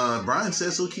 And Bryan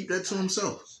says he'll keep that to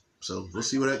himself. So we'll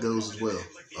see where that goes as well.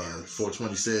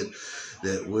 420 said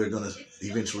that we're going to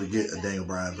eventually get a Daniel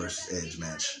Bryan versus Edge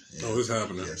match. Oh, it's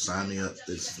happening. Yeah, sign me up.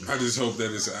 I just hope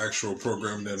that it's an actual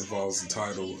program that involves the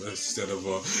title instead of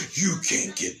you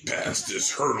can't get past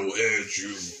this hurdle, Edge.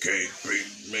 You can't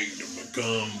make them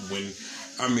become when.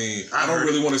 I mean, I don't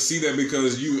really want to see that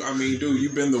because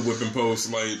you've been the whipping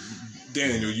post. Like,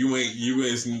 Daniel, you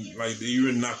ain't like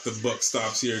you're not the buck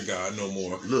stops here guy no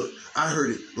more. Look, I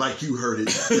heard it like you heard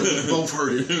it, and we both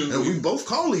heard it, and we both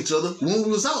called each other when we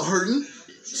was out hurting.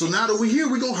 So now that we're here,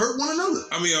 we're gonna hurt one another.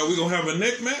 I mean, are we gonna have a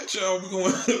neck match? Are we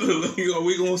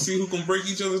gonna see who can break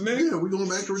each other's neck? Yeah, we going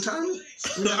back to retirement?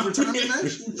 Retirement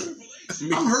match?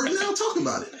 I'm hurting now talking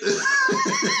about it.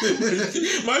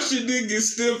 My shit did get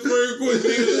stiff very quick,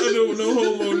 nigga. I don't know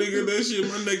homo, nigga. That shit,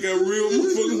 my neck got real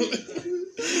motherfucker.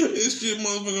 This shit,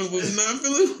 motherfucker, was not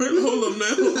feeling right. Hold up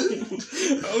now.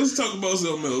 I was talking about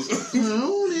something else.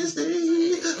 On this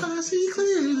day, I see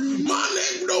clearly. My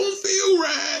neck don't feel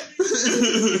right.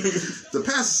 The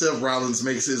pastor Seth Rollins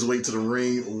makes his way to the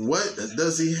ring. What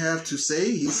does he have to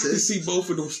say? He says, "You see both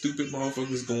of those stupid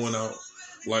motherfuckers going out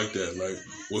like that. Like,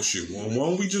 well, shit, why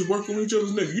don't we just work on each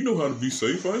other's neck? You know how to be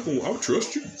safe. I'll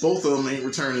trust you." Both of them ain't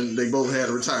returning. They both had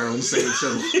to retire on the same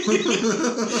show.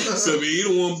 So, he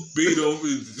don't want to beat them,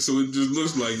 so it just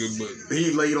looks like it. But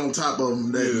he laid on top of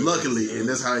them, luckily, and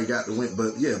that's how he got the win.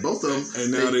 But yeah, both of them.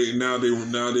 And now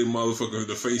they motherfucker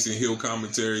the face and heel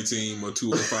commentary team or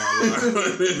 205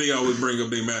 Live. They always bring up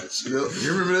their match. Yep.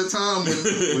 You remember that time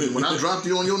when I dropped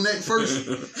you on your neck first,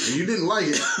 and you didn't like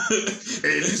it,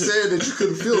 and you said that you couldn't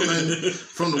feel nothing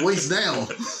from the waist down.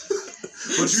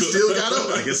 But you still got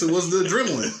up. I guess it was the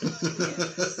adrenaline.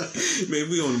 Man,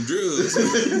 we on them drugs.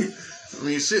 I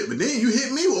mean, shit. But then you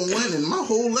hit me with one, and my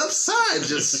whole left side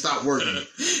just stopped working.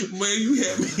 Man, you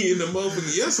had me in the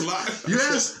motherfucking yes lot. You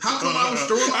asked how come I was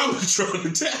throwing. I was trying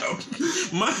to tap.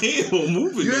 My hand won't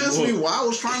move. You asked me why I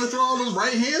was trying to throw all those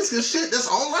right hands, because shit, that's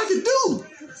all I could do.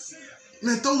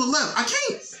 Man, throw the left. I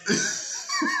can't.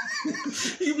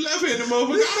 You left-handed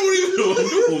motherfucker. I don't even know what I'm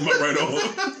doing with my right arm.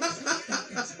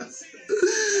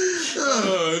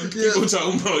 People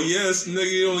talking about, yes,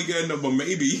 nigga, you only got enough, but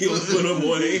maybe you only put up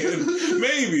one hand.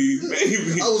 Maybe.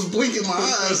 I was blinking my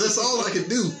eyes. That's all I could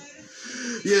do.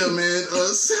 Yeah, man.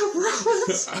 Seth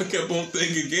Rollins. I kept on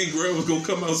thinking Gangrel was going to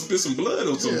come out and spit some blood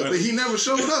on somebody. Yeah, but he never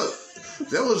showed up.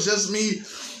 That was just me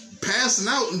passing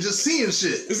out and just seeing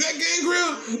shit. Is that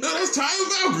Gangrel? No, that's Tyler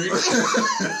Valkyrie.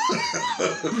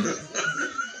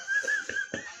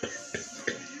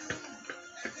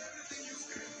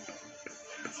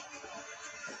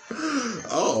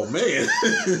 Oh man.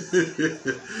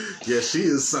 Yeah, she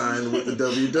is signed with the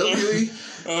WWE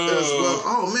as well.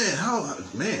 Oh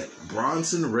man,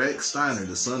 Bronson Rex Steiner,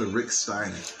 the son of Rick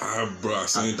Steiner. I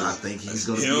think he's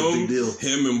gonna be a big deal.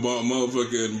 Him and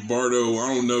motherfucking Bardo,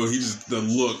 I don't know. He just the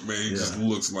look, man. He just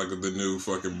looks like the new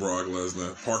fucking Brock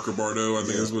Lesnar. Parker Bardo, I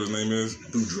think that's what his name is.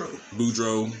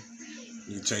 Boudreaux.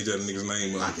 You can change that nigga's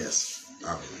name up. I guess.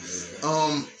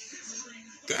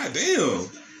 God damn.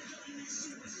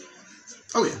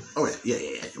 Oh yeah.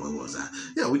 What was that?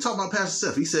 Yeah, we talked about Pastor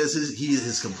Seth. He says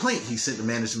his complaint he sent to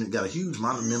management got a huge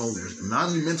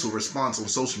monumental response on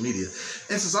social media,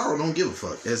 and Cesaro don't give a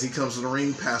fuck. As he comes to the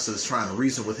ring, Pastor is trying to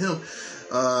reason with him,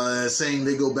 saying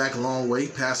they go back a long way.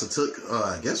 Pastor took,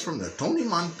 I guess, from the Tony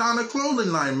Montana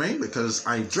clothing line, man, because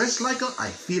I dress like him, I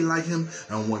feel like him,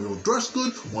 and when you dress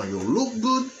good, when you look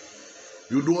good,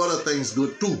 You do other things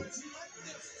good too.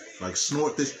 Like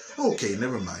snort this. Okay,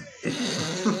 never mind.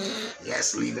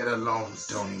 Yes, leave that alone,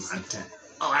 Tony Montana.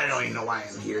 Oh, I don't even know why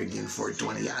I'm here again,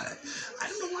 420. I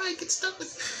don't know why I get stuck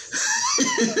with.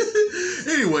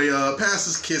 Anyway,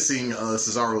 Passa's kissing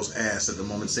Cesaro's ass at the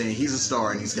moment, saying he's a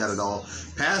star and he's got it all.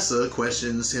 Passa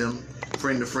questions him,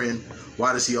 friend to friend.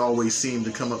 Why does he always seem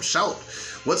to come up shout?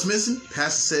 What's missing?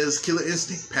 Passa says killer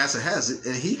instinct. Passa has it,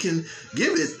 and he can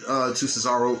give it to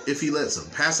Cesaro if he lets him.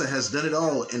 Passa has done it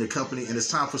all in the company, and it's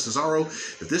time for Cesaro.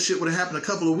 If this shit would have happened a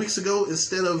couple of weeks ago,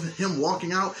 instead of him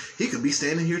walking out, he could be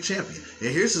standing here champion.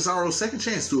 And here's Cesaro's second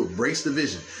chance to embrace the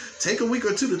vision. Take a week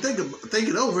or two to think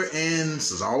it over, and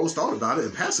Cesaro's thought about it,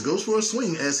 and Passa goes for a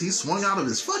swing as he swung out of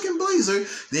his fucking blazer.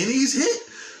 Then he's hit.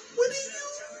 What do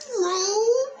you roll?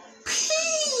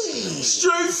 Ping!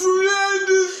 Straight from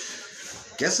Landis.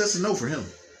 Guess that's a no for him.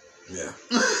 Yeah.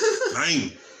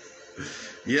 Dang.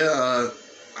 Yeah,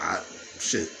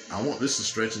 I want this to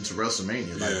stretch into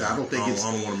WrestleMania. Like, Yeah, I don't think it's.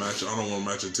 I don't want to match. I don't want to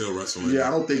match until WrestleMania. Yeah, I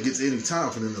don't think it's any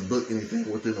time for them to book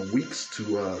anything within the weeks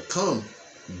to come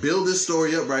build this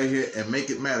story up right here and make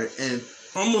it matter. And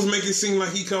almost make it seem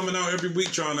like he coming out every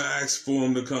week trying to ask for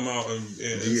him to come out and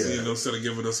you know, instead of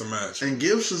giving us a match. And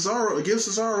give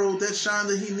Cesaro that shine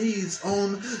that he needs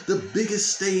on the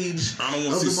biggest stage. I don't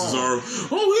want to see Cesaro.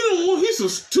 Oh, he don't want. He's a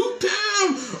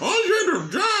two-time Andre the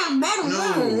Giant. I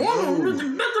don't want to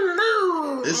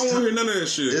hear none of that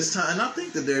shit. It's time, and I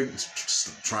think that they're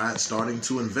starting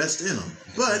to invest in him.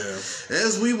 But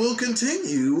as we will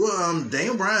continue,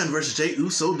 Daniel Bryan versus Jey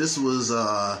Uso. This was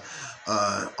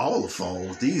all the fall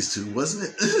with these two, wasn't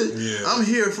it? Yeah. I'm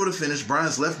here for the finish.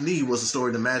 Bryan's left knee was the story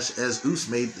of the match as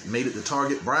Uso made it the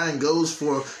target. Bryan goes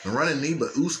for the running knee,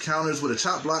 but Uso counters with a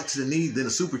chop block to the knee, then a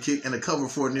super kick and a cover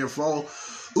for a near fall.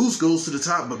 Uso goes to the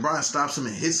top, but Bryan stops him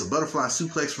and hits a butterfly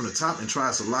suplex from the top and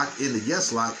tries to lock in the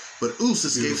yes lock, but Uso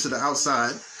escapes to the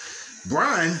outside.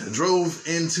 Bryan drove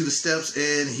into the steps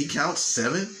and he counts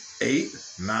 7, 8,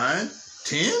 9,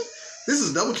 10. This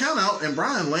is a double count out, and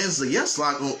Bryan lands the yes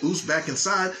lock on Uso back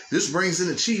inside. This brings in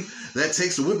the Chief. That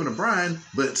takes the whipping of Bryan,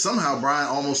 but somehow Bryan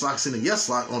almost locks in the yes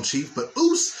lock on Chief. But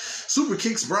Uso super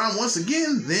kicks Bryan once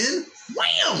again, then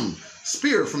wham!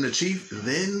 Spear from the Chief,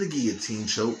 then the guillotine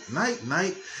choke. Night,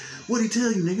 night. What'd he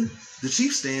tell you, nigga? The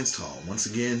Chief stands tall once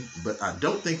again, but I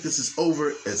don't think this is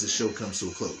over as the show comes to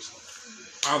a close.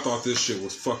 I thought this shit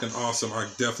was fucking awesome. I'm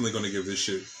definitely going to give this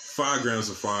shit 5 grams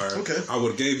of fire. Okay. I would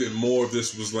have gave it more if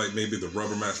this was like maybe the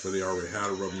rubber match, but they already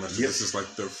had a rubber match. Yep. This is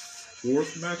like the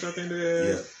 4th match I think they had.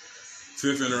 Yeah.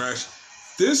 5th interaction.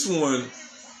 This one,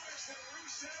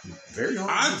 very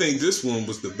hard. I think this one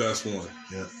was the best one.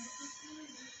 Yeah.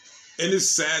 And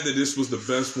it's sad that this was the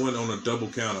best one on a double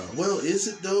count out. Well, is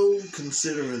it though,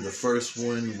 considering the first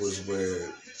one was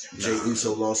where Jey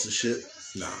Uso lost his shit?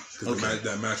 Nah, because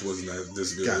that match wasn't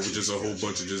this good. Gotcha. It was just a whole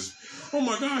bunch of just, oh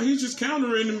my God, he's just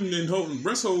countering him and holding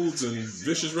rest holds and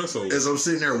vicious rest holds. As I'm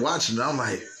sitting there watching, I'm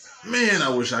like, man, I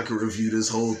wish I could review this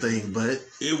whole thing, but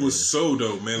it was so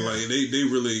dope, man. Like they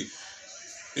really,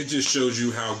 it just shows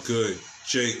you how good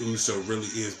Jey Uso really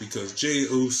is, because Jey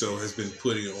Uso has been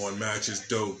putting on matches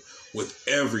dope with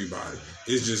everybody.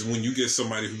 It's just when you get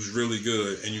somebody who's really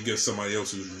good and you get somebody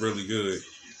else who's really good,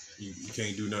 you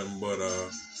can't do nothing but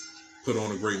put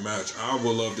on a great match. I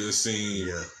would love to have seen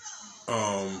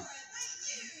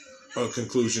a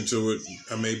conclusion to it.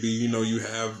 Maybe you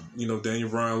have Daniel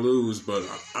Bryan lose, but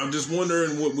I'm just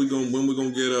wondering when we're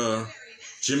gonna get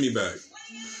Jimmy back.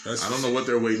 I don't know what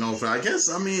they're waiting on for. I guess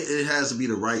it has to be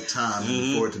the right time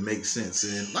for it to make sense.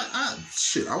 And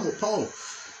I'm with Paul.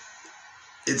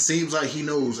 It seems like he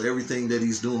knows everything that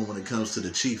he's doing when it comes to the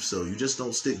Chief, so you just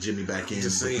don't stick Jimmy back in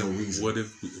for no reason. What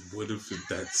if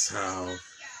that's how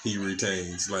he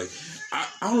retains? Like, I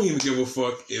don't even give a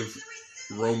fuck if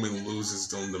Roman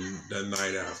loses on the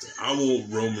night after. I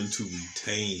want Roman to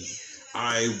retain.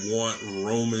 I want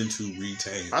Roman to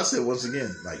retain. I said once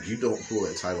again, like, you don't pull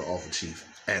that title off of Chief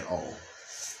at all.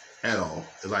 At all.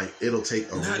 Like, it'll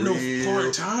take a not no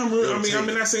part-timer. I'm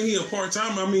not saying he a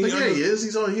part-timer. He is.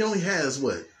 He only has,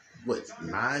 what,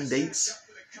 9 dates?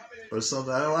 Or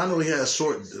something. I know he has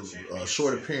short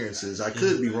appearances. I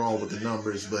could be wrong with the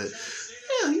numbers, but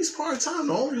yeah, he's part-time.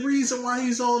 The only reason why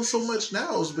he's on so much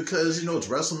now is because, it's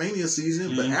WrestleMania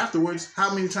season, but afterwards,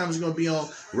 how many times is he going to be on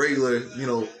regular,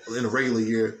 in a regular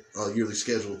yearly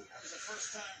schedule?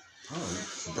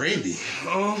 Oh, Brandy.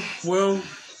 Well,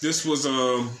 this was,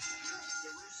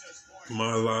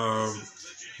 my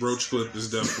roach clip is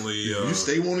definitely, you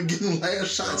stay want to get in the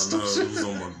last shots. No, it was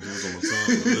on my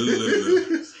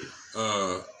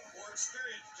tongue.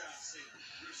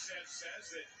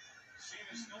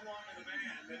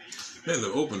 Man,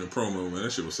 the opening promo, man,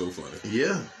 that shit was so funny.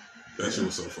 Yeah. That shit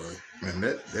was so funny. And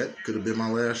that could have been my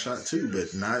last shot too,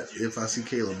 but not if I see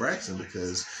Kayla Braxton,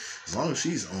 because as long as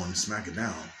she's on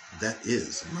SmackDown, that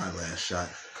is my last shot.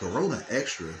 Corona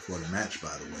Extra for the match,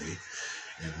 by the way.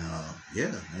 And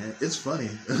yeah, man, it's funny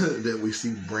that we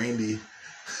see Brandy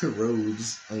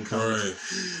Rhodes on commentary.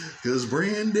 Because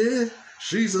Brandy,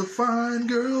 she's a fine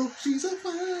girl. She's a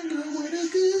fine girl with a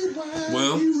good wife.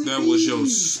 Well, that was your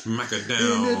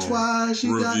SmackDown and that's why she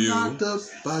review. got knocked up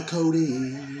by Cody.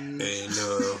 And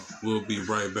we'll be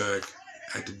right back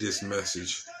after this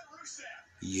message.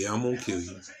 Yeah, I'm gonna kill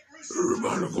you.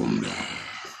 Everybody gonna die.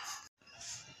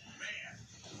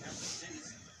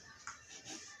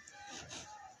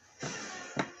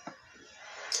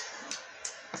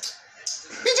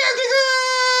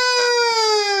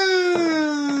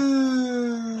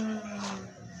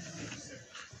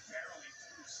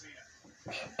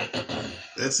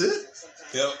 That's it?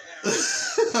 Yep.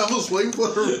 I was waiting for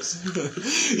her.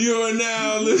 You are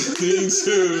now listening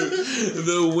to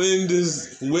the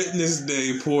Witness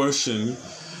Day portion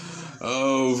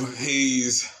of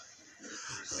Hayes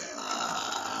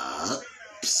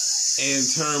and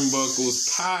Turnbuckle's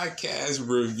podcast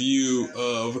review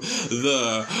of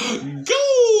the Go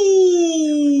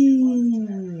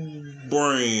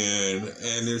brand.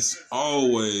 And it's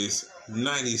always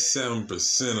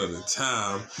 97% of the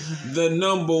time the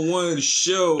number one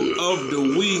show of the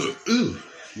week,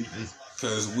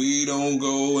 because we don't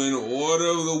go in order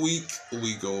of the week,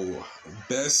 we go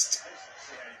best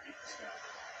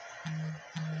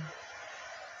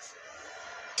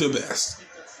to best,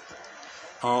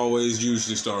 always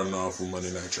usually starting off with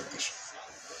Monday Night Trash.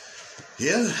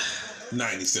 Yeah,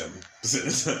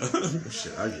 97% of the time.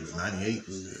 Shit, I give it 98.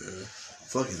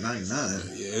 Fucking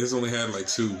 99. Yeah, it's only had like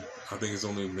two. I think it's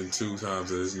only been 2 times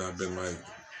that it's not been like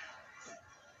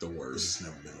the worst. It's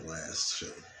never been the last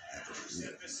show ever.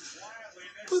 Yeah.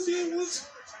 But yeah, what?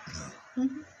 No.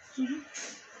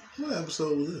 What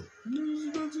episode was it?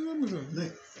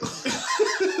 Nick.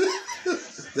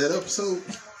 That episode?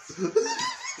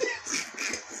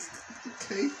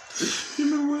 Okay. You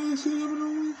remember what actually happened on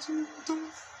week 2?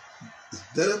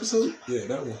 That episode? Yeah,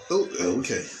 that one. Oh,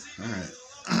 okay. All right.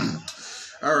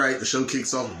 All right, the show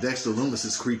kicks off with Dexter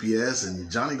Lumis' creepy ass, and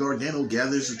Johnny Gargano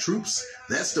gathers the troops.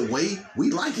 That's the way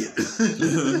we like it.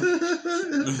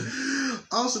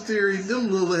 Austin Theory,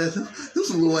 them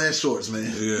some little ass shorts,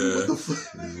 man. Yeah. What the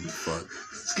fuck?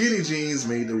 Skinny jeans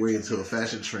made their way into a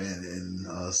fashion trend, and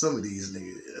some of these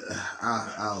niggas,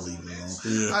 I'll leave them alone.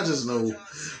 Yeah. I just know,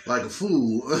 like a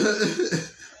fool.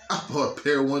 I bought a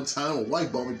pair one time. My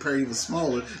wife bought me a pair even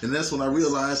smaller, and that's when I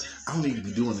realized I don't need to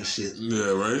be doing this shit. Yeah,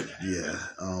 right? Yeah.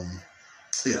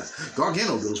 Yeah.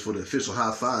 Gargano goes for the official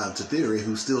high five to Theory,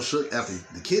 who's still shook after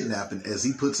the kidnapping, as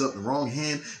he puts up the wrong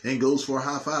hand and goes for a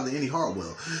high five to Eddie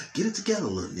Hartwell. Get it together,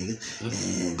 little nigga.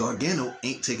 Mm-hmm. And Gargano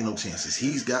ain't taking no chances.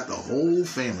 He's got the whole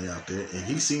family out there, and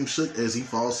he seems shook as he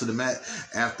falls to the mat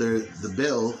after the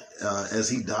bell. As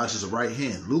he dodges a right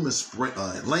hand. Lumis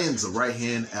lands a right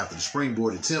hand after the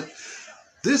springboard attempt.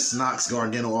 This knocks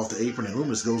Gargano off the apron, and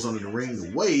Lumis goes under the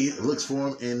ring. Wade looks for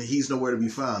him, and he's nowhere to be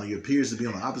found. He appears to be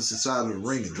on the opposite side of the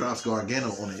ring and drops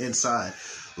Gargano on the inside.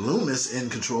 Lumis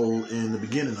in control in the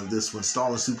beginning of this one,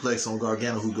 stalling suplex on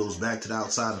Gargano, who goes back to the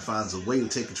outside and finds a way to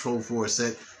take control for a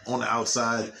sec on the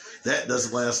outside. That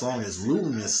doesn't last long as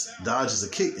Lumis dodges a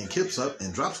kick and kips up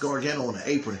and drops Gargano on the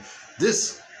apron.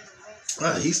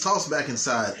 He's tossed back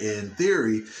inside, and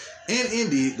Theory and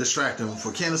Indy distract him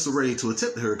for Candice LeRae to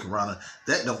attempt the Hurricane Rana.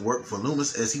 That don't work for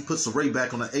Lumis as he puts LeRae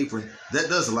back on the apron. That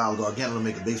does allow Gargano to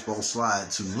make a baseball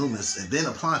slide to Lumis, and then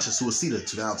a plancha suicida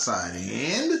to the outside.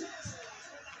 And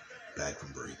back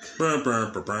from break.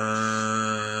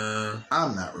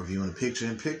 I'm not reviewing the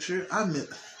picture-in-picture. I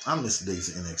miss the days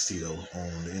of NXT though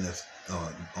on the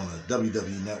on the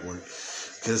WWE network,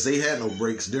 because they had no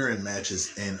breaks during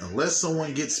matches, and unless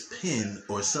someone gets pinned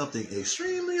or something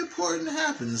extremely important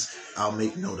happens, I'll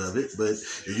make note of it, but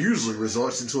it usually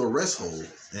resorts into a rest hold,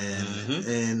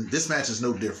 and this match is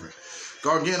no different.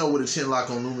 Gargano with a chin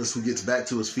lock on Lumis, who gets back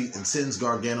to his feet and sends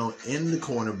Gargano in the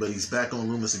corner, but he's back on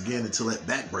Lumis again until that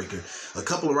backbreaker. A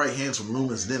couple of right hands from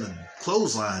Lumis, then a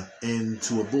clothesline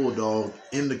into a bulldog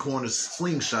in the corner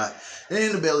slingshot,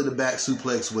 and a belly-to-back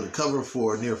suplex with a cover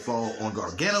for a near fall on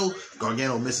Gargano.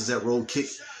 Gargano misses that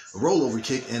rollover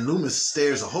kick, and Lumis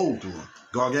stares a hole through him.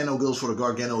 Gargano goes for the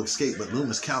Gargano escape, but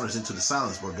Lumis counters into the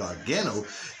silence, but Gargano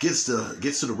gets to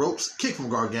the ropes. Kick from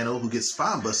Gargano, who gets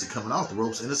spine busted coming off the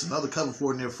ropes, and it's another cover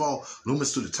for a near fall.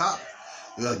 Lumis to the top.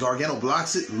 Gargano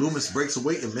blocks it. Loomis breaks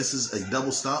away and misses a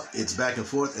double stomp. It's back and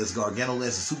forth as Gargano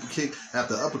lands a super kick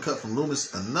after uppercut from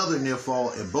Loomis. Another near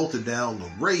fall and both are down.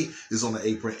 Ray is on the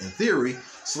apron. In theory,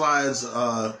 slides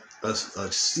a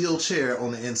steel chair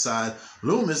on the inside.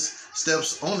 Loomis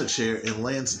steps on the chair and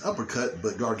lands an uppercut,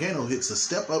 but Gargano hits a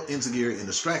step up into gear and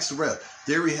distracts the ref.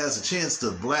 Theory has a chance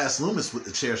to blast Loomis with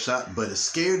the chair shot, but is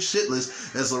scared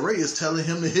shitless as LeRae is telling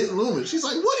him to hit Loomis. She's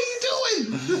like, what are you doing?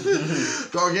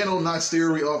 Gargano knocks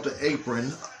Theory off the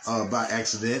apron by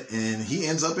accident, and he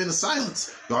ends up in the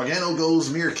silence. Gargano goes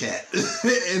meerkat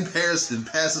and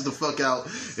passes the fuck out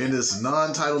in this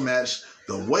non-title match.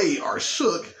 The Way are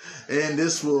shook, and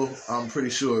this will, I'm pretty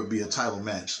sure, be a title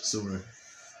match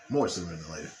more sooner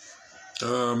than later.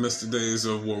 Missed the days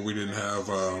of where we didn't have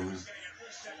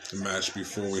the match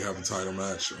before we have a title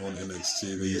match on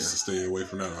NXT. They used to stay away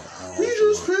from that. We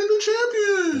just pinned the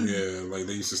champion. Yeah, like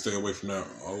they used to stay away from that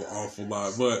an awful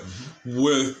lot. But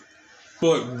with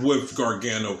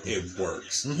Gargano, it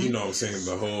works. Mm-hmm. You know what I'm saying?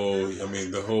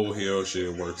 The whole heel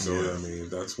shit works. So I mean,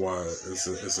 that's why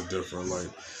it's a different, like,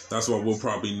 that's why we'll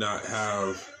probably not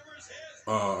have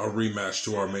a rematch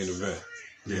to our main event.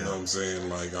 You know what I'm saying?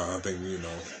 Like, I think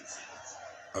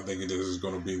it is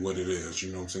going to be what it is.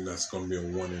 You know what I'm saying? That's going to be a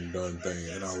one and done thing.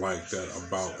 And I like that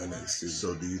about NXT.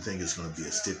 So do you think it's going to be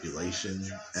a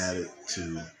stipulation added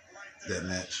to that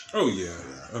match? Oh, yeah.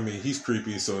 I mean, he's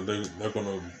creepy, so they're going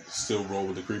to still roll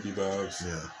with the creepy vibes.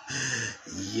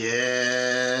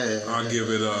 Yeah. I give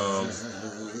it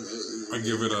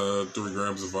 3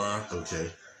 grams of fire. Okay.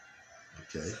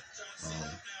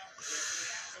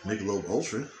 Michelob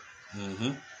Ultra.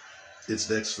 Mm-hmm. It's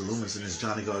Dexter Loomis and it's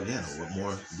Johnny Gargano. What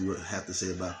more do you have to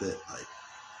say about that? Like,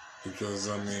 because,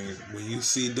 I mean, when you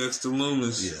see Dexter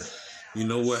Loomis, you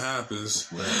know what happens.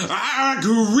 Well, I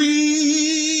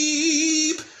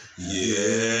creep! Yeah,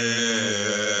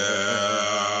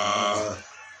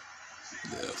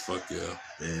 fuck yeah.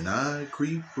 And I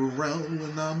creep around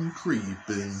when I'm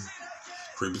creeping.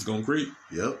 Creep is gonna creep.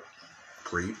 Yep.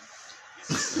 Creep.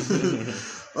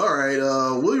 All right,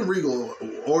 William Regal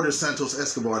orders Santos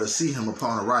Escobar to see him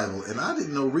upon arrival, and I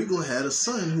didn't know Regal had a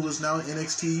son who is now in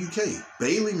NXT UK.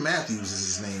 Bailey Matthews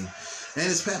is his name, and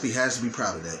his pappy has to be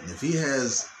proud of that. And if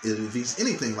he's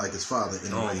anything like his father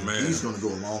in the ring, he's going to go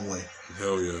a long way.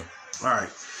 Hell yeah. All right.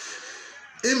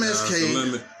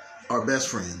 MSK are best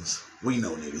friends. We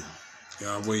know, nigga.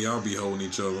 Yeah, well, y'all be holding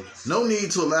each other. No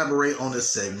need to elaborate on this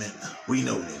segment. We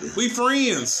know, nigga. We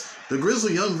friends. The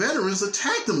Grizzly Young Veterans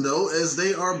attack them, though, as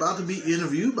they are about to be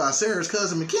interviewed by Sarah's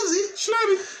cousin, Mackenzie.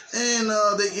 Schnabby. And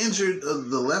they injured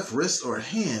the left wrist or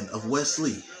hand of Wes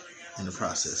Lee in the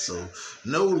process. So,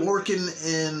 no Lorcan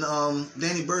and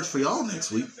Danny Burch for y'all next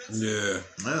week. Yeah.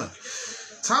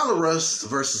 Tyler Rust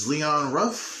versus Leon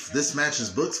Ruff. This match is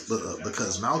booked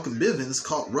because Malcolm Bivens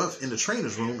caught Ruff in the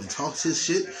trainer's room and talks his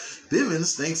shit.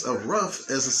 Bivens thinks of Ruff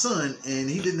as a son, and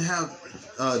he didn't have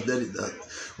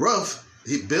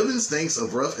Bivens thinks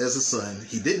of Ruff as a son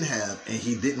he didn't have, and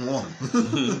he didn't want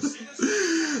him.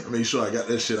 I made sure I got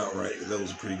that shit out right. That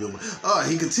was a pretty good one.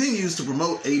 He continues to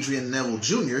promote Adrian Neville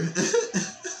Jr. and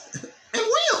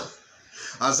will.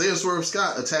 Isaiah Swerve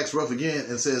Scott attacks Ruff again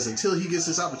and says until he gets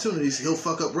his opportunities, he'll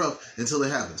fuck up Ruff until it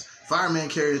happens. Fireman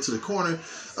carried it to the corner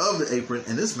of the apron,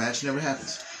 and this match never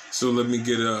happens. So let me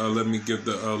give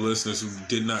the listeners who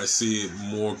did not see it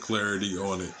more clarity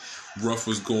on it. Ruff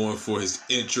was going for his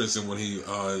entrance, and when he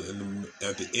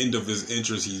at the end of his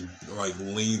entrance, he like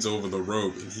leans over the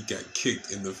rope and he got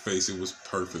kicked in the face. It was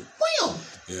perfect. Well,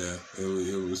 yeah,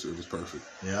 it was perfect.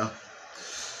 Yeah.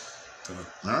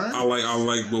 All right. I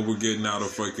like what we're getting out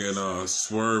of fucking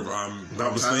Swerve. I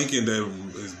was thinking that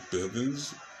is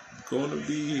Bivens going to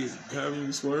be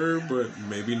having Swerve, but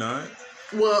maybe not.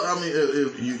 Well, I mean,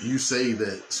 if you say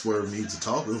that Swerve needs to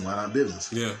talk, why not Bivens?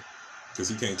 Yeah, because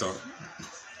he can't talk.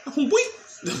 All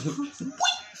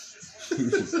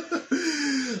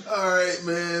right,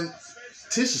 man.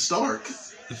 Tisha Stark,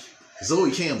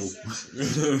 Zoe Campbell,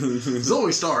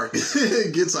 Zoe Stark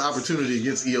gets an opportunity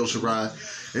against Io Shirai,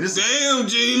 and it's damn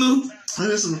Gina. And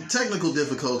there's some technical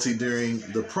difficulty during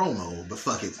the promo, but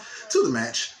fuck it. To the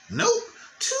match, nope.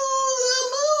 To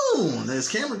the moon. As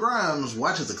Cameron Grimes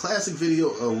watches a classic video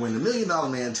of when the $1 Million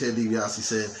Man Ted DiBiase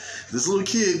said this little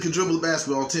kid could dribble the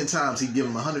basketball 10 times, he'd give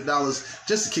him $100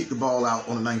 just to kick the ball out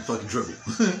on a 9 fucking dribble.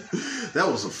 That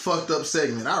was a fucked up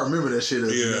segment. I remember that shit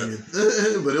as a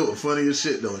youngin'. But it was funny as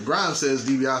shit though. And Grimes says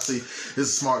DiBiase is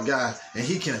a smart guy and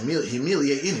he can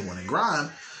humiliate anyone. And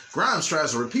Grimes Grimes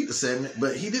tries to repeat the segment,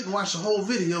 but he didn't watch the whole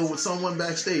video with someone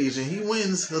backstage, and he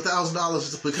wins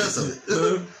 $1,000 because of it.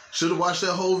 Should have watched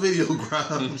that whole video,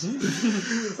 Grimes.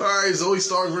 All right, Zoe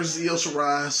Stark versus Io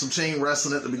Shirai. Some chain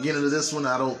wrestling at the beginning of this one.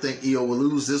 I don't think Io will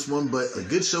lose this one, but a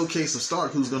good showcase of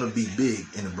Stark, who's going to be big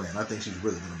in the brand. I think she's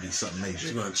really going to be something major.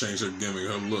 She's going to change her gimmick,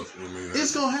 her look.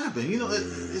 It's going to happen. You know,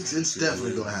 it's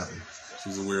definitely going to happen.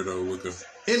 She's a weirdo looker.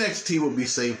 NXT will be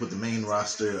safe with the main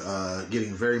roster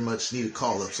getting very much needed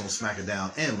call-ups on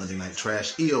SmackDown and Monday Night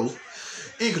Trash. Io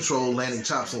in control, landing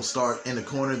chops on Stark in the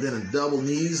corner, then a double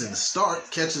knees, and Stark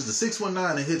catches the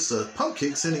 619 and hits a pump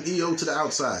kick, sending Io to the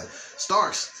outside.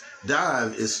 Stark's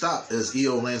dive is stopped as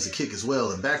Io lands a kick as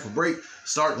well, and back for break,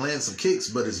 Stark lands some kicks,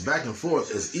 but it's back and forth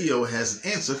as Io has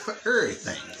an answer for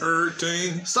everything.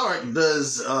 Stark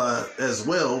does as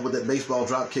well with that baseball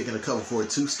drop kick and a cover for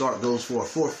it too. Stark goes for a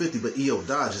 450, but Io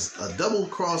dodges. A double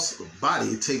cross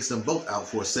body takes them both out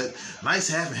for a sec. Nice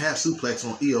half and half suplex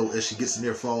on Io as she gets a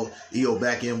near fall. Io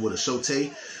back in with a shote.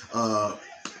 She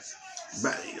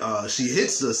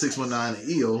hits the 619 and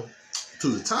Io to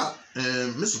the top,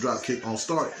 and missile drop kick on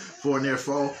Stark for a near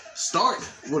fall. Stark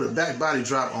with a back body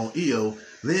drop on Io.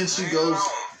 Then she goes,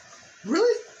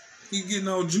 really? You getting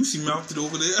all juicy mouthed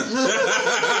over there?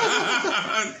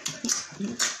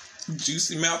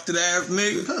 Juicy mouthed ass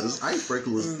nigga. Because Icebreaker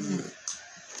was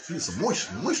some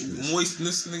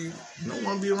moistness, nigga. You don't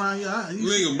want to be around your eyes.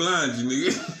 Nigga blind you,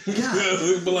 nigga.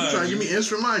 Yeah. Blind. You trying to give me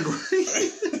instant migraine?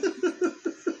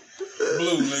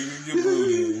 Blue, nigga. Get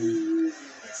blue.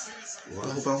 Well,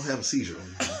 I hope I don't have a seizure.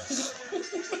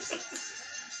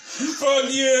 Fuck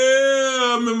yeah!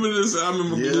 I remember this. I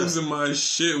remember losing my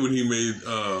shit when he made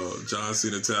John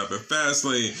Cena tap. At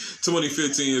Fastlane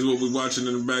 2015 is what we're watching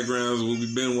in the background. What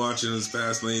we've been watching is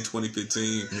Fastlane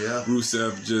 2015. Yeah.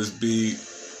 Rusev just beat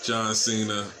John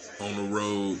Cena on the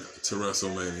road to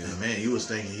WrestleMania. And man, you was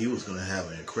thinking he was going to have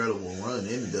an incredible run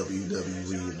in the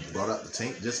WWE and brought out the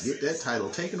tank, just get that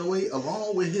title taken away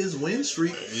along with his win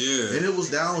streak. Yeah. And it was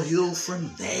downhill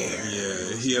from there.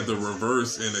 Yeah, he had the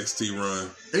reverse NXT run.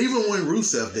 Even when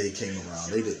Rusev Day came around,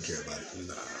 they didn't care about it.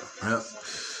 Nah. Yep.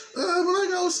 But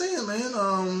like I was saying,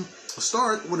 man,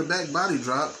 Stark with a back body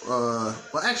drop.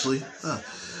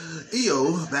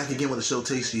 Io back again with a show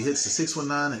taste. She hits the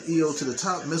 619 and Io to the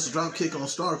top. Missile drop kick on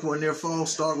Stark for a near fall.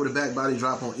 Stark with a back body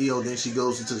drop on Io. Then she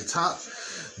goes into the top.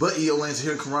 But Io lands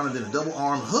here, Karana, then a double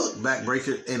arm hook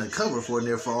backbreaker and a cover for a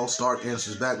near fall. Stark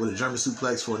answers back with a German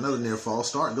suplex for another near fall.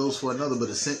 Stark goes for another, but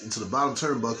is sent into the bottom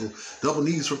turnbuckle. Double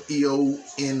knees from Io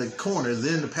in the corner.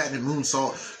 Then the patented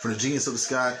moonsault from the Genius of the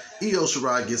Sky. Io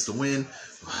Shirai gets the win.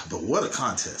 But what a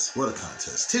contest. What a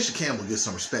contest. Tisha Campbell gets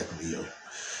some respect from Io.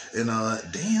 And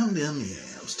damn them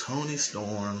yams, Tony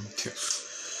Storm.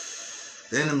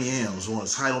 Then them yams won a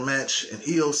title match, and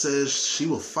Io says she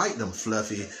will fight them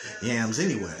fluffy yams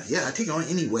anywhere. Yeah, I take her on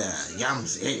anywhere.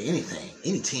 Yams, anything,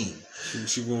 any team.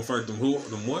 She gonna fight them who?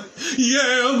 Them what?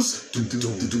 Yams.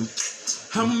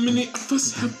 How many of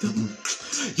us have them?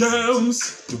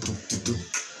 Yams.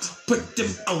 Put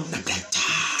them on the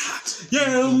platter.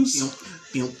 Yams.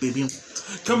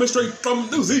 Coming straight from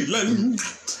New Zealand.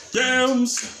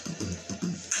 Yams.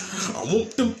 I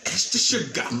want them extra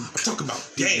sugar. I'm talking about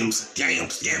yams. Yeah, man.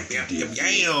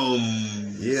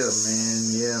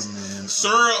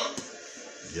 Syrup.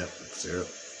 Yep, syrup.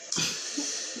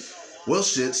 Well,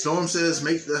 shit. Storm says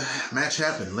make the match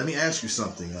happen. Let me ask you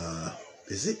something.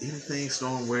 Is it anything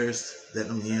Storm wears that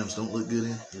them yams don't look good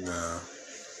in? Nah.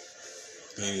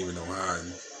 Ain't even no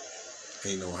hiding.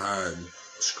 Ain't no hiding.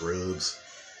 Scrubs.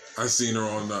 I seen her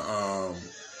on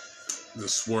the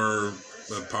Swerve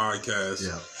podcast,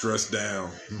 dressed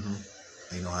down. Mm-hmm.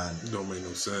 Ain't no hiding. Don't make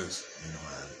no sense. Ain't no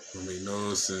hiding. Don't make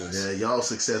no sense. Yeah, y'all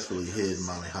successfully hid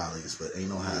Molly Holly's, but ain't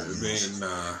no hiding.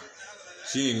 Nah.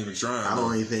 She ain't even trying. I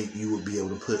don't even think you would be able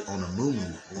to put on a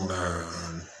moo-moo on her.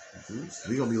 And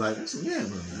we gonna be like, there's some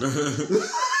yams on it.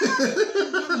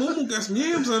 Moo-moo got some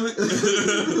yams on it.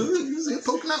 You see it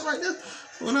poking out right there?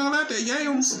 What all that there?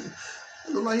 Yams.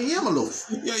 It look like a yama loaf.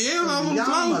 Yeah, yams all on the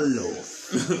Yama floor.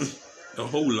 loaf. A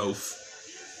whole loaf.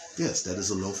 Yes, that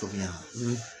is a loaf of yam.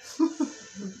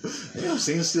 Yeah, I'm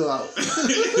seeing it still out.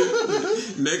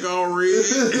 Neck all red.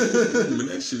 Man,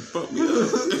 that shit fucked me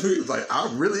up. Like I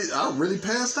really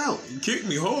passed out. You kicked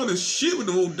me hard as shit with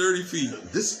them old dirty feet.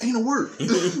 This ain't a work.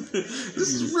 This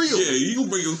is real. Yeah, you gonna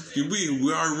bring we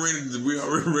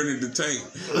already rented the tank.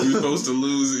 You supposed to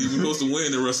lose. You supposed to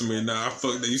win the WrestleMania. Nah, I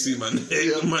fucked that. You see my neck?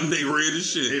 Yeah. My neck red as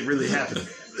shit. It really happened.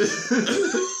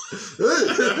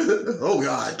 Oh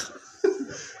God.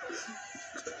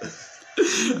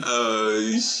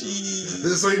 Shit.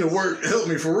 This ain't a work. Help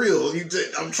me for real.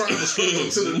 I'm trying to struggle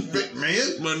to the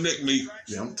man. My neck meat.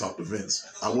 Yeah, I'm talking to Vince.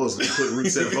 I was gonna put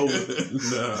reset over.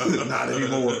 No, not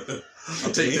anymore.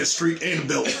 I'll take that streak and the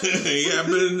belt. Ain't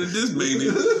happening to this baby.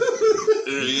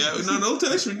 Yeah, no, don't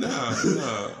touch me now.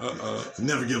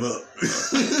 Never give up.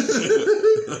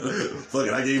 Fuck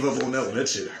it, I gave up on that one. That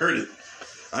shit hurt it.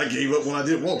 I gave up when I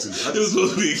didn't want to. It was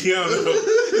supposed to be a count out. It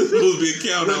was supposed to be a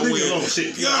count out.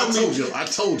 Shit. Yeah, I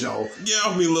told y'all. Get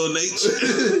off me, little Nate.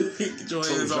 Get your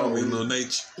hands off me, little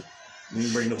Nate. You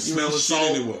ain't bring no smelling shit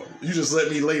salt anymore. You just let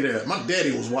me lay there. My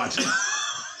daddy was watching.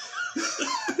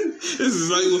 This is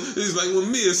like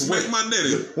when Mia smacked my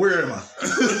daddy. Where am I?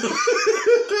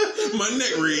 My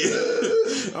neck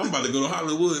red. I'm about to go to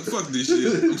Hollywood. Fuck this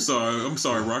shit. I'm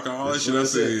sorry, Rock. All that shit I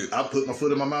said. I put my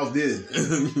foot in my mouth. Did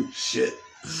shit.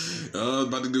 I was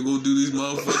about to go do these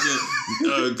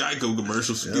motherfucking Geico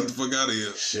commercials. Yep. Get the fuck out of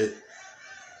here. Shit.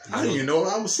 I didn't even know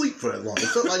I was asleep for that long. It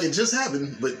felt like it just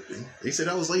happened, but they said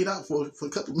I was laid out for a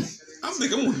couple of minutes. I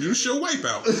think I'm gonna do the show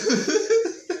Wipeout.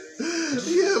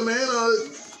 Yeah, man.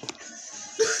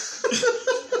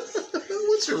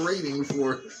 What's your rating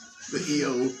for the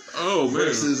EO? Oh man,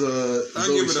 versus I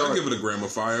give it a gram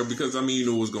of fire because I mean you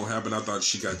know what's gonna happen. I thought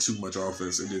she got too much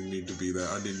offense. It didn't need to be that.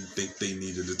 I didn't think they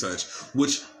needed a touch,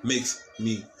 which makes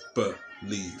me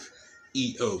believe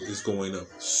EO is going up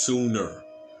sooner,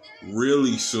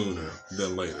 really sooner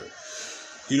than later.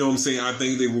 You know what I'm saying? I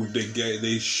think they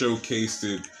showcased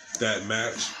it. That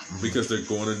match because they're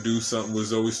going to do something with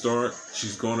Zoe Stark.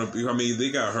 She's going to be. I mean, they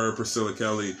got her, Priscilla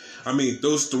Kelly. I mean,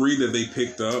 those three that they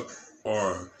picked up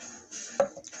are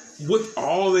with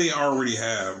all they already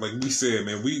have. Like we said,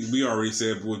 man, we already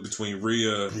said between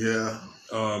Rhea,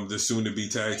 the soon to be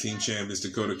tag team champions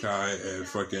Dakota Kai and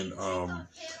fucking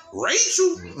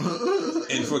Rachel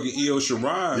and fucking Io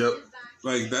Shirai. Yep,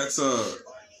 like that's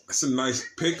a nice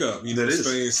pickup, you know what I'm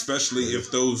saying? Especially if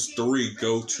those three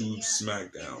go to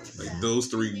SmackDown. Like, those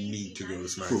three need to go to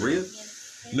SmackDown. For Rhea?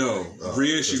 No.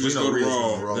 Rhea, she just go to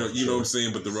Raw. You know what I'm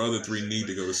saying? But the other three need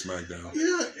to go to SmackDown.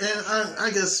 Yeah, and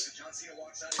I guess,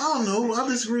 I don't know. I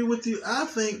disagree with you. I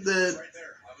think that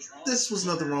this was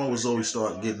nothing wrong with Zoe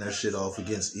Stark getting that shit off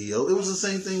against EO. It was the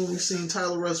same thing when we seen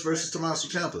Tyler Rush versus Tommaso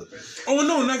Ciampa. Oh,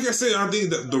 no. Like I said, I think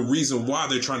that the reason why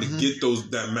they're trying to get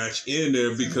that match in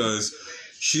there because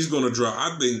she's going to drop.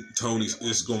 I think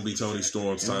it's going to be Toni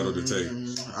Storm's title to take.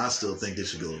 I still think they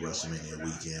should go to WrestleMania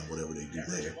weekend, whatever they do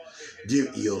there. Give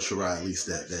Io Shirai at least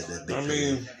that big. I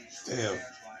mean, damn.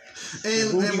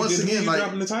 And once again, like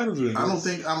dropping the title to I don't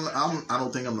think I'm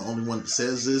the only one that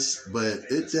says this, but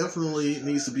it definitely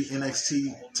needs to be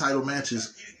NXT title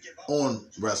matches on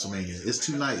WrestleMania. It's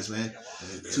 2 nights, man.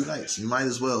 2 nights. You might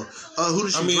as well. Who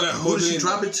does she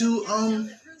drop it to?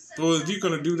 Well, if you're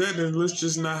gonna do that, then let's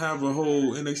just not have a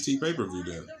whole NXT pay-per-view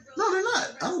then. No, they're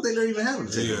not. I don't think they're even having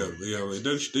it. Yeah,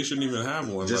 they shouldn't even have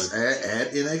one. Just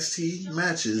add NXT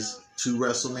matches to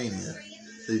WrestleMania.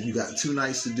 If you got 2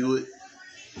 nights to do it,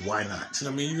 why not?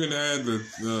 I mean, you can add the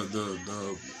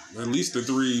at least the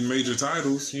 3 major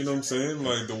titles. You know what I'm saying?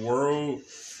 Like the world,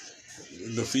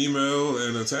 the female,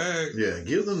 and a tag. Yeah,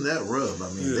 give them that rub. I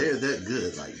mean, they're that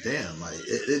good. Like, damn. Like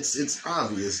it's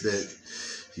obvious that.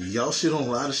 Y'all shit on a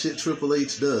lot of shit Triple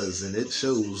H does, and it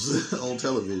shows on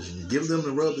television. Give them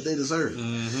the rub that they deserve.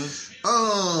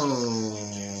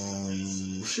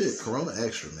 Shit, Corona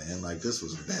Extra, man. Like, this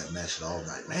was a bad match at all.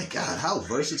 Like, man, God, how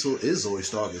versatile is Zoe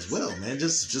Stark as well, man?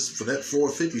 Just for that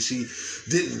 450, she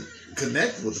didn't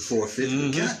connect with the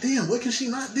 450. God damn, what can she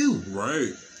not do?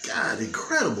 Right. God,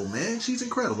 incredible, man. She's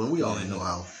incredible. And we already know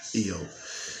how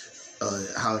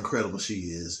how incredible she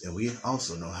is, and we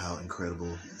also know how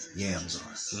incredible Yams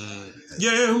are.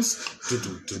 Yams.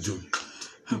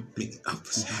 Help me up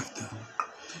this after.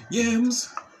 Yams.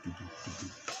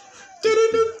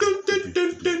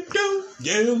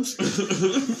 Yams.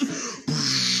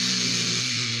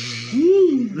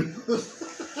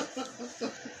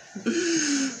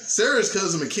 Sarah's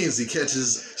cousin Mackenzie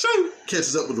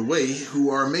catches up with the Way, who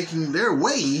are making their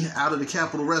way out of the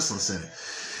Capitol Wrestling Center.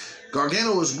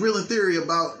 Gargano is grilling Theory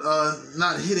about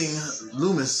not hitting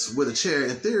Loomis with a chair,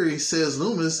 and Theory says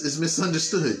Loomis is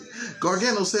misunderstood.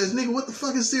 Gargano says, nigga, what the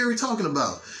fuck is Theory talking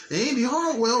about? And Indy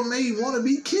Hartwell may want to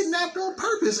be kidnapped on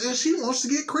purpose, and she wants to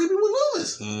get creepy with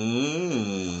Loomis.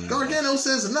 Gargano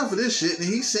says enough of this shit, and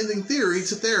he's sending Theory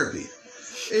to therapy.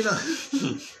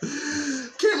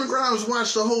 Cameron Grimes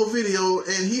watched the whole video,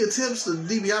 and he attempts the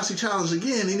DiBiase challenge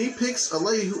again, and he picks a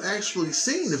lady who actually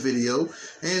seen the video,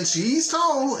 and she's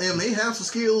tall and may have some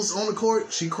skills on the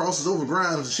court. She crosses over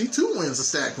Grimes, and she too wins a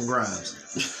stack from Grimes.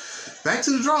 Back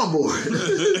to the drawing board.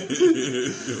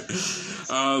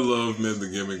 I love Man the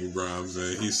Gimmick with Grimes,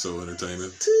 man. He's so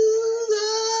entertaining. To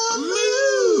the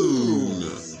moon.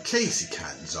 Casey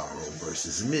Catanzaro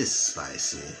versus Miss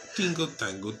Spicy. Tingle,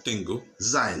 tangle, tingle.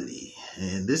 Xylee.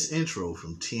 And this intro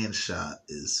from Tien Shot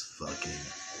is fucking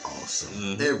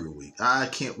awesome. Every week. I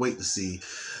can't wait to see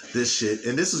this shit.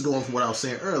 And this is going from what I was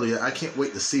saying earlier. I can't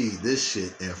wait to see this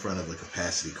shit in front of a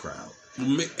capacity crowd.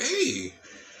 Hey.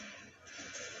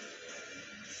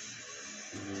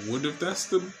 What if that's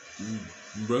the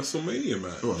WrestleMania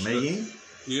match? What, Mei Ying?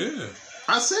 Yeah.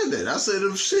 I said that. I said,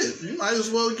 you might as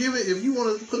well give it, if you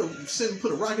want to put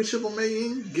a rocket ship on Mei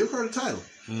Ying, give her the title.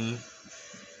 Yeah.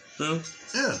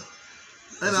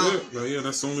 And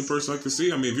that's the only person I can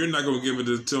see. I mean, if you're not going to give it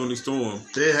to Toni Storm.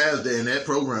 It has, and that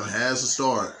program has to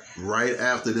start right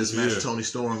after this match with Toni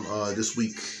Storm this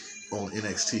week on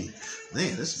NXT.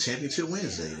 Man, this is Championship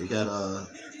Wednesday. They got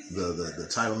the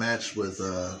title match with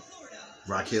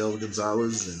Raquel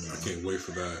Gonzalez and I can't wait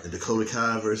for that. And Dakota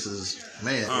Kai versus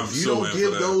if you so don't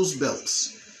give those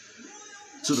belts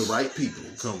to the right people,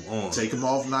 come on, take them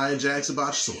off Nia Jax and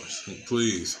Botchasaurus,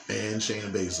 please, and Shayna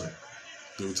Baszler.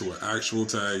 Do it to an actual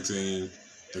tag team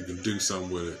that can do something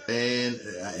with it, and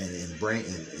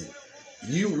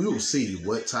we will see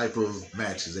what type of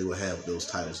matches they will have with those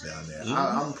titles down there.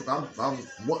 I'm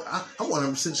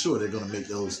 100% sure they're going to make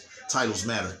those titles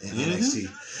matter in NXT.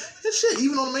 And shit,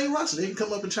 even on the main roster, they can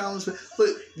come up and challenge. But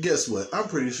guess what? I'm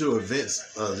pretty sure Vince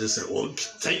just said, "Well,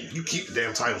 you keep the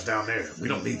damn titles down there. We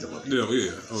don't need them up here."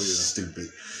 Yeah. Stupid.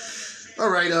 All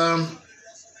right.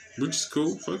 Which is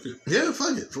cool. Fuck it. Yeah,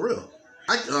 fuck it. For real.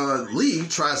 Lee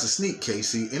tries to sneak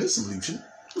Casey, and it's Luchin.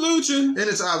 And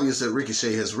it's obvious that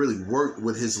Ricochet has really worked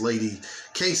with his lady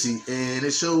Casey, and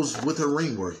it shows with her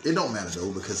ring work. It don't matter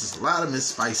though, because it's a lot of Miss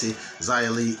Spicy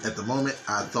Xylee at the moment.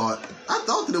 I thought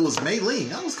that it was Mei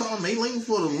Ling. I was calling Mei Ling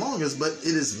for the longest, but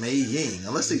it is Mei Ying.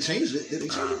 Unless they changed it. Did they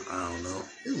change it? I don't know.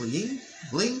 It was Ying?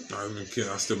 Ling? I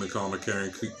still been calling her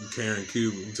Karen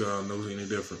Cube until I know any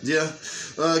different. Yeah.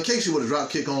 Casey with a drop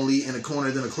kick on Lee in the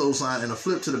corner, then a clothesline and a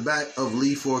flip to the back of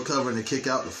Lee for a cover and a kick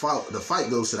out. The fight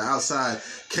goes to the outside.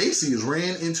 Casey is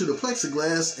ran into the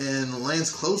plexiglass and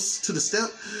lands close to the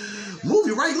step. Move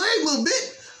your right leg a little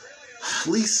bit.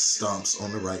 Lee stomps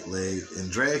on the right leg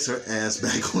and drags her ass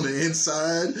back on the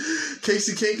inside.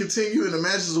 Casey can't continue and the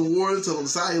match is awarded to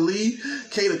Xylee.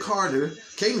 Kaden Carter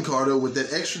with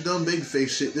that extra dumb babyface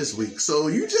shit this week. So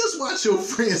you just watch your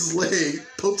friend's leg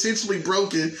potentially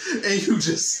broken and you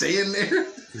just stand there.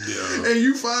 Yeah. And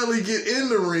you finally get in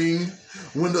the ring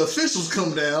when the officials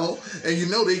come down and you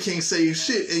know they can't say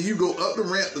shit and you go up the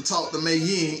ramp to talk to Mei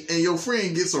Ying and your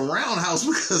friend gets a roundhouse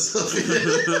because of it.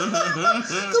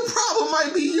 The problem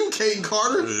might be you, Kaden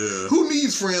Carter. Yeah. Who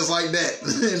needs friends like that?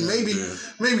 And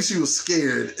maybe she was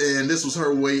scared and this was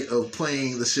her way of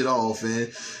playing the shit off.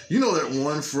 And you know that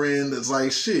one friend that's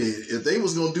like, shit, if they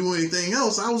was going to do anything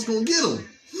else, I was going to get them.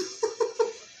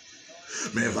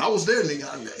 Man, if I was there, nigga,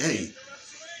 hey.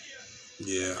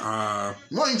 Yeah,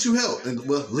 why didn't you help? And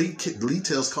well, Lee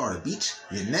tells Carter, "Bitch,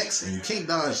 you're next, and you can't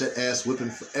dodge that ass whipping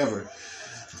forever."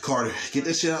 Carter, get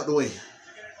that shit out the way.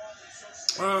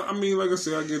 I mean, like I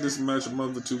said, I give this match a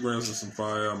month or 2 grams of some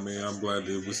fire. I mean, I'm glad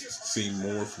that we seen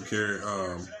more from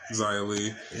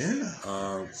Xylee. Yeah.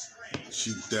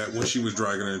 When she was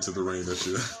dragging her into the ring, that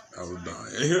shit, I was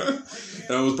dying.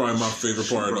 That was probably my favorite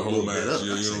part of the whole match. You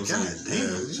know what I'm saying?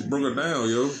 Yeah, she broke her down,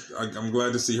 yo. I'm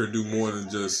glad to see her do more than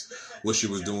just what she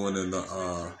was doing in the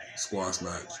squash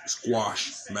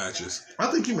matches.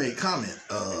 I think you made a comment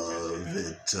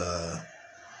that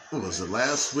what was it,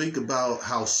 last week, about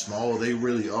how small they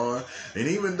really are. And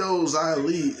even though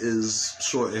Xylee is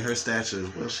short in her stature,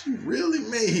 well, she really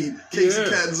made Casey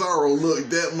Catanzaro look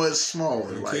that much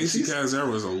smaller. Like, Casey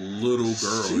Catanzaro is a little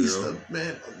girl, she's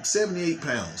 78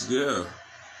 pounds. Yeah.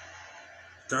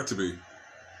 Got to be.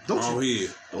 Don't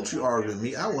you argue with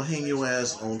me. I will hang your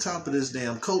ass on top of this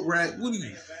damn coat rack. What are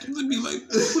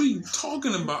you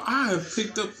talking about? I have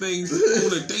picked up things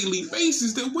on a daily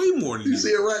basis that way more than you. You see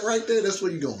it right there? That's where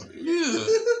you're going. Yeah.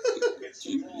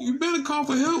 you better call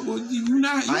for help. I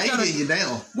ain't getting you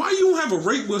down. Why you don't have a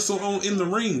rape whistle on in the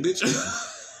ring, bitch?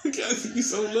 You gotta be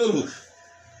so little.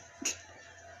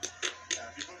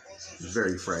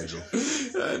 Very fragile.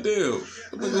 God damn. I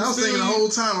was thinking the whole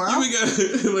time.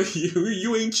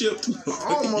 You ain't chipped.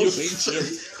 Almost. You ain't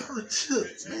chipped.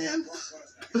 Chipped, man.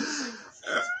 I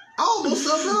almost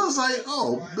thought I was like,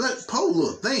 that pole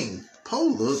little thing.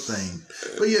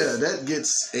 But yeah, that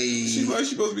gets a... She like she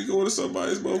supposed to be going to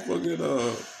somebody's motherfucking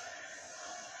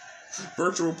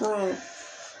virtual prom.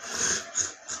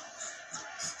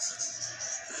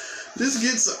 This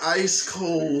gets ice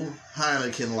cold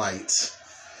Heineken Light.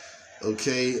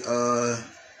 Okay,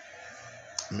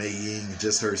 Mei Ying,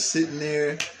 just her sitting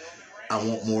there. I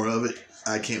want more of it.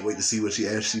 I can't wait to see what she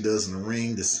actually does in the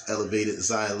ring. This elevated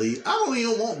Xia Li. I don't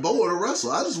even want Boa to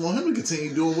wrestle. I just want him to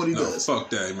continue doing what he does.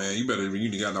 Fuck that, man. You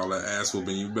got all that ass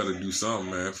whooping. You better do something,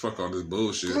 man. Fuck all this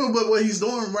bullshit. No, but what he's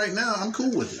doing right now, I'm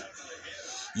cool with it.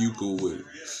 You cool with it.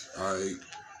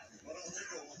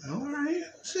 Alright.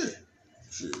 Shit.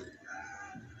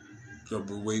 I've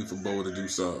been waiting for Boa to do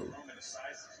something.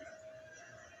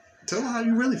 Tell me how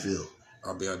you really feel.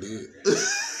 I did.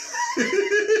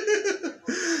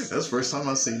 That's the first time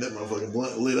I've seen that motherfucking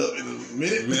blunt lit up in a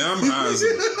minute. Man, I'm high as a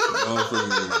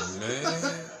motherfucker, man.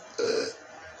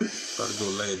 About to go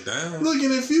lay it down.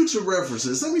 Looking at future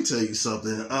references, let me tell you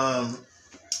something.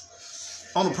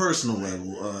 On a personal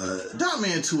level,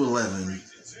 Dotman211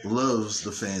 loves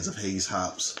the fans of Hayes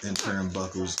Hops and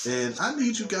Turnbuckles, and I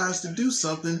need you guys to do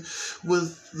something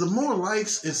with the more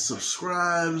likes and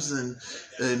subscribes and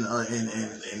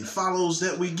follows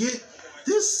that we get.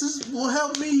 Will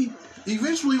help me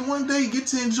eventually one day get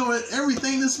to enjoy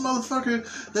everything this motherfucker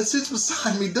that sits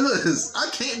beside me does. I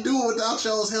can't do it without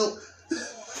y'all's help.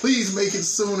 Please make it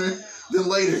sooner than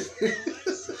later.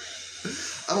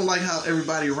 I don't like how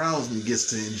everybody around me gets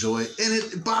to enjoy it, and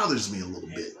it bothers me a little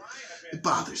bit. It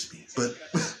bothers me, but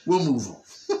we'll move on.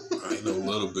 I ain't no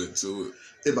little bit to it.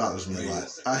 It bothers me a lot.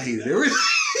 I hate it every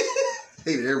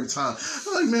time.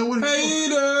 I'm like, man, what are you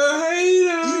doing?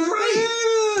 Hater. You're right.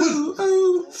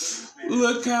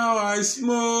 Look how I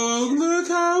smoke. Look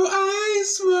how I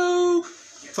smoke.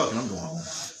 Fucking, I'm going home.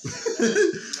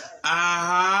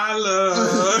 I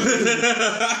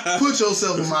love. Put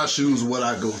yourself in my shoes. What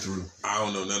I go through. I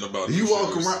don't know nothing about. You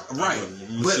walk around, right?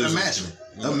 But imagine.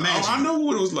 I know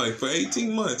what it was like for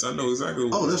 18 months. I know exactly.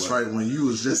 What that's right. When you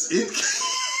was just in, you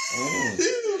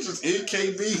was just in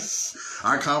KB.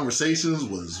 Our conversations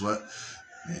was what?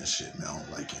 Man, shit. Man, I don't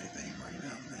like anything right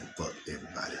now, man. Fuck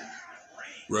everybody.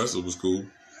 Wrestle was cool.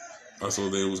 I saw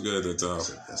that it was good at that time.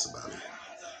 That's about it.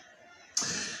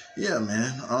 Yeah,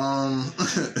 man.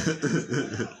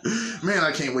 Man,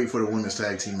 I can't wait for the women's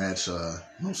tag team match.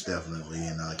 Most definitely.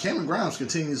 And Cameron Grimes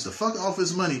continues to fuck off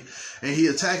his money, and he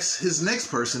attacks his next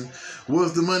person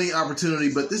with the money opportunity.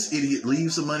 But this idiot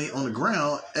leaves the money on the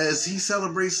ground as he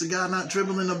celebrates the guy not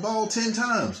dribbling the ball 10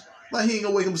 times. Like he ain't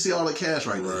gonna wake up and see all the cash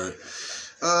right there.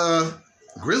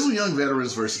 Grizzled Young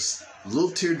Veterans versus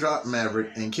Little Teardrop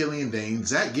Maverick and Killian Dane.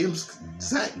 Zach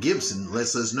Gibson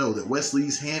lets us know that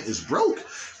Wesley's hand is broke,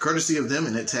 courtesy of them,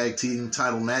 and that tag team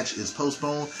title match is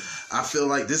postponed. I feel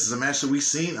like this is a match that we've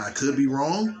seen. I could be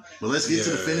wrong, but let's get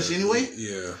to the finish anyway.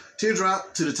 Yeah.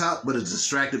 Teardrop to the top, but is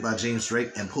distracted by James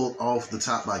Drake and pulled off the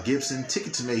top by Gibson.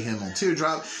 Ticket to Mayhem on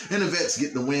Teardrop, and the Vets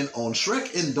get the win on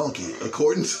Shrek and Donkey,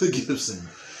 according to Gibson.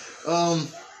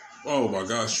 Oh my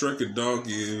God, Shrek and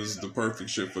Donkey was the perfect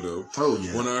shit for them. Oh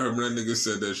yeah. When I heard that nigga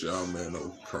said that shit, oh man,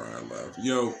 no crying laugh.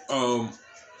 Yo,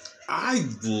 I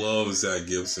love Zach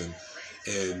Gibson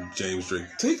and James Drake.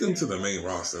 Take them to the main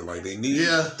roster. Like they need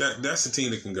that's the team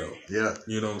that can go. Yeah.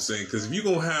 You know what I'm saying? Because if you're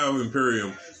gonna have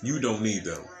Imperium, you don't need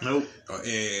them. Nope.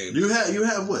 And you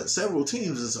have what? Several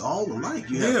teams. It's all alike.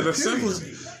 You have that's several.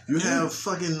 You have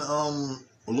fucking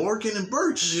Lorcan and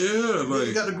Birch. Yeah, like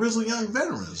you got the Grizzly Young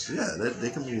Veterans. Yeah,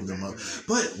 they can move them up.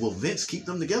 But will Vince keep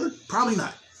them together? Probably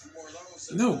not.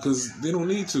 No, because they don't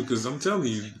need to. Because I'm telling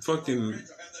you, fucking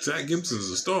Zach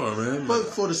Gibson's a star, man. But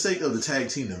for the sake of the tag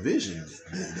team division,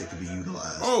 they could be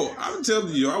utilized. Oh, I'm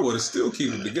telling you, I would have still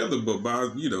keep them together. But by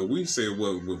we say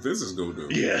what Vince is gonna do.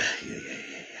 Yeah.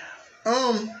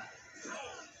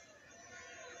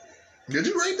 Did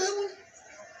you rate that one?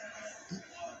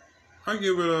 I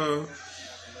give it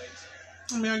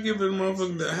a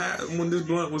motherfucker half. When this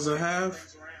blunt was a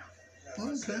half.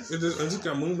 Okay. It just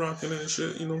got moon rock in it and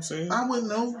shit, you know what I'm saying? I wouldn't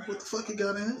know what the fuck it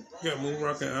got in it. Got moon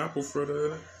rock and apple fritter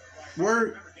in it.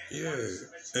 Word. Yeah.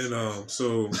 And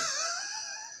so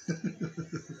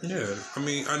yeah. I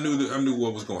mean, I knew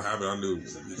what was gonna happen. I knew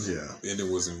and it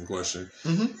wasn't in question.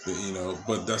 Mm-hmm.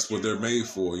 But that's what they're made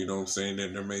for, you know what I'm saying?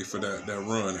 They're made for that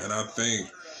run. And I think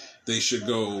they should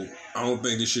go. I don't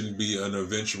think there shouldn't be an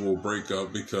eventual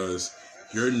breakup because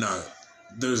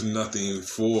there's nothing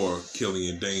for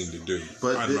Killian Dane to do.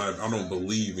 But I don't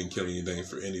believe in Killian Dane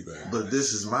for anything. But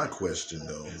this is my question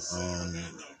though.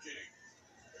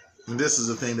 And this is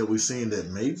the thing that we've seen that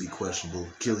may be questionable.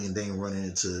 Killian Dane running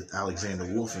into Alexander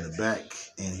Wolf in the back,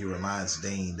 and he reminds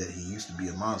Dane that he used to be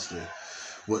a monster.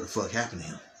 What the fuck happened to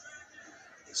him?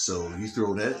 So you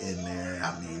throw that in there.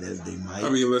 I mean, they might.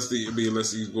 Unless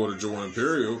he's going to join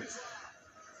Imperial.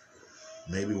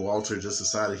 Maybe Walter just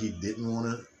decided he didn't want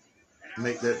to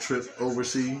make that trip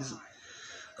overseas.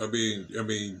 I mean,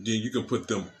 you can put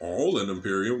them all in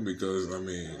Imperium because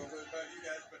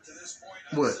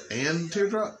What, and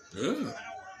Teardrop? yeah.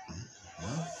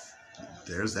 Well,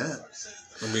 there's that.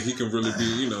 He can really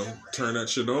be, turn that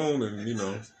shit on and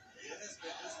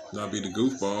not be the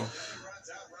goofball.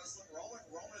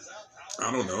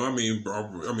 I don't know.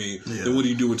 Then what do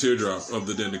you do with Teardrop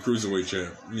other than the Cruiserweight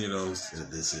champ?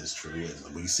 This is true.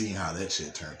 And we seen how that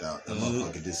shit turned out. That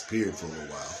motherfucker disappeared for a little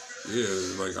while.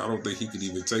 Yeah, I don't think he could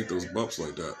even take those bumps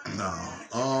like that. No.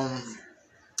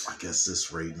 I guess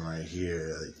this rating right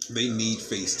here. They need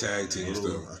face tag teams,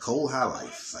 though. A Cold High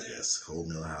Life, I guess. Cold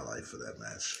Miller High Life for that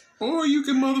match. Or you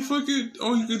can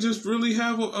you could just really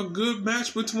have a good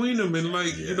match between them and,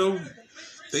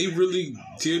 they really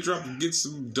Teardrop get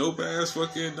some dope ass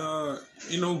fucking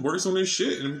works on this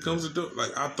shit and it becomes a dope.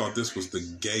 I thought this was the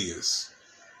gayest.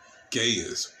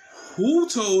 Who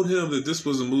told him that this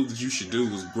was a move that you should do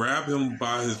was grab him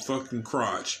by his fucking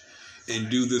crotch and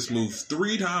do this move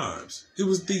 3 times? It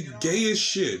was the gayest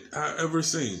shit I ever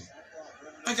seen.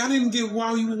 I didn't get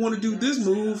why you would want to do this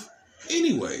move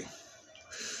anyway.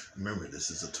 Remember, this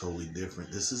is a totally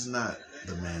different. This is not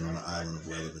the man on the island of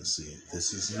relevancy.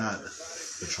 This is not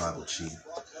the tribal chief,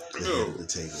 the head of the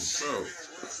table. No.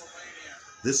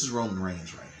 This is Roman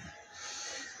Reigns right here.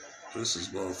 This is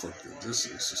motherfucker. This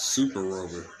is a super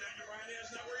Roman.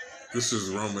 This is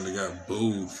Roman that got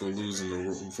booed for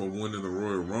winning the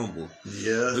Royal Rumble.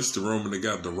 Yeah. This is the Roman that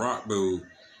got The Rock booed.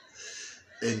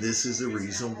 And this is the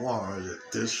reason why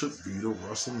that this should be the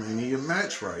WrestleMania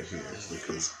match right here.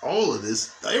 Because all of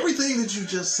this, everything that you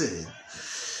just said.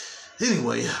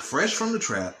 Anyway, fresh from the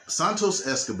trap, Santos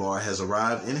Escobar has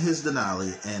arrived in his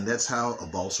Denali, and that's how a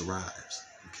boss arrives.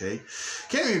 Okay?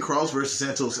 Karrion Kross versus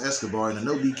Santos Escobar in a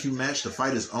no DQ match. The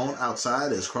fight is on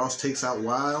outside as Kross takes out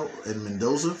Wilde and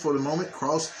Mendoza for the moment.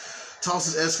 Kross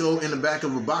tosses Esco in the back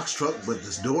of a box truck, but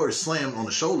this door is slammed on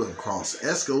the shoulder of Kross.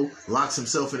 Esco locks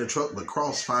himself in the truck, but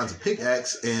Kross finds a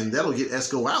pickaxe, and that'll get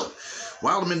Esco out.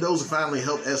 Wilde and Mendoza finally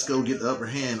help Esco get the upper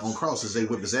hand on Kross as they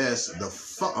whip his ass. The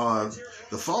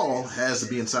fall has to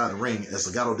be inside the ring as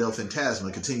Legado del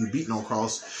Fantasma continue beating on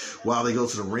Kross while they go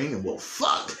to the ring, and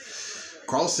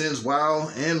Kross sends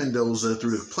Wilde and Mendoza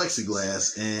through the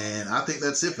plexiglass, and I think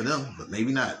that's it for them, but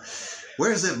maybe not.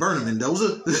 Where's that burner,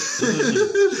 Mendoza?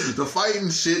 The fighting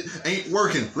shit ain't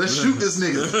working. Let's shoot this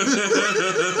nigga.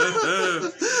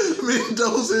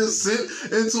 Mendoza is sent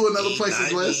into another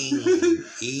plexiglass.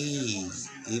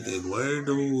 Hey,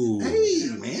 Eduardo. Hey,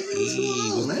 man.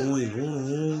 What's going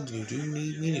on? Do you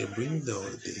need me to bring the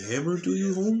hammer to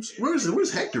you, Holmes?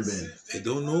 Where's Hector been? I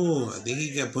don't know. I think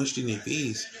he got punched in the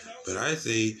face. But I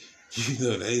say,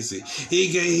 they say, he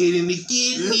got hit in the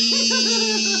kidney.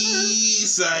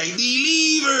 Side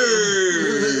liver.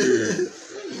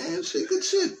 Man, shit, good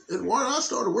shit. Eduardo, I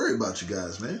started to worry about you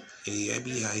guys, man. Hey, I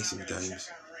be high sometimes.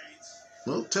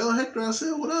 Well, tell Hector I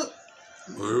said what up.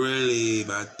 Really,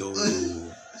 Bato.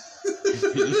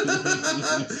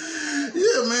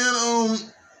 Yeah, man.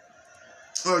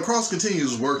 Kross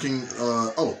continues working.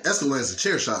 Esco lands a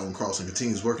chair shot on Kross and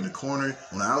continues working the corner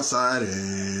on the outside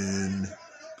and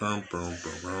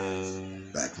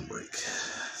back from break.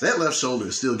 That left shoulder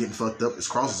is still getting fucked up as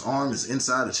Kross's arm is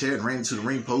inside the chair and ran into the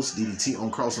ring post. DDT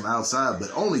on Kross on the outside,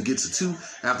 but only gets a 2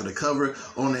 after the cover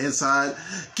on the inside.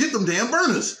 Get them damn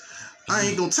burners. I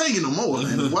ain't gonna take it no more.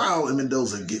 And Wilde and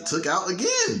Mendoza get took out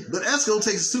again. But Esco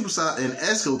takes a suicide, and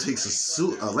Esco takes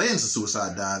lands a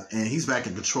suicide dive, and he's back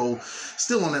in control,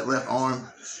 still on that left arm.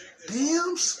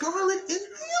 Damn, Scarlett and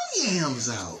Yams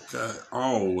out. God,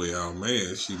 all the way out,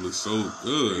 man. She looks so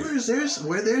good.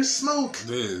 Where there's smoke,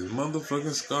 there's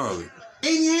motherfucking Scarlett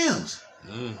and Yams.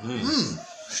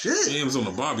 Shit. Yams on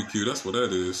the barbecue. That's what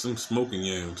that is. Some smoking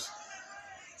yams.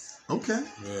 Okay.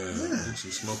 Yeah.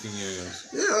 Some smoking yams.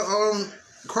 Yeah.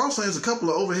 Kross lands a couple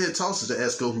of overhead tosses to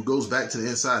Esco, who goes back to the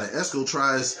inside, and Esco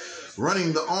tries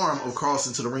running the arm of Kross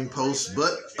into the ring post,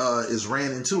 but is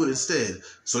ran into it instead.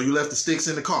 So you left the sticks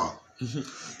in the car.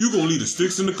 You gonna leave the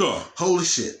sticks in the car? Holy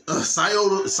shit!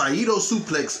 Saito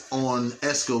suplex on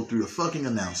Esco through the fucking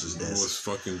announcer's desk. Was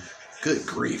fucking. Good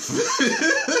grief.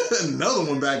 Another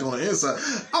one back on the inside.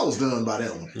 I was done by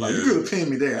that one. You could have pinned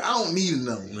me there. I don't need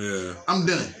another one. Yeah. I'm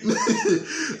done.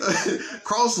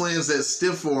 Kross lands that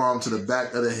stiff forearm to the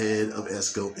back of the head of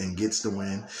Esco and gets the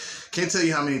win. Can't tell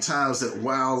you how many times that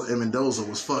Wilde and Mendoza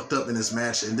was fucked up in this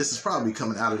match, and this is probably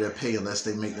coming out of their pay unless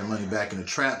they make their money back in the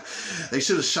trap. They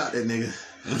should have shot that nigga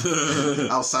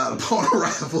outside upon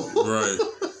arrival. Right.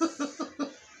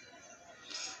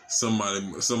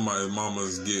 Somebody's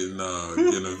mama's getting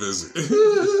a visit.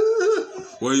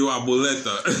 Where you are,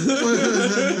 Boleta?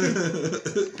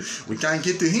 We can't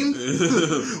get to him.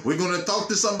 We're gonna talk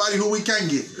to somebody who we can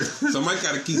get. Somebody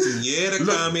gotta keep some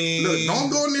coming. Look,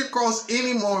 don't go near cross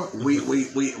anymore.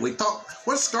 We talk.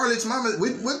 What's Scarlett's mama?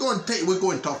 We're going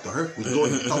to talk to her. We're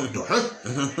going to talk to her.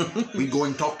 We're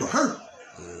going to talk to her.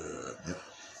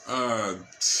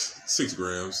 6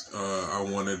 grams. I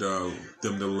wanted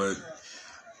them to let.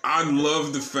 I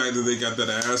love the fact that they got that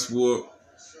ass whoop.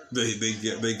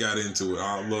 They got into it.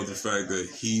 I love the fact that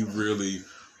he really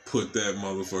put that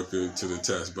motherfucker to the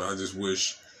test. But I just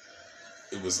wish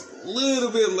it was a little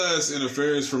bit less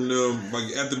interference from them.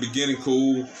 Like at the beginning,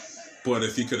 cool. But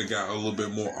if he could have got a little bit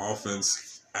more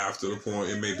offense after the point,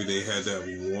 and maybe they had that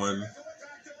one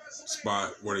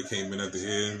spot where they came in at the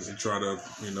end and try to,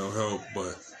 help.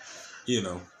 But,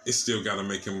 it still got to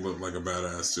make him look like a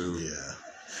badass too. Yeah.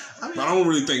 But I don't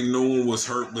really think no one was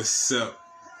hurt except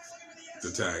the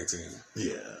tag team.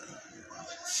 Yeah.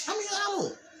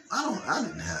 I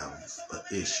didn't have an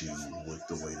issue with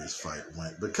the way this fight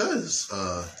went because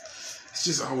it's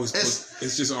just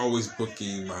always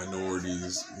booking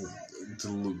minorities to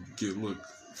look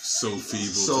so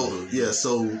feeble.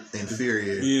 So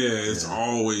inferior. Yeah, it's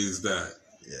always that.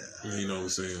 Yeah. You know what I'm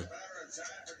saying?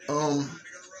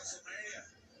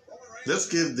 Let's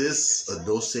give this a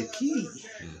Dos Equis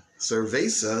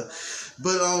Cerveza.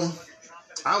 But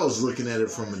I was looking at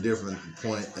it from a different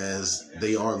point as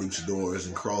they are luchadors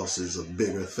and Cross is a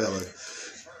bigger fella.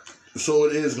 So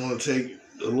it is going to take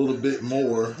a little bit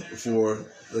more for,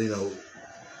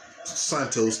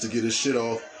 Santos to get his shit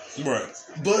off. Right.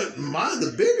 But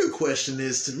the bigger question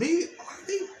is, to me, are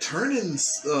they turning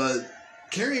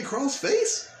Karrion Kross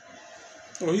face?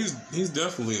 Oh, he's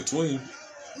definitely a tween.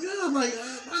 Yeah, like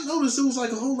I noticed it was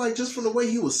like a whole just from the way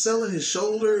he was selling his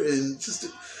shoulder and just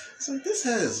it's like this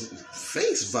has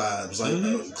face vibes.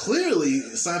 Like clearly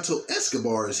Santos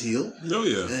Escobar is heel. Oh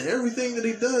yeah. And everything that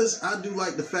he does, I do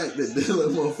like the fact that the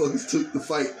motherfuckers took the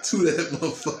fight to that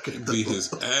motherfucker. Beat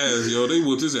his ass, yo. They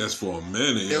whooped his ass for a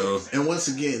minute, yo. And once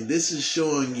again, this is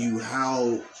showing you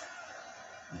how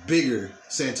bigger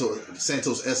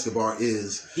Santos Escobar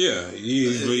is. Yeah,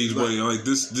 he's like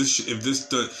this. If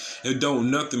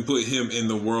nothing put him in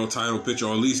the world title picture,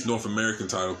 or at least North American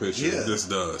title picture. Yeah. This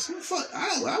does.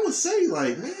 I would say,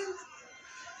 man, put him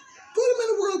in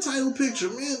the world title picture,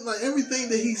 man. Like everything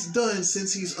that he's done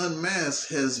since he's unmasked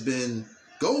has been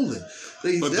golden.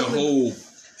 But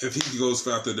if he goes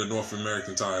after the North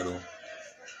American title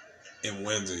and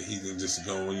wins it, he can just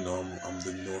go, I'm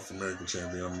the North American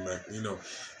champion.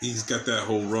 He's got that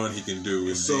whole run he can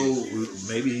do. So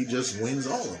maybe he just wins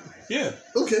all of them. Yeah.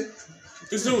 Okay.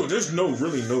 There's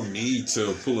really no need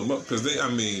to pull him up because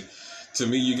to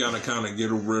me, you gotta kind of get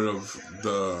rid of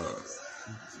the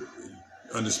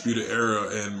Undisputed Era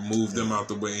and move them out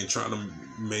the way and try to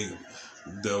make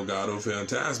Delgado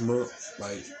Fantasma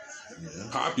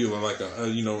popular, like an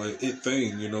it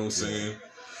thing. You know what I'm saying?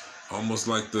 Almost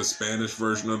like the Spanish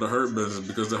version of the Hurt Business,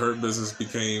 because the Hurt Business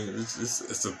became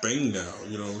it's a thing now.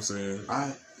 You know what I'm saying?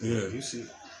 You see,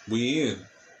 we in.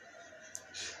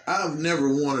 I've never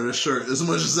wanted a shirt as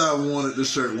much as I wanted the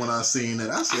shirt when I seen that.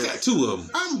 I said, I got 2 of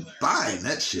them. I'm buying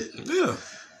that shit. Yeah.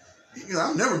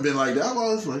 I've never been like that. I've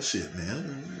always like, shit,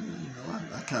 man.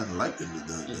 I kind of like the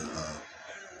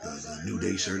New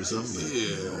Day shirt or something. But,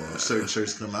 yeah. Certain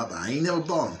shirts come out, but I ain't never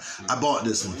bought them. I bought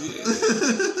this one. Yeah.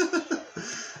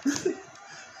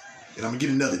 And I'm gonna get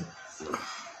another.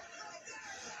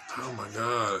 Oh my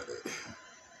god!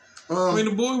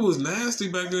 The boy was nasty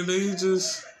back in the day.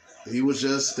 He was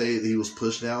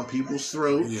pushed down people's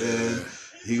throat, and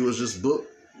he was just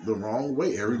booked the wrong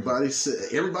way. Everybody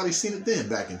seen it then.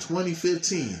 Back in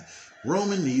 2015,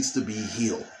 Roman needs to be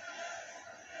heel.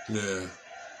 Yeah.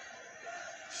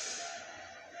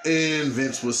 And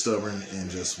Vince was stubborn and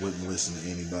just wouldn't listen to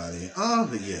anybody.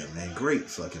 But yeah, man, great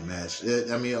fucking match. It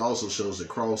also shows that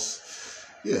Cross,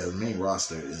 the main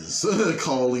roster is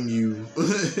calling you.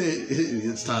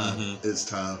 It's time. Mm-hmm. It's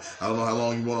time. I don't know how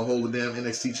long you want to hold the damn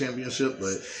NXT championship,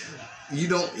 but you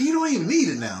don't even need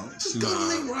it now. Just go to the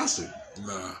main roster.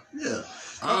 Nah. Yeah.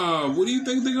 What do you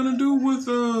think they're gonna do with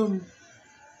Well,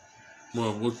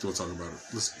 we'll talk about it.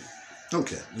 Let's.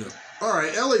 Okay. Yeah. All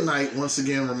right, LA Knight once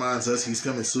again reminds us he's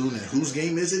coming soon, and whose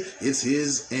game is it? It's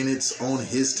his, and it's on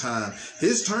his time.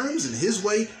 His terms and his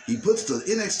way, he puts the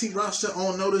NXT roster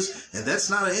on notice, and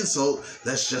that's not an insult,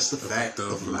 that's just the fact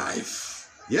of life.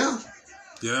 Yeah.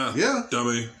 Yeah. Yeah.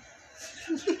 Dummy.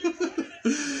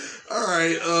 All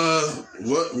right,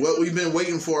 what we've been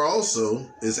waiting for also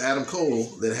is Adam Cole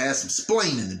that has some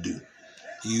splaining to do.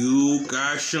 You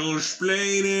got some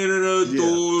splaining to do,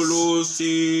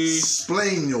 Lucy.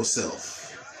 Explain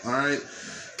yourself. All right.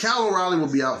 Kyle O'Reilly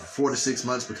will be out for 4 to 6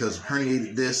 months because of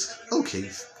herniated disc. Okay,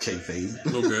 kayfabe.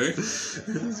 Okay.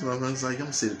 That's what I was like, I'm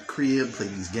gonna sit at the crib, play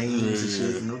these games and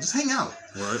shit, just hang out.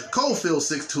 Right. Cole feels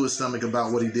sick to his stomach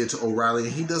about what he did to O'Reilly,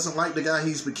 and he doesn't like the guy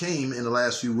he's became in the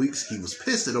last few weeks. He was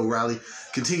pissed at O'Reilly,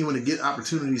 continuing to get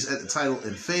opportunities at the title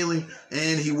and failing,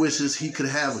 and he wishes he could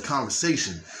have a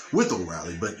conversation with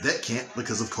O'Reilly, but that can't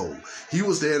because of Cole. He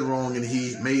was dead wrong, and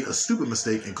he made a stupid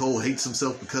mistake, and Cole hates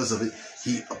himself because of it.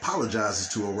 He apologizes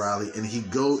to O'Reilly, and he's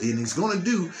going to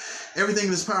do everything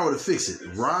in his power to fix it.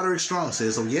 Roderick Strong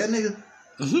says, "Oh yeah, nigga."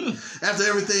 After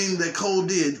everything that Cole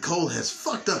did, Cole has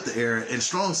fucked up the era, and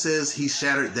Strong says he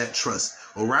shattered that trust.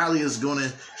 O'Reilly is going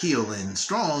to heal, and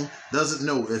Strong doesn't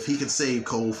know if he can save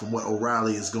Cole from what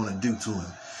O'Reilly is going to do to him.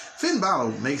 Finn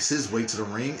Balor makes his way to the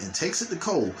ring and takes it to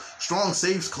Cole. Strong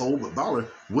saves Cole, but Balor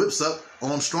whips up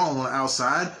on Strong on the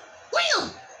outside.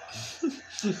 Wham!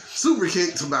 Super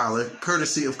kick to Balor,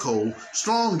 courtesy of Cole.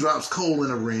 Strong drops Cole in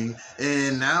the ring,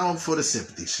 and now for the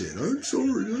sympathy shit. I'm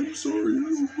sorry.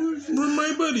 You're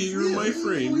my buddy, you're my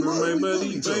friend. You're my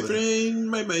buddy, my friend,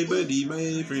 my buddy,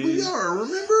 my friend. We are,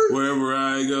 remember? Wherever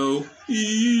I go,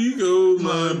 he goes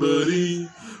my buddy,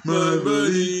 my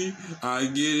buddy. I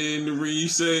get in the ring,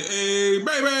 say, hey,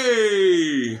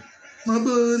 baby! My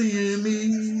buddy and me.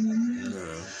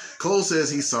 Yeah. Cole says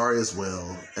he's sorry as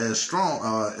well as Strong,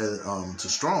 to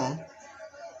Strong,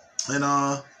 and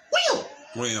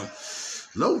Wham.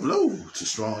 low blow to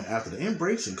Strong after the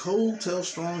embrace, and Cole tells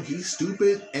Strong he's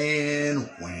stupid, and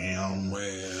wham.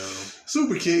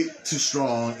 Super kick to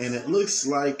Strong, and it looks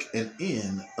like an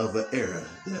end of an era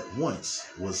that once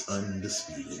was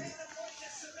undisputed.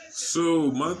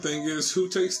 So my thing is, who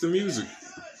takes the music?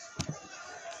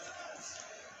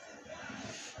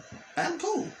 Adam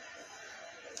Cole.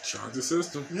 Shock the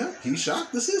system. Yeah, he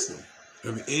shocked the system.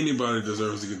 I mean, anybody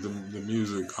deserves to get the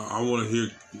music. I want to hear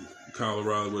Kyle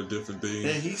O'Reilly with a different thing.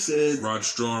 And he said, Rod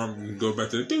Strong go back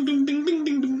to the ding ding ding ding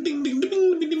ding ding ding ding ding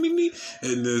ding ding ding ding,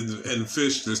 and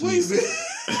Fish just wait needs. a minute.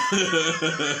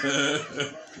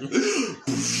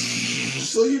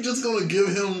 So you're just gonna give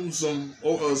him some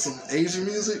Asian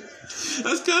music?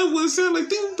 That's kind of what it sounds like.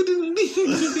 Ding ding ding ding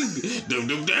ding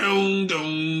ding ding ding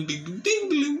ding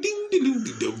ding ding ding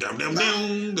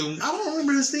ding ding. I don't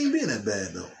remember his theme being that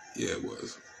bad though. Yeah, it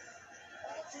was.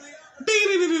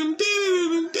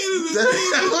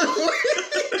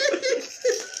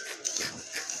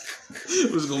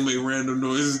 We're just gonna make random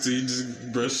noises till you just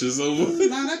brush this over. So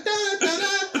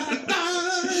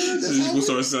you gonna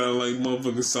start sounding like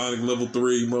motherfucking Sonic level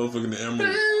 3, motherfucking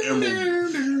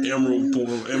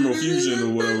Emerald Fusion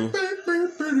or whatever.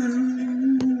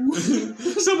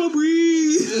 Summer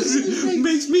breeze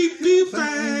makes me feel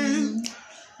fine.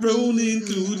 Rolling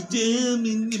through the jam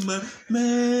in my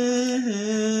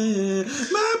mind.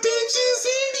 My pictures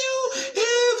in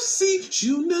UFC.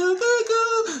 She'll never go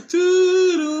to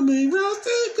the main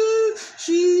roster cause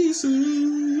she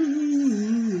sues.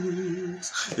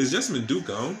 Is Jessamine Duke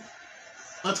on?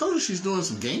 I told her she's doing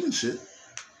some gaming shit.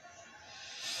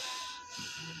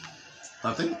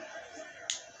 I think.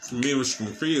 Mia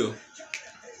Sophia.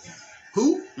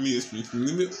 Who? Mia Sophia?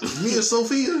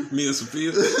 Mia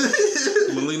Sophia.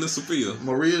 Melina Sophia.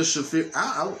 Maria Shafir.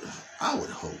 I would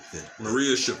hope that.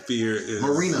 Maria Shafir is.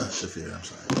 Marina Shafir, I'm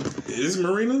sorry. Is it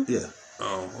Marina? Yeah.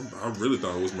 Oh, I really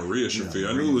thought it was Maria Shafir. Yeah,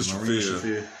 I knew it was Maria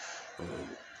Shafir.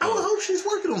 I would hope she's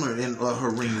working on her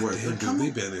ring work.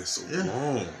 They've been in so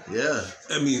long. Yeah.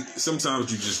 I mean, sometimes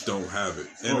you just don't have it.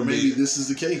 And Or maybe this is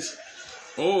the case.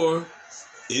 Or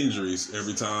injuries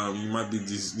every time. You might be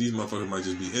these motherfuckers might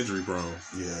just be injury prone.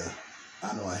 Yeah.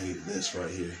 I know I hated this right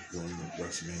here going to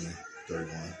WrestleMania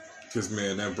 31. Because,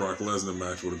 man, that Brock Lesnar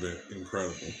match would have been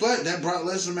incredible. But that Brock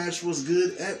Lesnar match was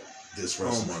good at this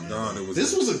WrestleMania. Oh, my God.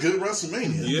 This was a good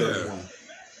WrestleMania. Yeah.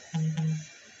 31.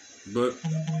 But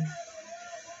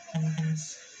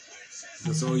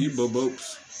that's all you,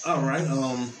 Bobopes. All right.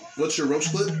 What's your roach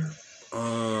clip?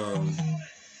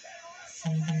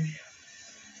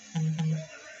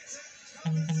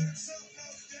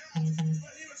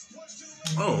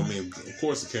 Oh, I mean, of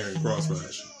course, the Karrion Kross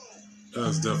match.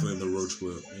 That's definitely the roach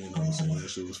clip. You know what I'm saying? That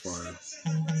shit was fire.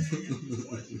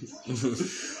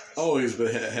 Always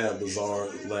been have bizarre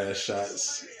last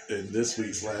shots, and this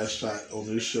week's last shot on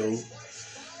this show,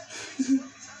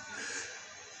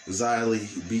 Xylee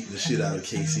beating the shit out of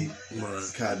Casey,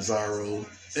 Right. Catanzaro,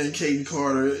 and Caden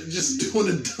Carter just doing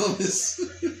the dumbest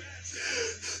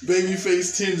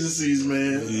babyface tendencies,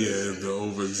 man. Yeah, the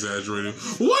over-exaggerated.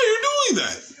 Why are you doing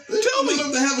that? Tell me. I'm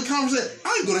going to have a conversation.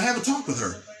 I'm going to have a talk with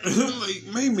her. Like,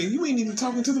 man, you ain't even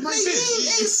talking to the right bitch. He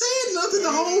ain't saying nothing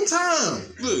the whole time.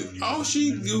 Look, all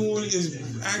she doing is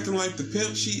acting like the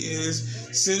pimp she is,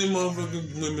 sending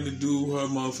motherfucking women to do her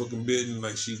motherfucking bidding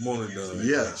like she wanted done.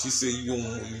 Yeah. She said you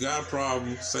got a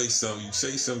problem, say something. You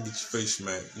say something, get your face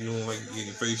smacked. You don't like getting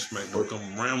your face smacked, don't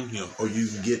come around him. Or you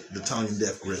can get the tongue and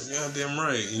death grip. Goddamn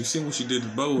right. You see what she did to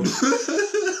Bo?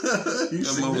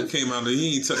 That mother came out there.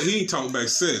 He ain't talked back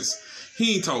since.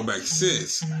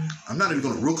 I'm not even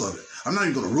gonna rook of it. I'm not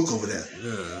even gonna rook over that.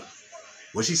 Yeah.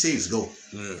 What she says, go.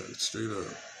 Yeah, straight up.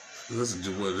 That's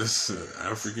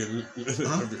African.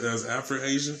 Huh? That's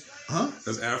Afro-Asian. Huh?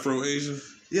 That's Afro-Asian.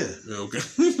 Yeah. Okay.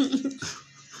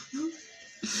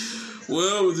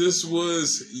 Well, this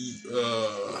was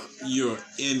your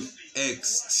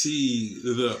NXT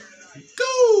the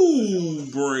Go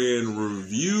brand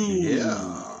review.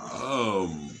 Yeah.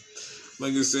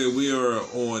 Like I said, we are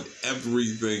on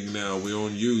everything now. We're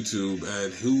on YouTube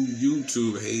at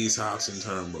YouTube Hayes Hops and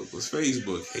Turnbuckles,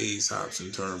 Facebook Hayes Hops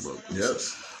and Turnbuckles.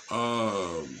 Yes.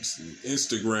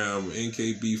 Instagram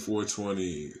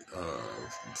NKB420,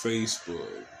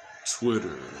 Facebook,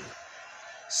 Twitter,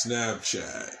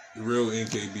 Snapchat, real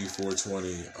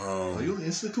NKB420. Are you on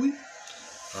Insta tweet?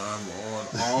 I'm on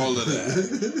all of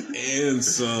that and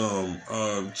some.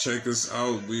 Check us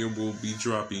out. We will be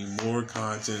dropping more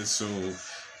content soon.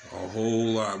 A whole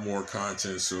lot more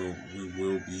content soon. We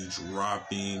will be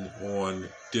dropping on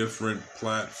different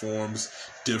platforms,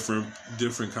 different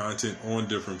content on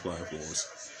different platforms.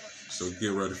 So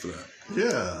get ready for that.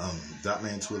 Yeah.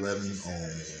 Dotman211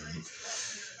 on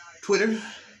Twitter,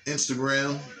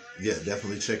 Instagram. Yeah,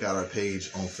 definitely check out our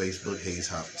page on Facebook, Hayes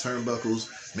Hop Turnbuckles.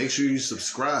 Make sure you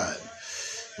subscribe,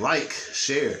 like,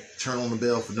 share, turn on the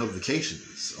bell for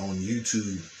notifications on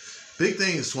YouTube. Big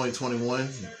thing is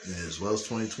 2021 as well as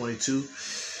 2022.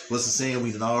 What's the saying?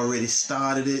 We done already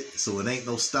started it, so it ain't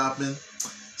no stopping.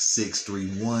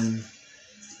 631.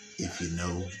 If you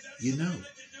know, you know.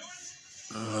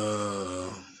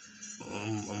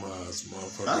 I'm high as a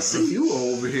motherfucker. I see you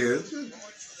over here.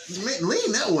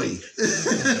 Lean that way.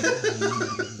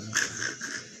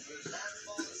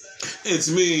 It's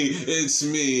me, it's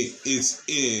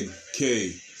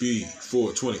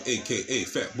NKB420, aka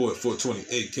Fat Boy 420,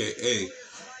 aka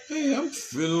hey, I'm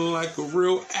feeling like a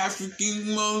real African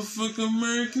motherfucking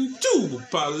American too,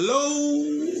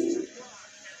 Paulo.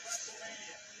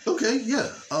 Okay,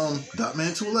 yeah.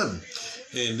 Dotman211.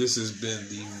 And this has been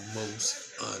the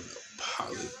most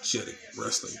unapologetic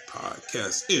wrestling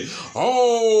podcast in all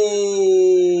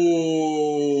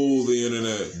the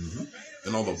internet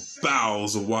and all the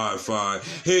bowels of Wi-Fi.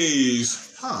 Hayes.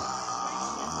 Hops.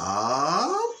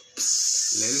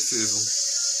 Let it sizzle.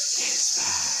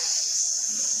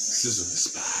 Sizzle the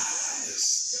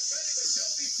spice.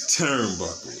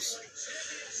 Turnbuckles.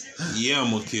 Yeah,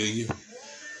 I'm gonna kill you.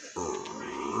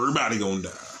 Everybody gonna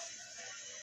die.